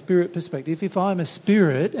from a spirit perspective, if I'm a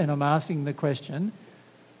spirit and I'm asking the question,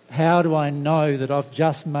 how do I know that I've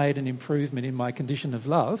just made an improvement in my condition of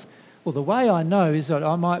love? Well, the way I know is that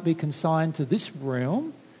I might be consigned to this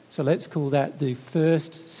realm, so let's call that the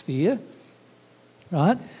first sphere,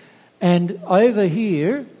 right? And over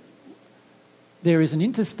here, there is an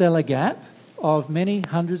interstellar gap of many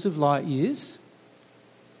hundreds of light years,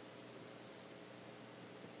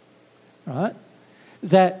 right?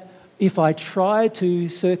 That if I try to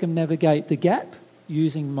circumnavigate the gap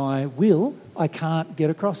using my will, I can't get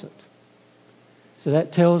across it. So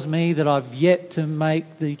that tells me that I've yet to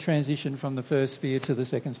make the transition from the first sphere to the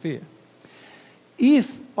second sphere.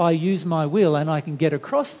 If I use my will and I can get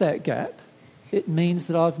across that gap, it means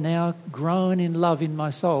that I've now grown in love in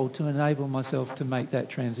my soul to enable myself to make that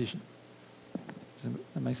transition. Does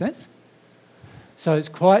that make sense? So it's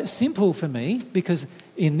quite simple for me because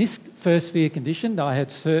in this first sphere condition, I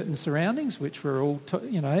had certain surroundings which were all,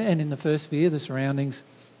 and in the first sphere, the surroundings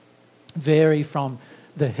vary from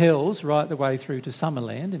the hells right the way through to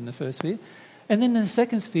Summerland in the first sphere. And then the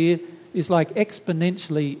second sphere is like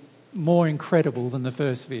exponentially more incredible than the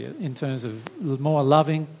first sphere in terms of more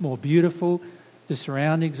loving, more beautiful. The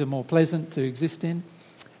surroundings are more pleasant to exist in.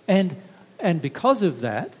 And because of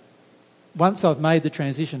that, once I've made the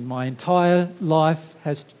transition, my entire life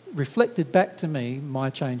has reflected back to me my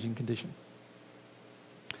changing condition.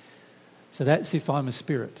 So that's if I'm a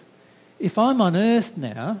spirit. If I'm on earth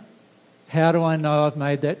now, how do I know I've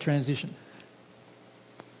made that transition?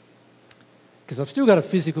 Because I've still got a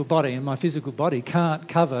physical body, and my physical body can't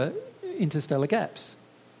cover interstellar gaps,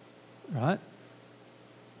 right?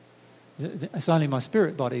 It's only my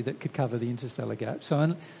spirit body that could cover the interstellar gap.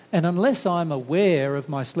 So, and unless I'm aware of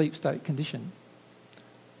my sleep state condition,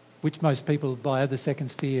 which most people by the second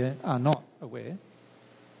sphere are not aware,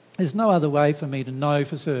 there's no other way for me to know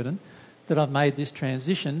for certain that I've made this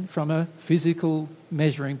transition from a physical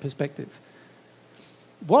measuring perspective.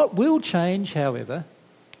 What will change, however,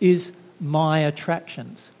 is my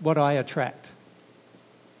attractions, what I attract.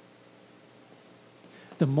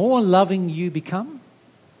 The more loving you become,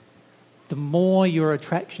 the more your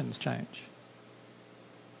attractions change.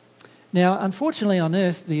 Now, unfortunately on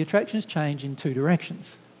earth, the attractions change in two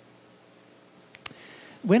directions.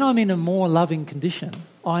 When I'm in a more loving condition,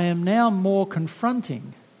 I am now more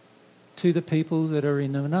confronting to the people that are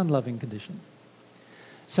in an unloving condition.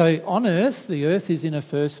 So on earth, the earth is in a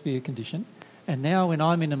first sphere condition, and now when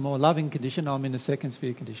I'm in a more loving condition, I'm in a second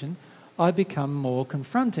sphere condition, I become more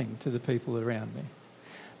confronting to the people around me.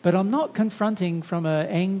 But I'm not confronting from an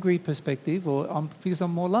angry perspective because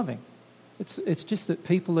I'm more loving. It's just that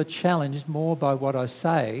people are challenged more by what I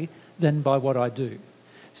say than by what I do.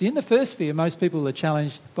 See, in the first sphere, most people are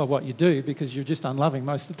challenged by what you do because you're just unloving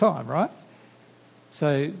most of the time, right?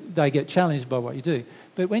 So they get challenged by what you do.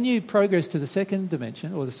 But when you progress to the second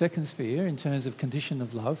dimension or the second sphere in terms of condition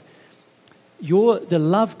of love, the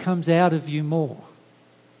love comes out of you more.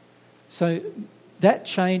 So that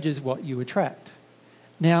changes what you attract.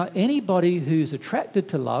 Now, anybody who's attracted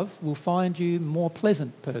to love will find you a more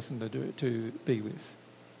pleasant person to be with.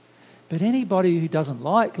 But anybody who doesn't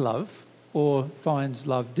like love or finds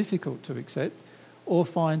love difficult to accept or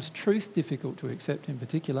finds truth difficult to accept in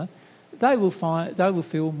particular, they will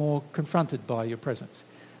feel more confronted by your presence.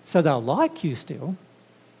 So they'll like you still,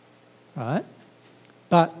 right?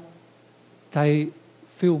 But they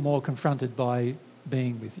feel more confronted by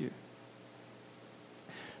being with you.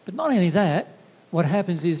 But not only that, what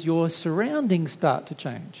happens is your surroundings start to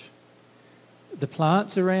change. The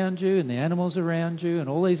plants around you and the animals around you and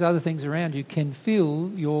all these other things around you can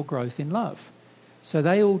feel your growth in love. So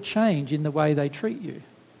they all change in the way they treat you.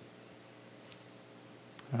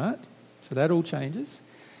 Right? So that all changes.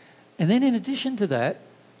 And then in addition to that,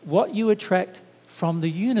 what you attract from the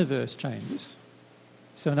universe changes.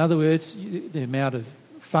 So in other words, the amount of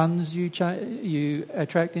funds you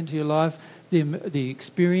attract into your life, the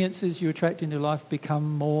experiences you attract into your life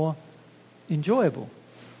become more enjoyable.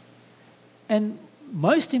 And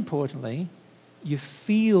most importantly, you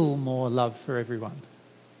feel more love for everyone.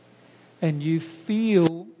 And you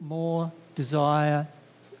feel more desire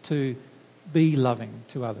to be loving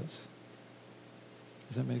to others.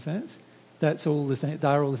 Does that make sense? That's all the thing.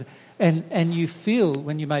 They're all the thing. And you feel,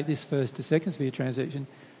 when you make this first to second sphere transition,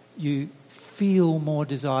 you feel more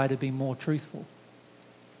desire to be more truthful.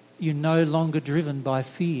 You're no longer driven by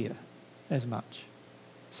fear as much.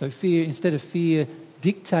 So fear, instead of fear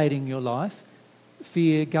dictating your life,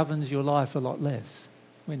 fear governs your life a lot less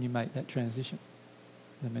when you make that transition.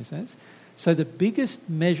 Does that make sense? So the biggest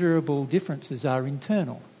measurable differences are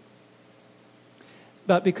internal.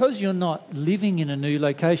 But because you're not living in a new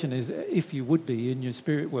location, as if you would be in your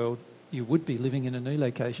spirit world, you would be living in a new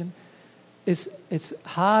location, it's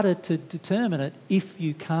harder to determine it if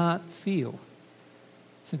you can't feel.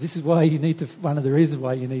 So this is why one of the reasons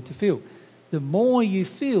why you need to feel. The more you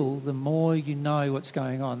feel, the more you know what's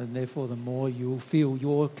going on, and therefore the more you'll feel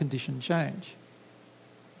your condition change.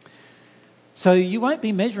 So you won't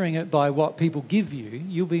be measuring it by what people give you,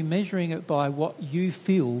 you'll be measuring it by what you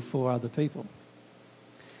feel for other people.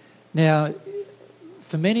 Now,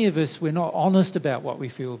 for many of us, we're not honest about what we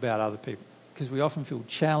feel about other people because we often feel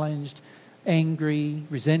challenged, angry,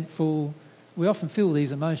 resentful. We often feel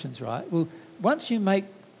these emotions, right? Well, once you make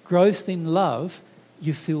growth in love,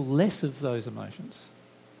 you feel less of those emotions.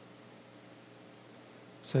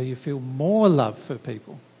 So you feel more love for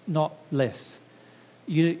people, not less.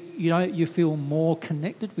 You feel more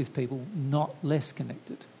connected with people, not less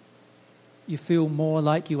connected. You feel more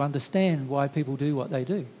like you understand why people do what they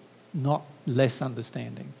do, not less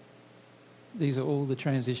understanding. These are all the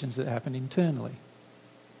transitions that happen internally.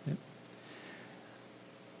 Yep.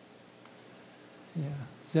 Yeah.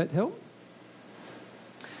 Does that help?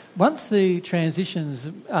 Once the transitions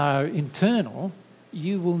are internal,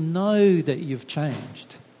 you will know that you've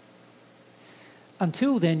changed.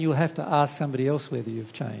 Until then, you'll have to ask somebody else whether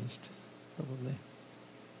you've changed, probably.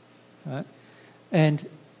 Right? And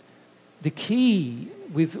the key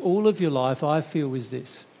with all of your life, I feel, is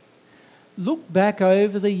this. Look back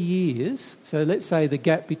over the years. So let's say the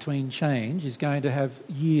gap between change is going to have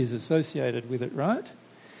years associated with it, right?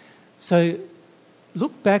 So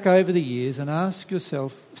look back over the years and ask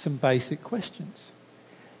yourself some basic questions.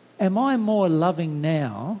 Am I more loving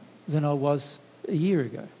now than I was a year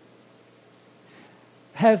ago?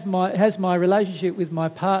 Has my relationship with my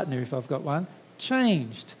partner, if I've got one,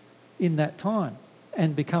 changed in that time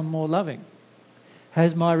and become more loving?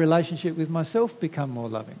 Has my relationship with myself become more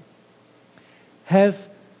loving?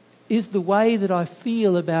 Is the way that I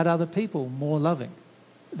feel about other people more loving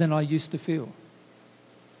than I used to feel?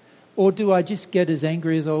 Or do I just get as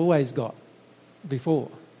angry as I always got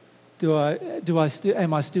before?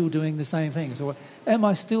 Am I still doing the same things? Or am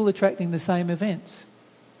I still attracting the same events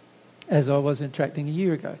as I was attracting a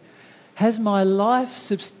year ago? Has my life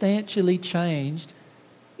substantially changed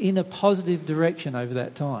in a positive direction over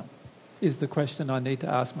that time? Is the question I need to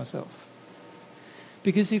ask myself.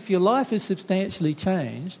 Because if your life has substantially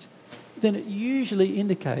changed, then it usually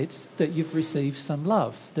indicates that you've received some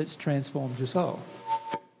love that's transformed your soul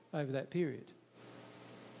over that period.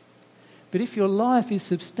 But if your life is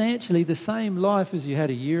substantially the same life as you had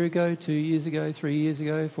a year ago, 2 years ago, 3 years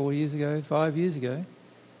ago, 4 years ago, 5 years ago,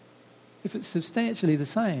 if it's substantially the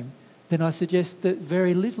same, then I suggest that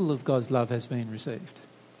very little of God's love has been received.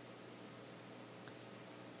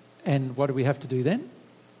 And what do we have to do then?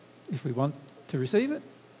 If we want to receive it,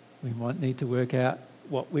 we might need to work out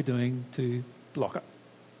what we're doing to block it,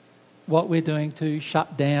 what we're doing to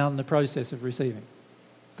shut down the process of receiving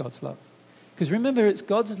God's love. Because remember, it's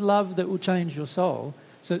God's love that will change your soul,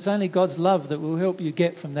 so it's only God's love that will help you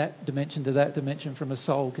get from that dimension to that dimension from a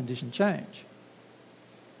soul condition change.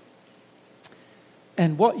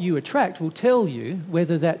 And what you attract will tell you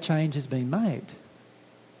whether that change has been made.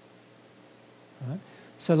 Right?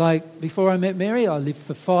 So like before I met Mary, I lived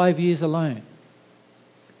for 5 years alone.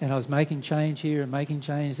 And I was making change here and making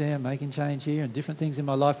change there and making change here, and different things in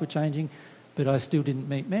my life were changing, but I still didn't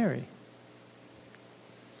meet Mary.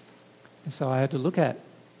 And so I had to look at...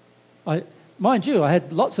 Mind you, I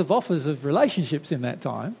had lots of offers of relationships in that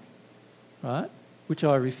time, right, which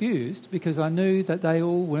I refused because I knew that they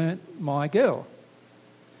all weren't my girl.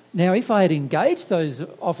 Now, if I had engaged those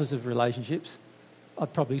offers of relationships,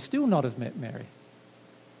 I'd probably still not have met Mary.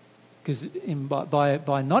 Because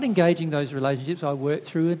by not engaging those relationships, I worked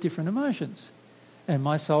through different emotions. And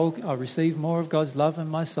my soul, I received more of God's love, and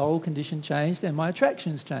my soul condition changed and my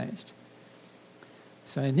attractions changed.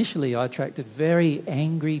 So initially I attracted very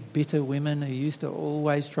angry, bitter women who used to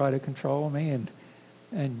always try to control me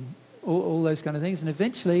and all those kind of things. And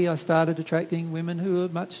eventually I started attracting women who were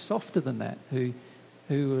much softer than that, who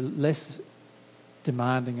were less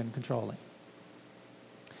demanding and controlling.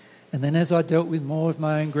 And then as I dealt with more of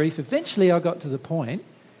my own grief, eventually I got to the point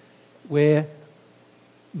where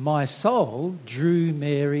my soul drew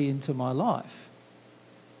Mary into my life.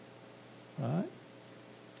 Right?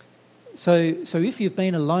 So if you've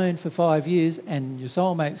been alone for 5 years and your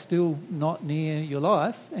soulmate's still not near your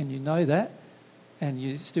life, and you know that, and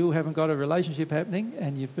you still haven't got a relationship happening,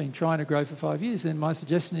 and you've been trying to grow for 5 years, then my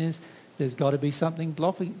suggestion is there's got to be something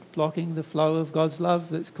blocking the flow of God's love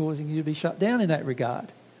that's causing you to be shut down in that regard.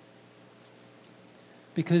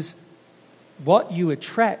 Because what you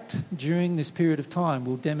attract during this period of time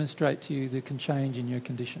will demonstrate to you the change in your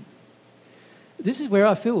condition. This is where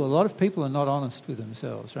I feel a lot of people are not honest with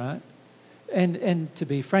themselves, right? And to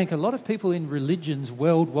be frank, a lot of people in religions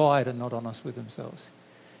worldwide are not honest with themselves.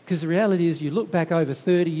 Because the reality is you look back over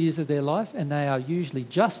 30 years of their life and they are usually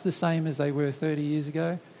just the same as they were 30 years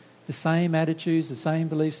ago. The same attitudes, the same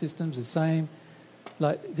belief systems, the same...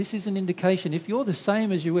 Like, this is an indication. If you're the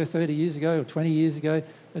same as you were 30 years ago or 20 years ago,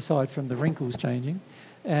 aside from the wrinkles changing,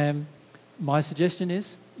 my suggestion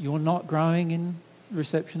is you're not growing in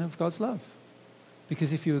reception of God's love.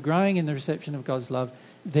 Because if you are growing in the reception of God's love,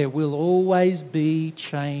 there will always be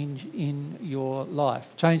change in your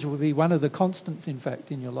life. Change will be one of the constants, in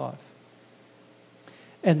fact, in your life.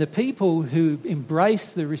 And the people who embrace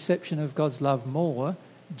the reception of God's love more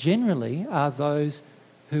generally are those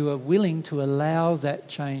who are willing to allow that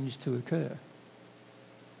change to occur.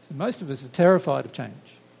 So most of us are terrified of change.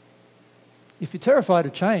 If you're terrified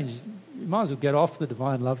of change, you might as well get off the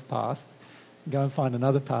divine love path and go and find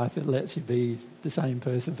another path that lets you be the same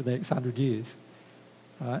person for the next 100 years.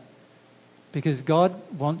 Right? Because God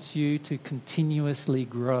wants you to continuously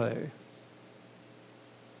grow.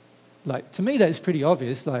 Like, to me that's pretty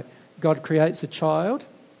obvious. Like, God creates a child,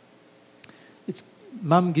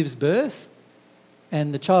 mum gives birth,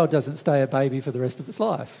 and the child doesn't stay a baby for the rest of its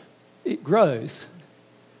life. It grows.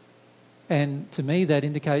 And to me that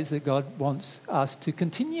indicates that God wants us to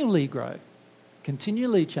continually grow,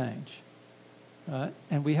 continually change. Right?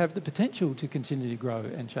 And we have the potential to continually grow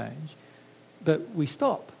and change. But we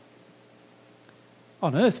stop.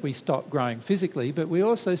 On earth we stop growing physically, but we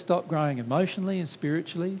also stop growing emotionally and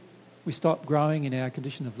spiritually. We stop growing in our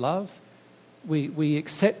condition of love. We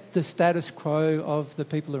accept the status quo of the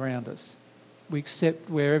people around us. We accept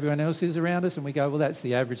where everyone else is around us and we go, well, that's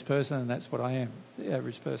the average person and that's what I am, the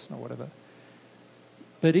average person or whatever.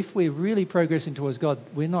 But if we're really progressing towards God,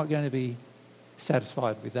 we're not going to be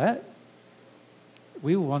satisfied with that.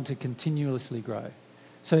 We will want to continuously grow.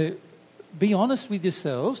 So be honest with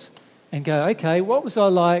yourselves and go, okay, what was I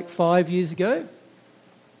like 5 years ago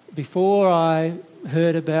before I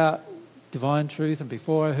heard about divine truth and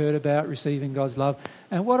before I heard about receiving God's love,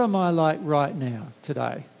 and what am I like right now,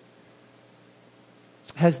 today?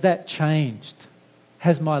 has that changed?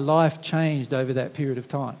 Has my life changed over that period of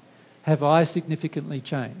time? Have I significantly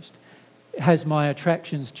changed? Has my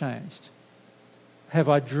attractions changed? Have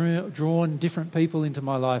I drawn different people into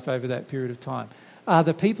my life over that period of time? Are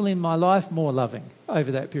the people in my life more loving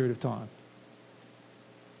over that period of time?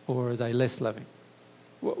 Or are they less loving?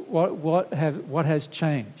 What has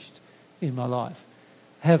changed in my life?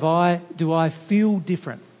 Do I feel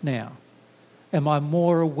different now? Am I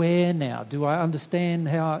more aware now? Do I understand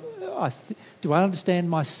do I understand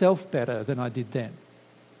myself better than I did then?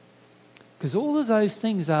 Because all of those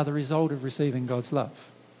things are the result of receiving God's love.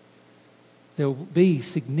 There will be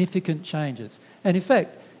significant changes. And in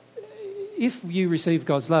fact, if you receive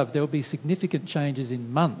God's love, there will be significant changes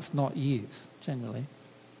in months, not years, generally.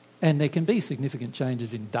 And there can be significant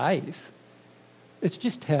changes in days. It's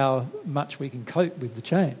just how much we can cope with the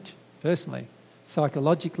change, personally.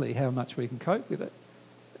 Psychologically, how much we can cope with it.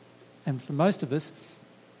 And for most of us,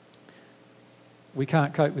 we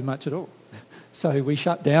can't cope with much at all. So we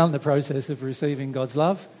shut down the process of receiving God's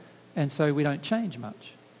love, and so we don't change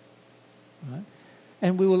much. Right?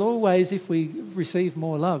 And we will always, if we receive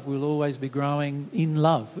more love, we'll always be growing in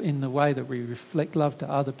love, in the way that we reflect love to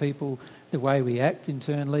other people, the way we act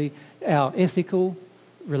internally, our ethical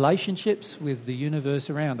relationships with the universe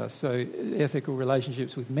around us. So ethical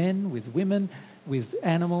relationships with men, with women, with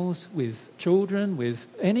animals, with children, with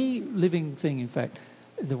any living thing, in fact.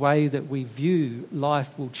 The way that we view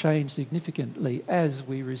life will change significantly as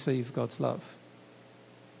we receive God's love.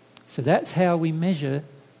 So that's how we measure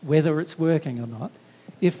whether it's working or not.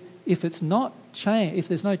 If it's not change, if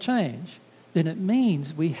there's no change, then it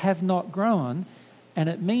means we have not grown, and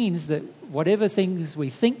it means that whatever things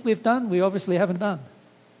we think we've done, we obviously haven't done.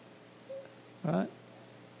 Right?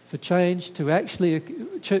 For change to actually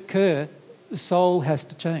occur, the soul has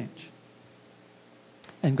to change.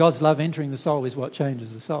 And God's love entering the soul is what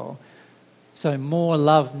changes the soul. So more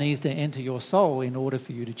love needs to enter your soul in order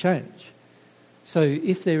for you to change. So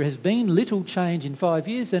if there has been little change in 5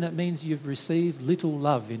 years, then it means you've received little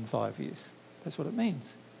love in 5 years. That's what it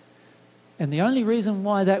means. And the only reason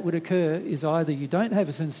why that would occur is either you don't have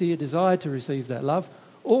a sincere desire to receive that love,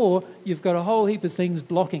 or you've got a whole heap of things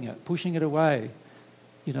blocking it, pushing it away,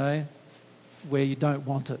 where you don't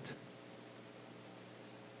want it.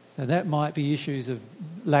 So that might be issues of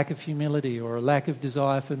lack of humility, or a lack of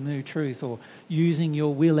desire for new truth, or using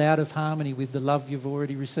your will out of harmony with the love you've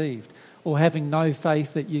already received, or having no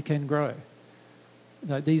faith that you can grow.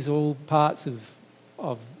 These are all parts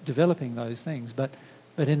of developing those things. But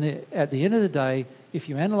at the end of the day, if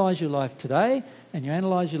you analyse your life today and you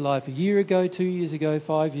analyse your life a year ago, 2 years ago,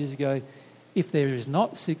 5 years ago, if there is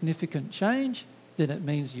not significant change, then it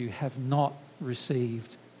means you have not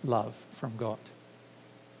received love from God.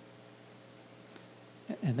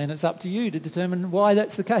 And then it's up to you to determine why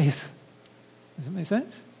that's the case. Does that make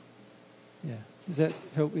sense? Yeah. Does that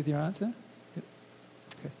help with your answer? Yep.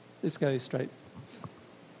 Okay. Let's go straight.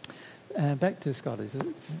 Back to Scott, is it?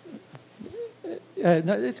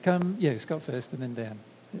 No, let's come... Yeah, Scott first and then Dan.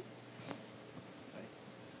 Yep.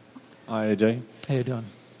 Hi, AJ. How you doing?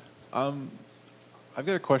 I've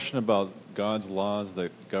got a question about God's laws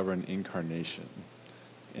that govern incarnation.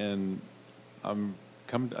 And I'm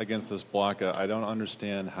come against this block. I don't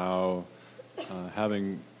understand how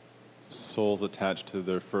having souls attached to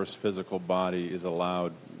their first physical body is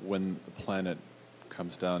allowed when the planet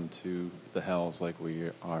comes down to the hells like we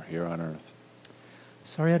are here on Earth.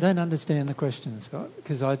 Sorry, I don't understand the question, Scott,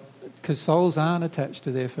 because souls aren't attached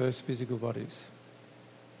to their first physical bodies.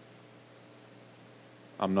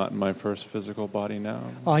 I'm not in my first physical body now?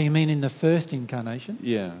 Oh, you mean in the first incarnation?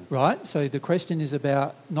 Yeah. Right, so the question is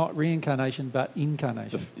about not reincarnation but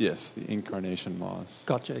incarnation. Yes, the incarnation laws.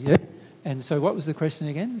 Gotcha, yeah. And so what was the question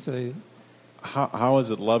again? So, How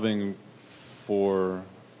is it loving for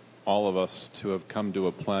all of us to have come to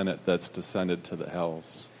a planet that's descended to the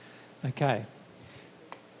hells? Okay.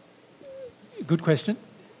 Good question.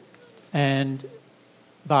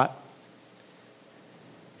 But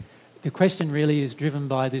the question really is driven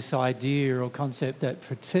by this idea or concept that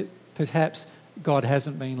perhaps God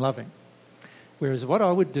hasn't been loving. Whereas what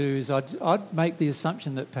I would do is I'd make the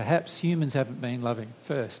assumption that perhaps humans haven't been loving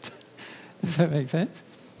first. Does that make sense?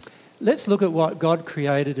 Let's look at what God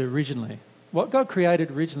created originally. What God created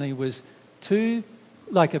originally was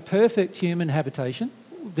like a perfect human habitation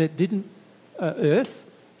that didn't, Earth,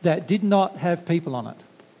 that did not have people on it.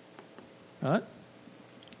 Right?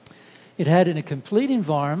 It had in a complete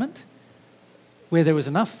environment where there was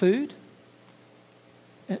enough food,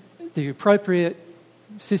 the appropriate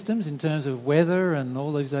systems in terms of weather and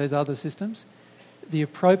all those other systems. the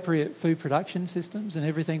appropriate food production systems and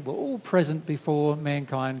everything were all present before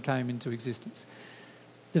mankind came into existence.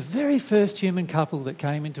 The very first human couple that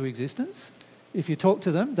came into existence, if you talk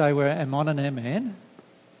to them, they were Ammon and Aman,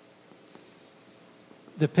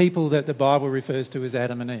 the people that the Bible refers to as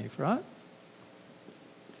Adam and Eve, right?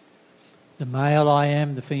 The male I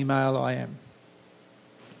am, the female I am.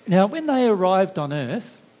 Now, when they arrived on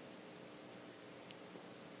earth,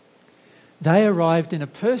 they arrived in a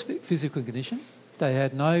perfect physical condition. They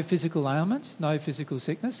had no physical ailments, no physical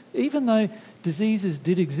sickness, even though diseases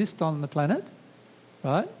did exist on the planet,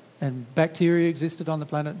 right? And bacteria existed on the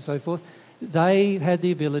planet and so forth. They had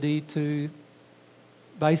the ability to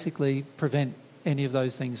basically prevent any of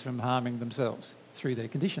those things from harming themselves through their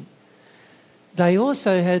condition. They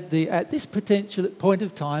also had at this potential point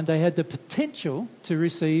of time, they had the potential to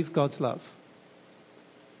receive God's love.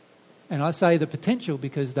 And I say the potential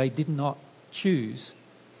because they did not choose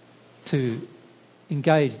to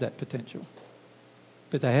engage that potential.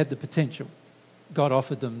 But they had the potential. God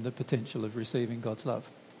offered them the potential of receiving God's love.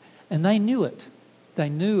 And they knew it. They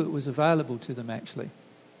knew it was available to them, actually.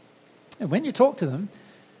 And when you talk to them,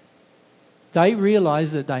 they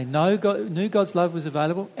realised that they knew God's love was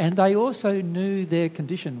available, and they also knew their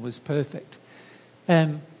condition was perfect.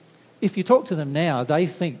 If you talk to them now, they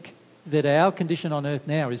think that our condition on earth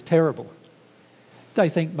now is terrible. They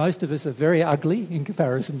think most of us are very ugly in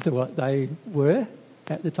comparison to what they were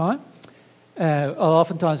at the time.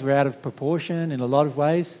 Oftentimes we're out of proportion in a lot of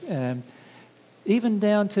ways. Even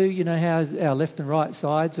down to, how our left and right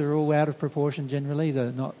sides are all out of proportion generally.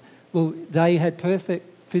 They're not. Well, they had perfect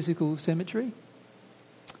physical symmetry.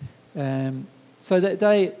 So that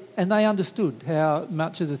they understood how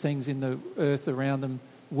much of the things in the earth around them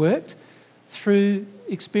worked through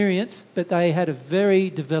experience, but they had a very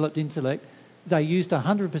developed intellect. They used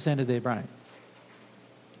 100% of their brain.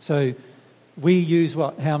 So we use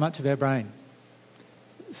how much of our brain?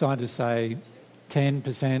 Scientists say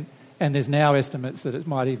 10%, and there's now estimates that it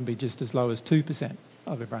might even be just as low as 2%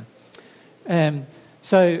 of our brain.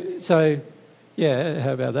 So yeah,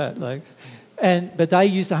 how about that? But they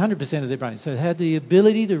used 100% of their brain, so they had the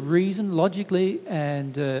ability to reason logically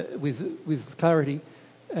and with clarity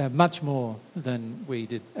much more than we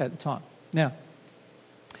did at the time. Now,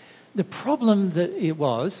 the problem that it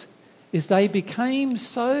was is they became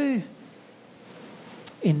so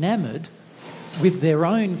enamoured with their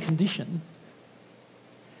own condition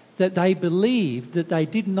that they believed that they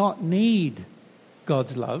did not need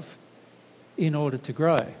God's love in order to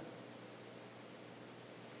grow.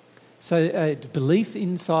 So a belief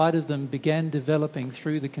inside of them began developing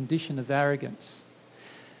through the condition of arrogance.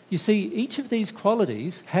 You see, each of these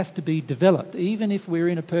qualities have to be developed, even if we're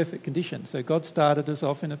in a perfect condition. So God started us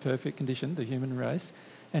off in a perfect condition, the human race,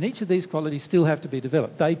 and each of these qualities still have to be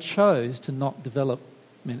developed. They chose to not develop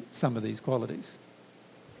some of these qualities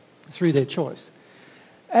through their choice.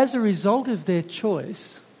 As a result of their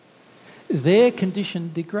choice, their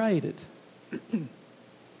condition degraded.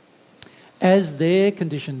 As their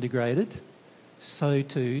condition degraded, so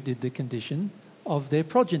too did the condition of their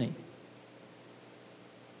progeny.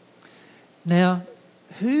 Now,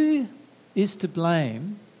 who is to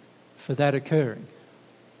blame for that occurring?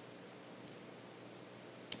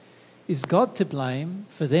 Is God to blame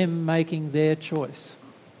for them making their choice?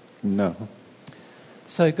 No.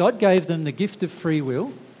 So God gave them the gift of free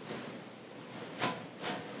will.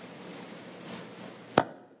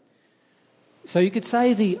 So you could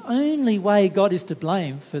say the only way God is to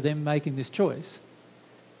blame for them making this choice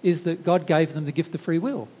is that God gave them the gift of free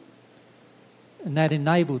will. And that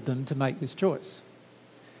enabled them to make this choice.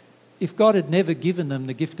 If God had never given them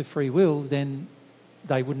the gift of free will, then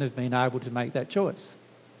they wouldn't have been able to make that choice.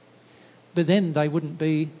 But then they wouldn't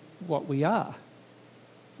be what we are.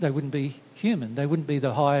 They wouldn't be human. They wouldn't be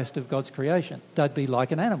the highest of God's creation. They'd be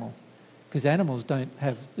like an animal, because animals don't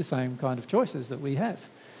have the same kind of choices that we have.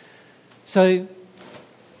 So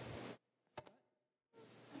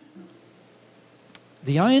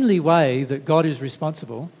the only way that God is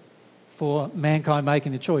responsible for mankind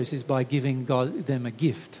making the choice is by giving them a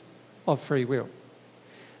gift of free will.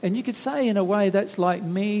 And you could say in a way that's like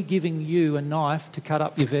me giving you a knife to cut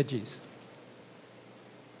up your veggies.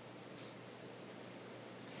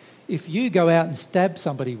 If you go out and stab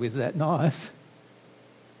somebody with that knife,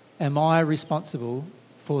 am I responsible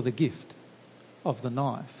for the gift of the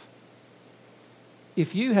knife?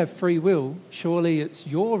 If you have free will, surely it's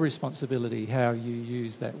your responsibility how you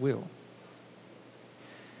use that will.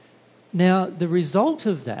 Now, the result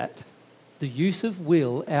of that, the use of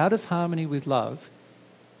will out of harmony with love,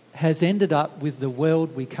 has ended up with the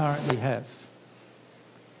world we currently have.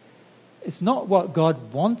 It's not what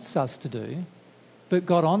God wants us to do, but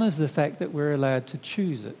God honours the fact that we're allowed to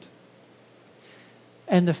choose it.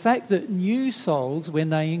 And the fact that new souls, when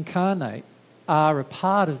they incarnate, are a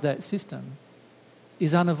part of that system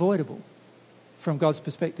is unavoidable from God's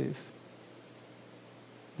perspective.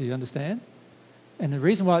 Do you understand? And the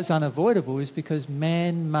reason why it's unavoidable is because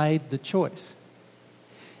man made the choice.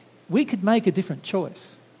 We could make a different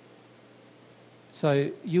choice.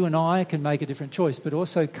 So you and I can make a different choice, but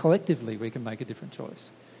also collectively we can make a different choice.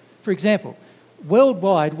 For example,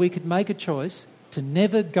 worldwide we could make a choice to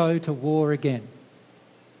never go to war again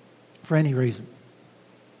for any reason,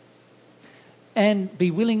 and be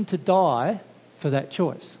willing to die for that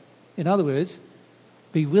choice. In other words,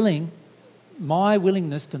 my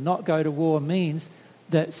willingness to not go to war means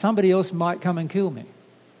that somebody else might come and kill me,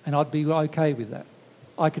 and I'd be okay with that.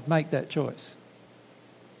 I could make that choice.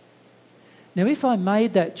 Now, if I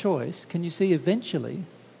made that choice, can you see eventually,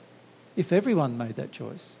 if everyone made that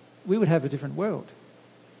choice, we would have a different world,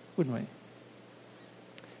 wouldn't we?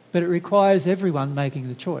 But it requires everyone making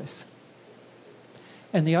the choice.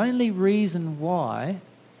 And the only reason why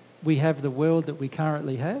we have the world that we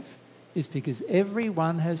currently have is because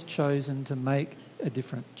everyone has chosen to make a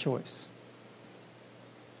different choice.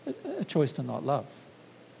 A choice to not love.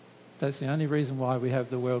 That's the only reason why we have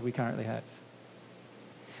the world we currently have.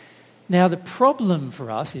 Now, the problem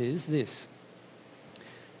for us is this.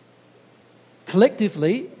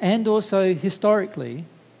 Collectively and also historically,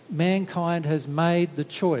 mankind has made the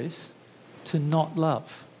choice to not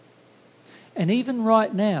love. And even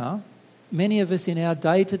right now, many of us in our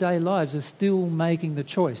day-to-day lives are still making the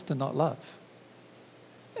choice to not love.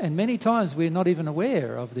 And many times we're not even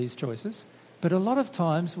aware of these choices, but a lot of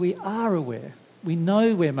times we are aware. We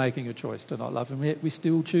know we're making a choice to not love, and yet we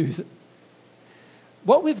still choose it.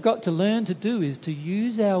 What we've got to learn to do is to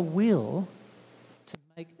use our will to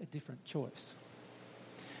make a different choice.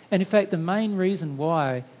 And in fact, the main reason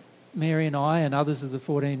why Mary and I and others of the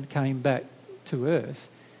 14 came back to earth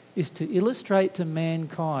is to illustrate to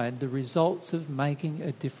mankind the results of making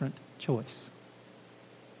a different choice.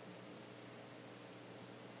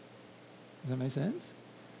 Does that make sense?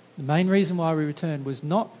 The main reason why we returned was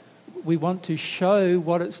not we want to show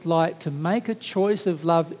what it's like to make a choice of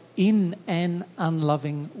love in an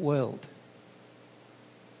unloving world.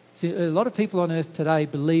 See, a lot of people on earth today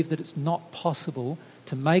believe that it's not possible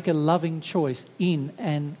to make a loving choice in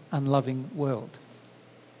an unloving world.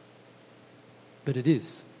 But it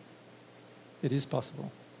is. It is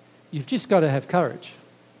possible. You've just got to have courage,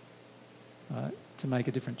 right, to make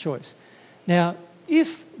a different choice. Now,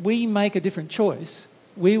 if we make a different choice,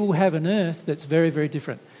 we will have an earth that's very, very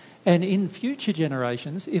different. And in future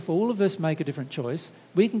generations, if all of us make a different choice,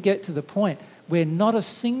 we can get to the point where not a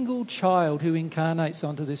single child who incarnates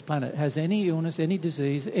onto this planet has any illness, any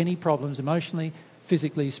disease, any problems emotionally,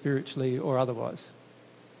 physically, spiritually, or otherwise.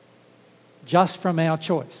 Just from our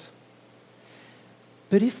choice.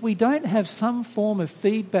 But if we don't have some form of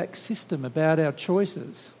feedback system about our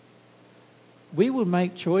choices, we will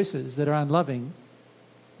make choices that are unloving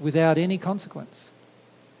without any consequence.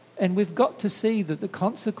 And we've got to see that the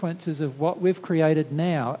consequences of what we've created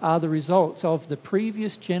now are the results of the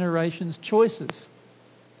previous generation's choices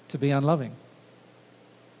to be unloving.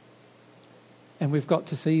 And we've got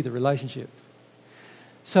to see the relationship.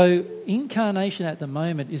 So incarnation at the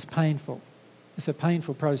moment is painful. It's a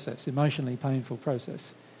painful process, emotionally painful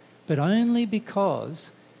process. But only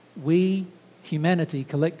because we, humanity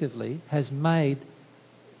collectively, has made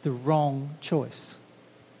the wrong choice.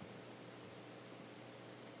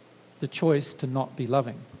 The choice to not be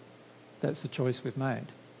loving. That's the choice we've made.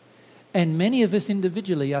 And many of us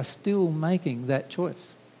individually are still making that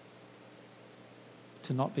choice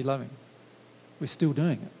to not be loving. We're still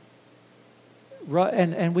doing it. Right,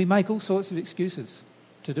 and we make all sorts of excuses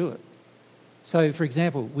to do it. So, for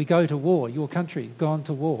example, we go to war. Your country gone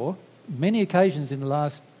to war. Many occasions in the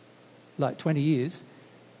last, 20 years.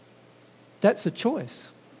 That's a choice.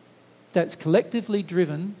 That's collectively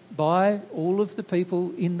driven by all of the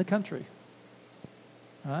people in the country.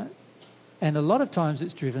 Right? And a lot of times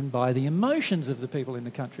it's driven by the emotions of the people in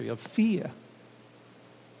the country, of fear.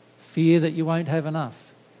 Fear that you won't have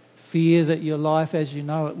enough. Fear that your life as you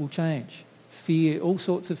know it will change. Fear, all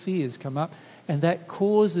sorts of fears come up. And that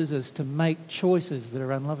causes us to make choices that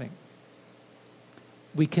are unloving.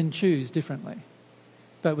 We can choose differently.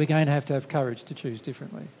 But we're going to have courage to choose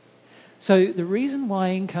differently. So the reason why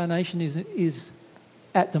incarnation is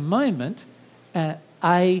at the moment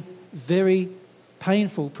a very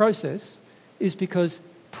painful process is because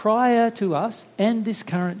prior to us and this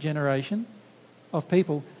current generation of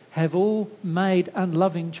people have all made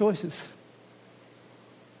unloving choices.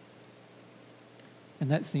 And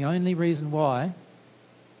that's the only reason why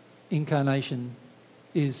incarnation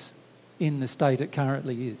is in the state it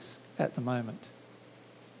currently is at the moment.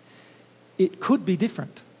 It could be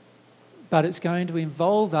different, but it's going to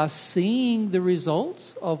involve us seeing the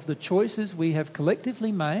results of the choices we have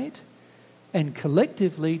collectively made and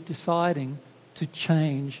collectively deciding to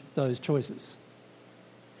change those choices.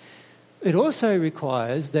 It also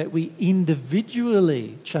requires that we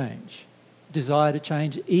individually change, desire to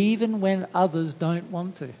change, even when others don't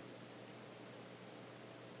want to.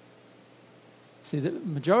 See, the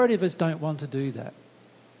majority of us don't want to do that.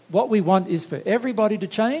 What we want is for everybody to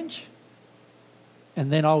change,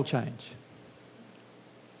 and then I'll change.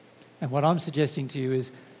 And what I'm suggesting to you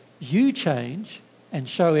is you change and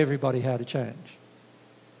show everybody how to change.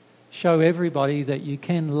 Show everybody that you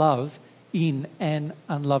can love in an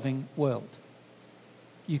unloving world.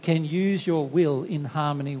 You can use your will in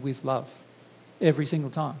harmony with love every single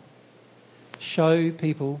time. Show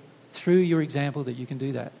people through your example that you can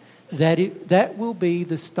do that. That will be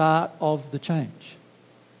the start of the change.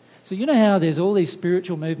 So you know how there's all these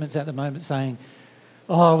spiritual movements at the moment saying,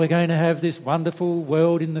 oh, we're going to have this wonderful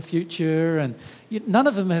world in the future, and none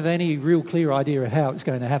of them have any real clear idea of how it's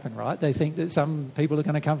going to happen, right? They think that some people are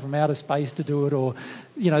going to come from outer space to do it, or,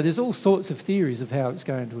 there's all sorts of theories of how it's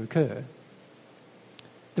going to occur.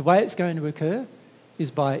 The way it's going to occur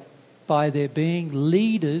is by there being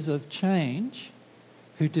leaders of change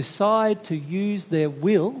who decide to use their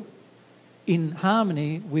will in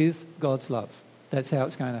harmony with God's love. That's how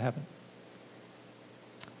it's going to happen.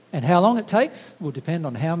 And how long it takes will depend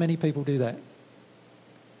on how many people do that.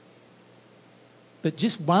 But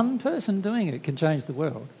just one person doing it can change the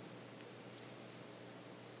world.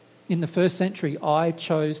 In the first century, I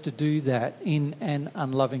chose to do that in an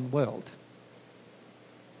unloving world.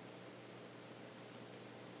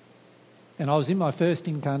 And I was in my first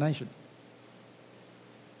incarnation,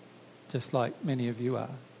 just like many of you are.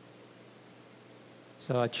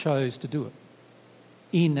 So I chose to do it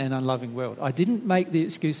in an unloving world. I didn't make the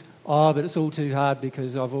excuse, but it's all too hard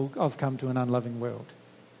because I've come to an unloving world.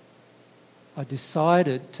 I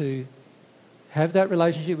decided to have that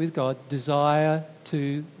relationship with God, desire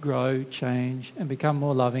to grow, change, and become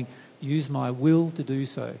more loving, use my will to do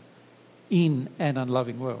so in an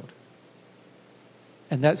unloving world.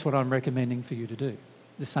 And that's what I'm recommending for you to do,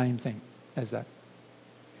 the same thing as that.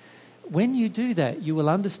 When you do that, you will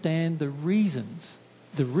understand the reasons,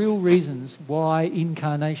 the real reasons why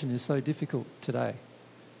incarnation is so difficult today.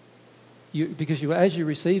 Because as you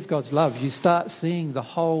receive God's love, you start seeing the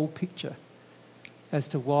whole picture as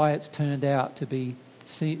to why it's turned out to be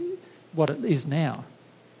what it is now,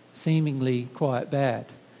 seemingly quite bad.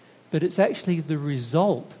 But it's actually the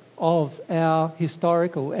result of our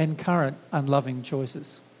historical and current unloving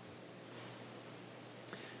choices.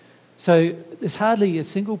 So there's hardly a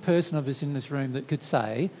single person of us in this room that could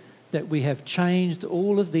say that we have changed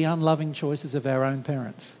all of the unloving choices of our own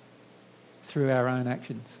parents through our own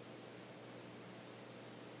actions.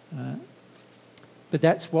 But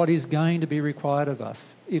that's what is going to be required of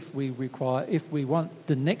us if we want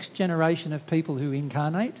the next generation of people who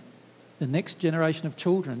incarnate, the next generation of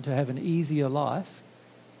children to have an easier life.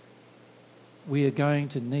 We are going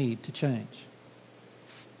to need to change.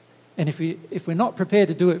 And if we're not prepared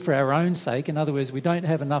to do it for our own sake, in other words, we don't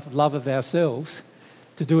have enough love of ourselves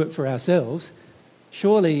to do it for ourselves,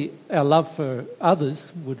 surely our love for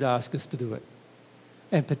others would ask us to do it.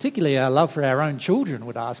 And particularly our love for our own children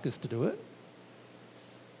would ask us to do it.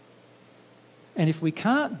 And if we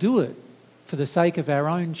can't do it for the sake of our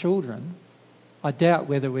own children, I doubt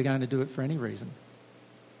whether we're going to do it for any reason.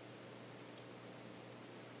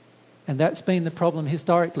 And that's been the problem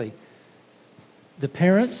historically. The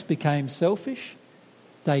parents became selfish.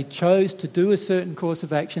 They chose to do a certain course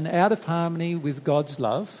of action out of harmony with God's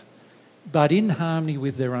love, but in harmony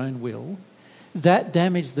with their own will. That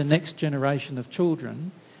damaged the next generation of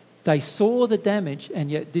children. They saw the damage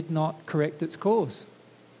and yet did not correct its course.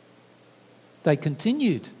 They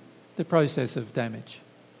continued the process of damage.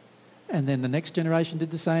 And then the next generation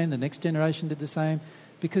did the same, the next generation did the same,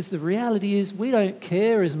 because the reality is we don't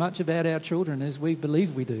care as much about our children as we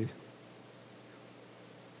believe we do.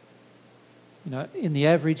 In the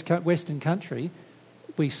average Western country,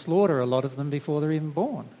 we slaughter a lot of them before they're even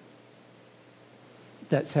born.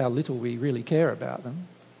 That's how little we really care about them.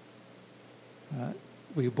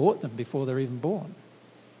 We abort them before they're even born.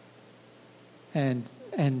 And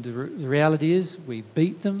the reality is we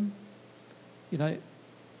beat them.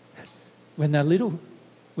 When they're little,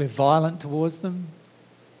 we're violent towards them.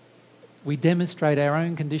 We demonstrate our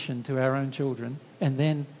own condition to our own children and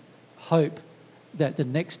then hope that the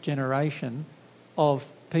next generation of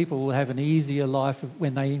people will have an easier life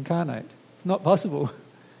when they incarnate. It's not possible.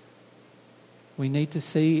 We need to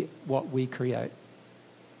see what we create.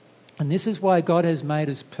 And this is why God has made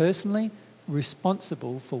us personally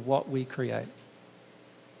responsible for what we create.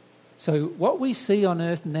 So what we see on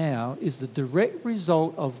earth now is the direct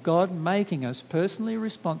result of God making us personally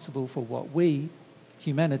responsible for what we,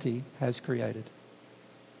 humanity, has created.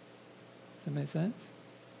 Does that make sense?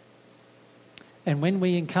 And when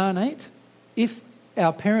we incarnate, if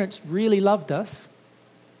our parents really loved us,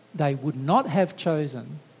 they would not have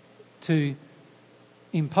chosen to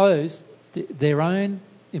impose their own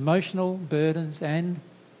emotional burdens and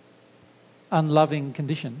unloving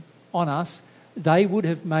condition on us. They would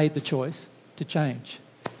have made the choice to change.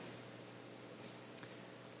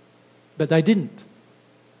 But they didn't.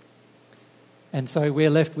 And so we're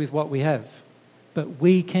left with what we have. But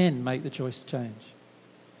we can make the choice to change.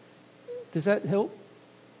 Does that help?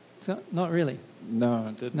 Not really. No,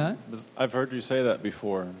 it didn't. No? I've heard you say that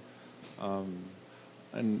before.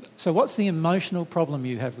 And so what's the emotional problem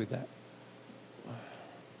you have with that?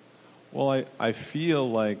 Well, I feel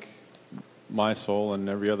like my soul and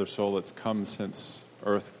every other soul that's come since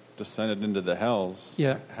Earth descended into the hells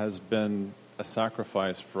has been a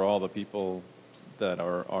sacrifice for all the people that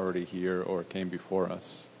are already here or came before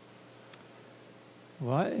us.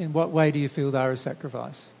 What? In what way do you feel they're a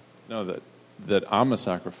sacrifice? No, that I'm a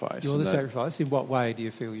sacrifice. You're the sacrifice. In what way do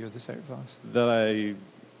you feel you're the sacrifice? That I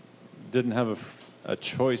didn't have a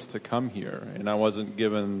choice to come here, and I wasn't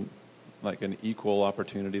given like an equal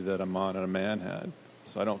opportunity that a man had.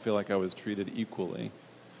 So I don't feel like I was treated equally.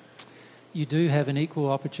 You do have an equal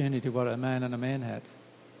opportunity to what a man and a man had.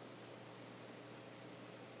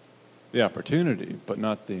 The opportunity, but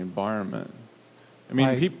not the environment. I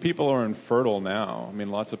mean, people are infertile now. I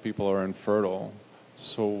mean, lots of people are infertile.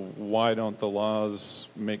 So why don't the laws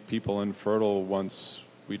make people infertile once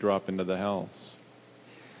we drop into the hells?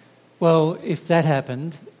 Well, if that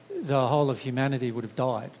happened, the whole of humanity would have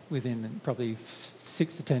died within probably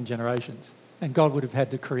 6 to 10 generations. And God would have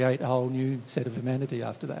had to create a whole new set of humanity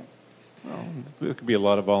after that. Well, there could be a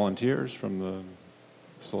lot of volunteers from the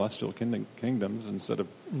celestial kingdoms instead of...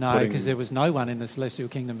 No, because there was no one in the celestial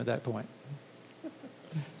kingdom at that point.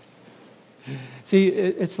 See,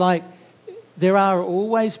 it's like there are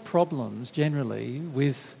always problems generally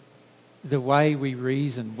with the way we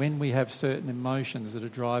reason when we have certain emotions that are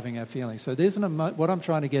driving our feelings. So there's what I'm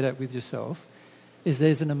trying to get at with yourself is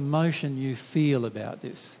there's an emotion you feel about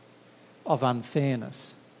this of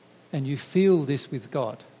unfairness, and you feel this with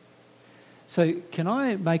God. So can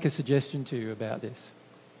I make a suggestion to you about this?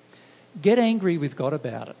 Get angry with God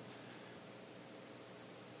about it.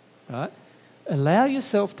 Right? Allow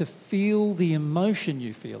yourself to feel the emotion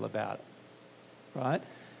you feel about it. Right?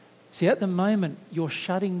 See, at the moment, you're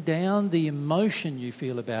shutting down the emotion you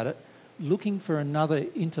feel about it, looking for another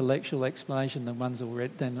intellectual explanation than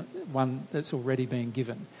one that's already been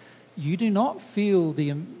given. You do not feel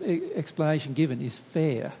the explanation given is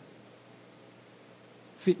fair.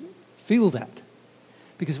 Feel that.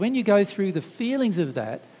 Because when you go through the feelings of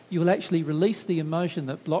that, you will actually release the emotion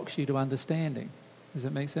that blocks you to understanding. Does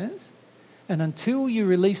that make sense? And until you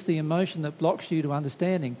release the emotion that blocks you to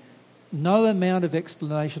understanding, no amount of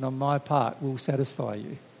explanation on my part will satisfy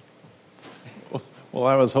you. Well,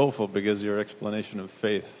 I was hopeful because your explanation of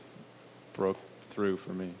faith broke through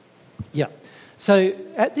for me. Yeah. So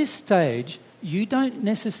at this stage, you don't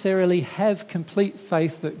necessarily have complete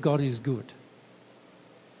faith that God is good.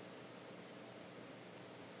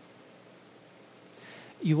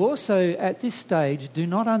 You also, at this stage, do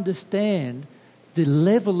not understand the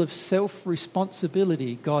level of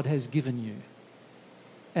self-responsibility God has given you.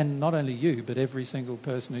 And not only you, but every single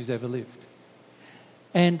person who's ever lived.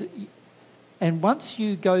 And once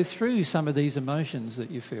you go through some of these emotions that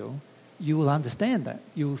you feel, you will understand that.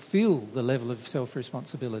 You will feel the level of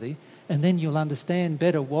self-responsibility, and then you'll understand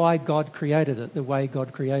better why God created it the way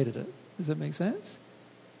God created it. Does that make sense?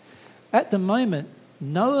 At the moment,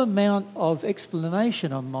 no amount of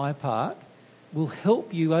explanation on my part will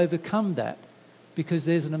help you overcome that, because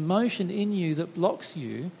there's an emotion in you that blocks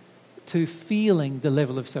you to feeling the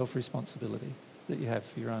level of self-responsibility that you have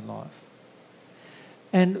for your own life.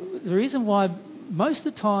 And the reason why most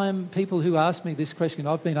of the time people who ask me this question,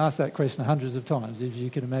 I've been asked that question hundreds of times, as you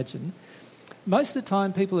can imagine. Most of the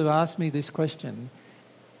time people who ask me this question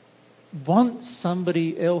want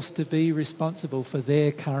somebody else to be responsible for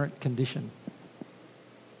their current condition,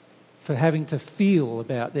 for having to feel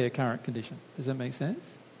about their current condition. Does that make sense?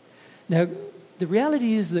 Now, the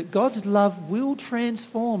reality is that God's love will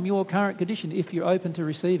transform your current condition if you're open to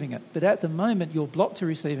receiving it. But at the moment, you're blocked to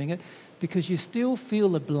receiving it because you still feel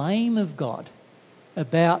the blame of God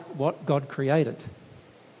about what God created,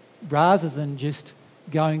 rather than just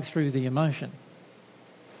going through the emotion.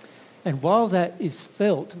 And while that is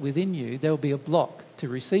felt within you, there'll be a block to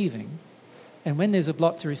receiving. And when there's a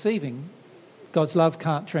block to receiving, God's love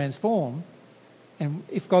can't transform. And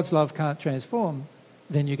if God's love can't transform,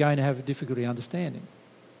 then you're going to have a difficulty understanding.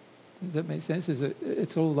 Does that make sense?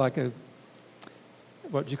 It's all like a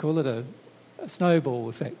snowball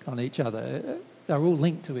effect on each other. They're all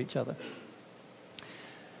linked to each other.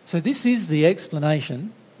 So this is the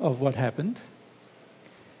explanation of what happened.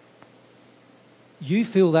 You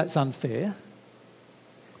feel that's unfair,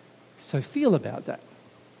 so feel about that,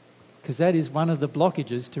 because that is one of the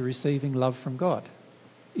blockages to receiving love from God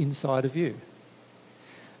inside of you.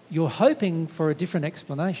 You're hoping for a different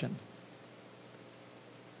explanation,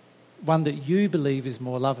 one that you believe is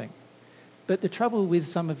more loving. But the trouble with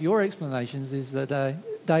some of your explanations is that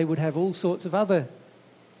they would have all sorts of other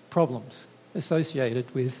problems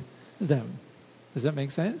associated with them. Does that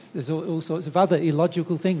make sense? There's all sorts of other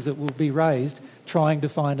illogical things that will be raised trying to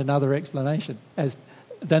find another explanation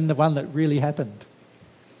than the one that really happened.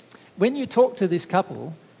 When you talk to this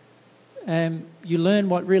couple, you learn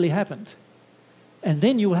what really happened. And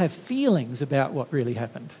then you'll have feelings about what really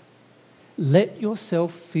happened. Let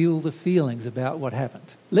yourself feel the feelings about what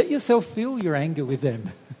happened. Let yourself feel your anger with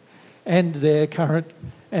them and their current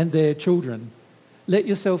and their children. Let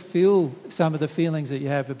yourself feel some of the feelings that you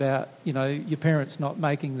have about, your parents not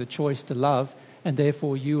making the choice to love and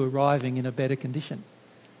therefore you arriving in a better condition.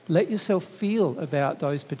 Let yourself feel about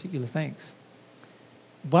those particular things.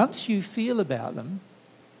 Once you feel about them,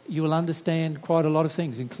 you will understand quite a lot of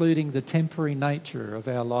things, including the temporary nature of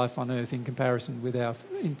our life on earth in comparison with our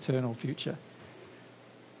eternal future.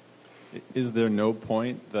 Is there no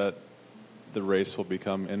point that the race will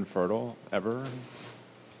become infertile ever?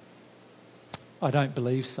 I don't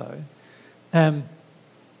believe so.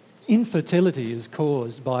 Infertility is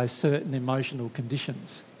caused by certain emotional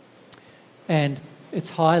conditions. And it's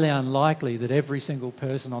highly unlikely that every single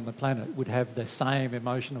person on the planet would have the same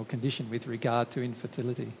emotional condition with regard to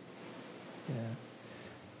infertility. Yeah.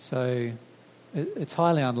 So it's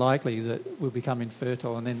highly unlikely that we'll become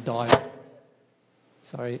infertile and then die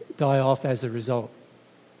off as a result.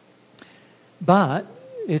 But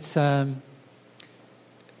it's an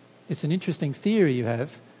interesting theory you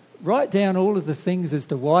have. Write down all of the things as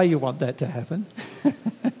to why you want that to happen.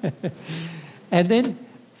 And then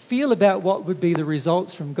feel about what would be the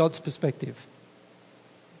results from God's perspective.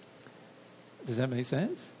 Does that make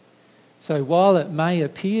sense? So while it may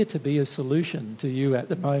appear to be a solution to you at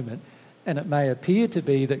the moment, and it may appear to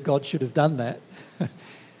be that God should have done that,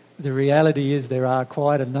 the reality is there are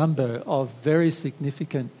quite a number of very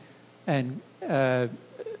significant and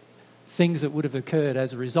things that would have occurred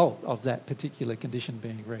as a result of that particular condition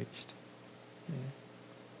being reached.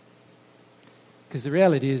 Because the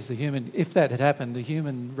reality is if that had happened, the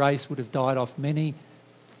human race would have died off many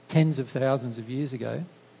tens of thousands of years ago,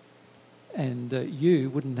 and you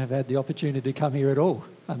wouldn't have had the opportunity to come here at all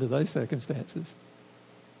under those circumstances.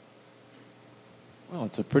 Well,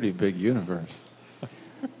 it's a pretty big universe.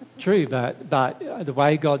 True, but the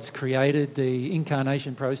way God's created the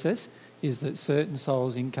incarnation process is that certain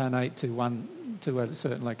souls incarnate to a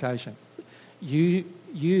certain location.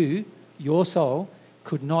 Your soul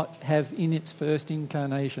could not have in its first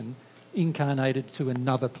incarnation incarnated to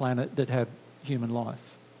another planet that had human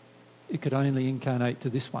life. It could only incarnate to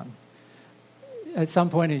this one. At some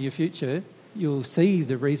point in your future, you'll see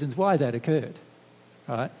the reasons why that occurred,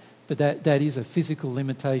 right? But that is a physical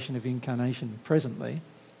limitation of incarnation presently.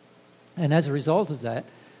 And as a result of that,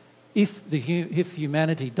 if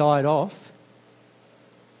humanity died off,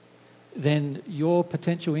 then your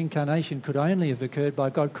potential incarnation could only have occurred by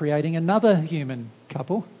God creating another human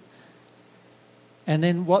couple. And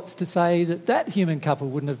then what's to say that human couple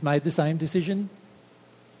wouldn't have made the same decision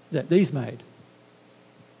that these made?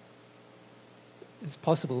 It's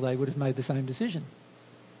possible they would have made the same decision.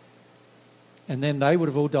 And then they would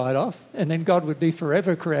have all died off, and then God would be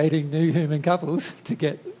forever creating new human couples to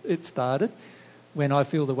get it started, when I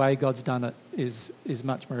feel the way God's done it is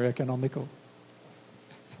much more economical.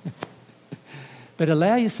 But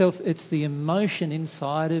allow yourself, it's the emotion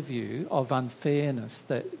inside of you of unfairness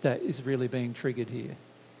that is really being triggered here.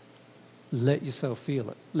 Let yourself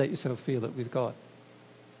feel it. Let yourself feel it with God.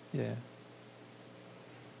 Yeah.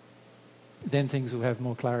 Then things will have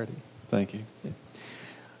more clarity. Thank you. Yeah.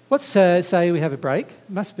 Let's say we have a break. It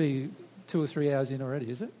must be 2 or 3 hours in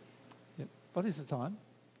already, is it? Yep. What is the time?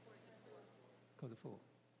 4:04.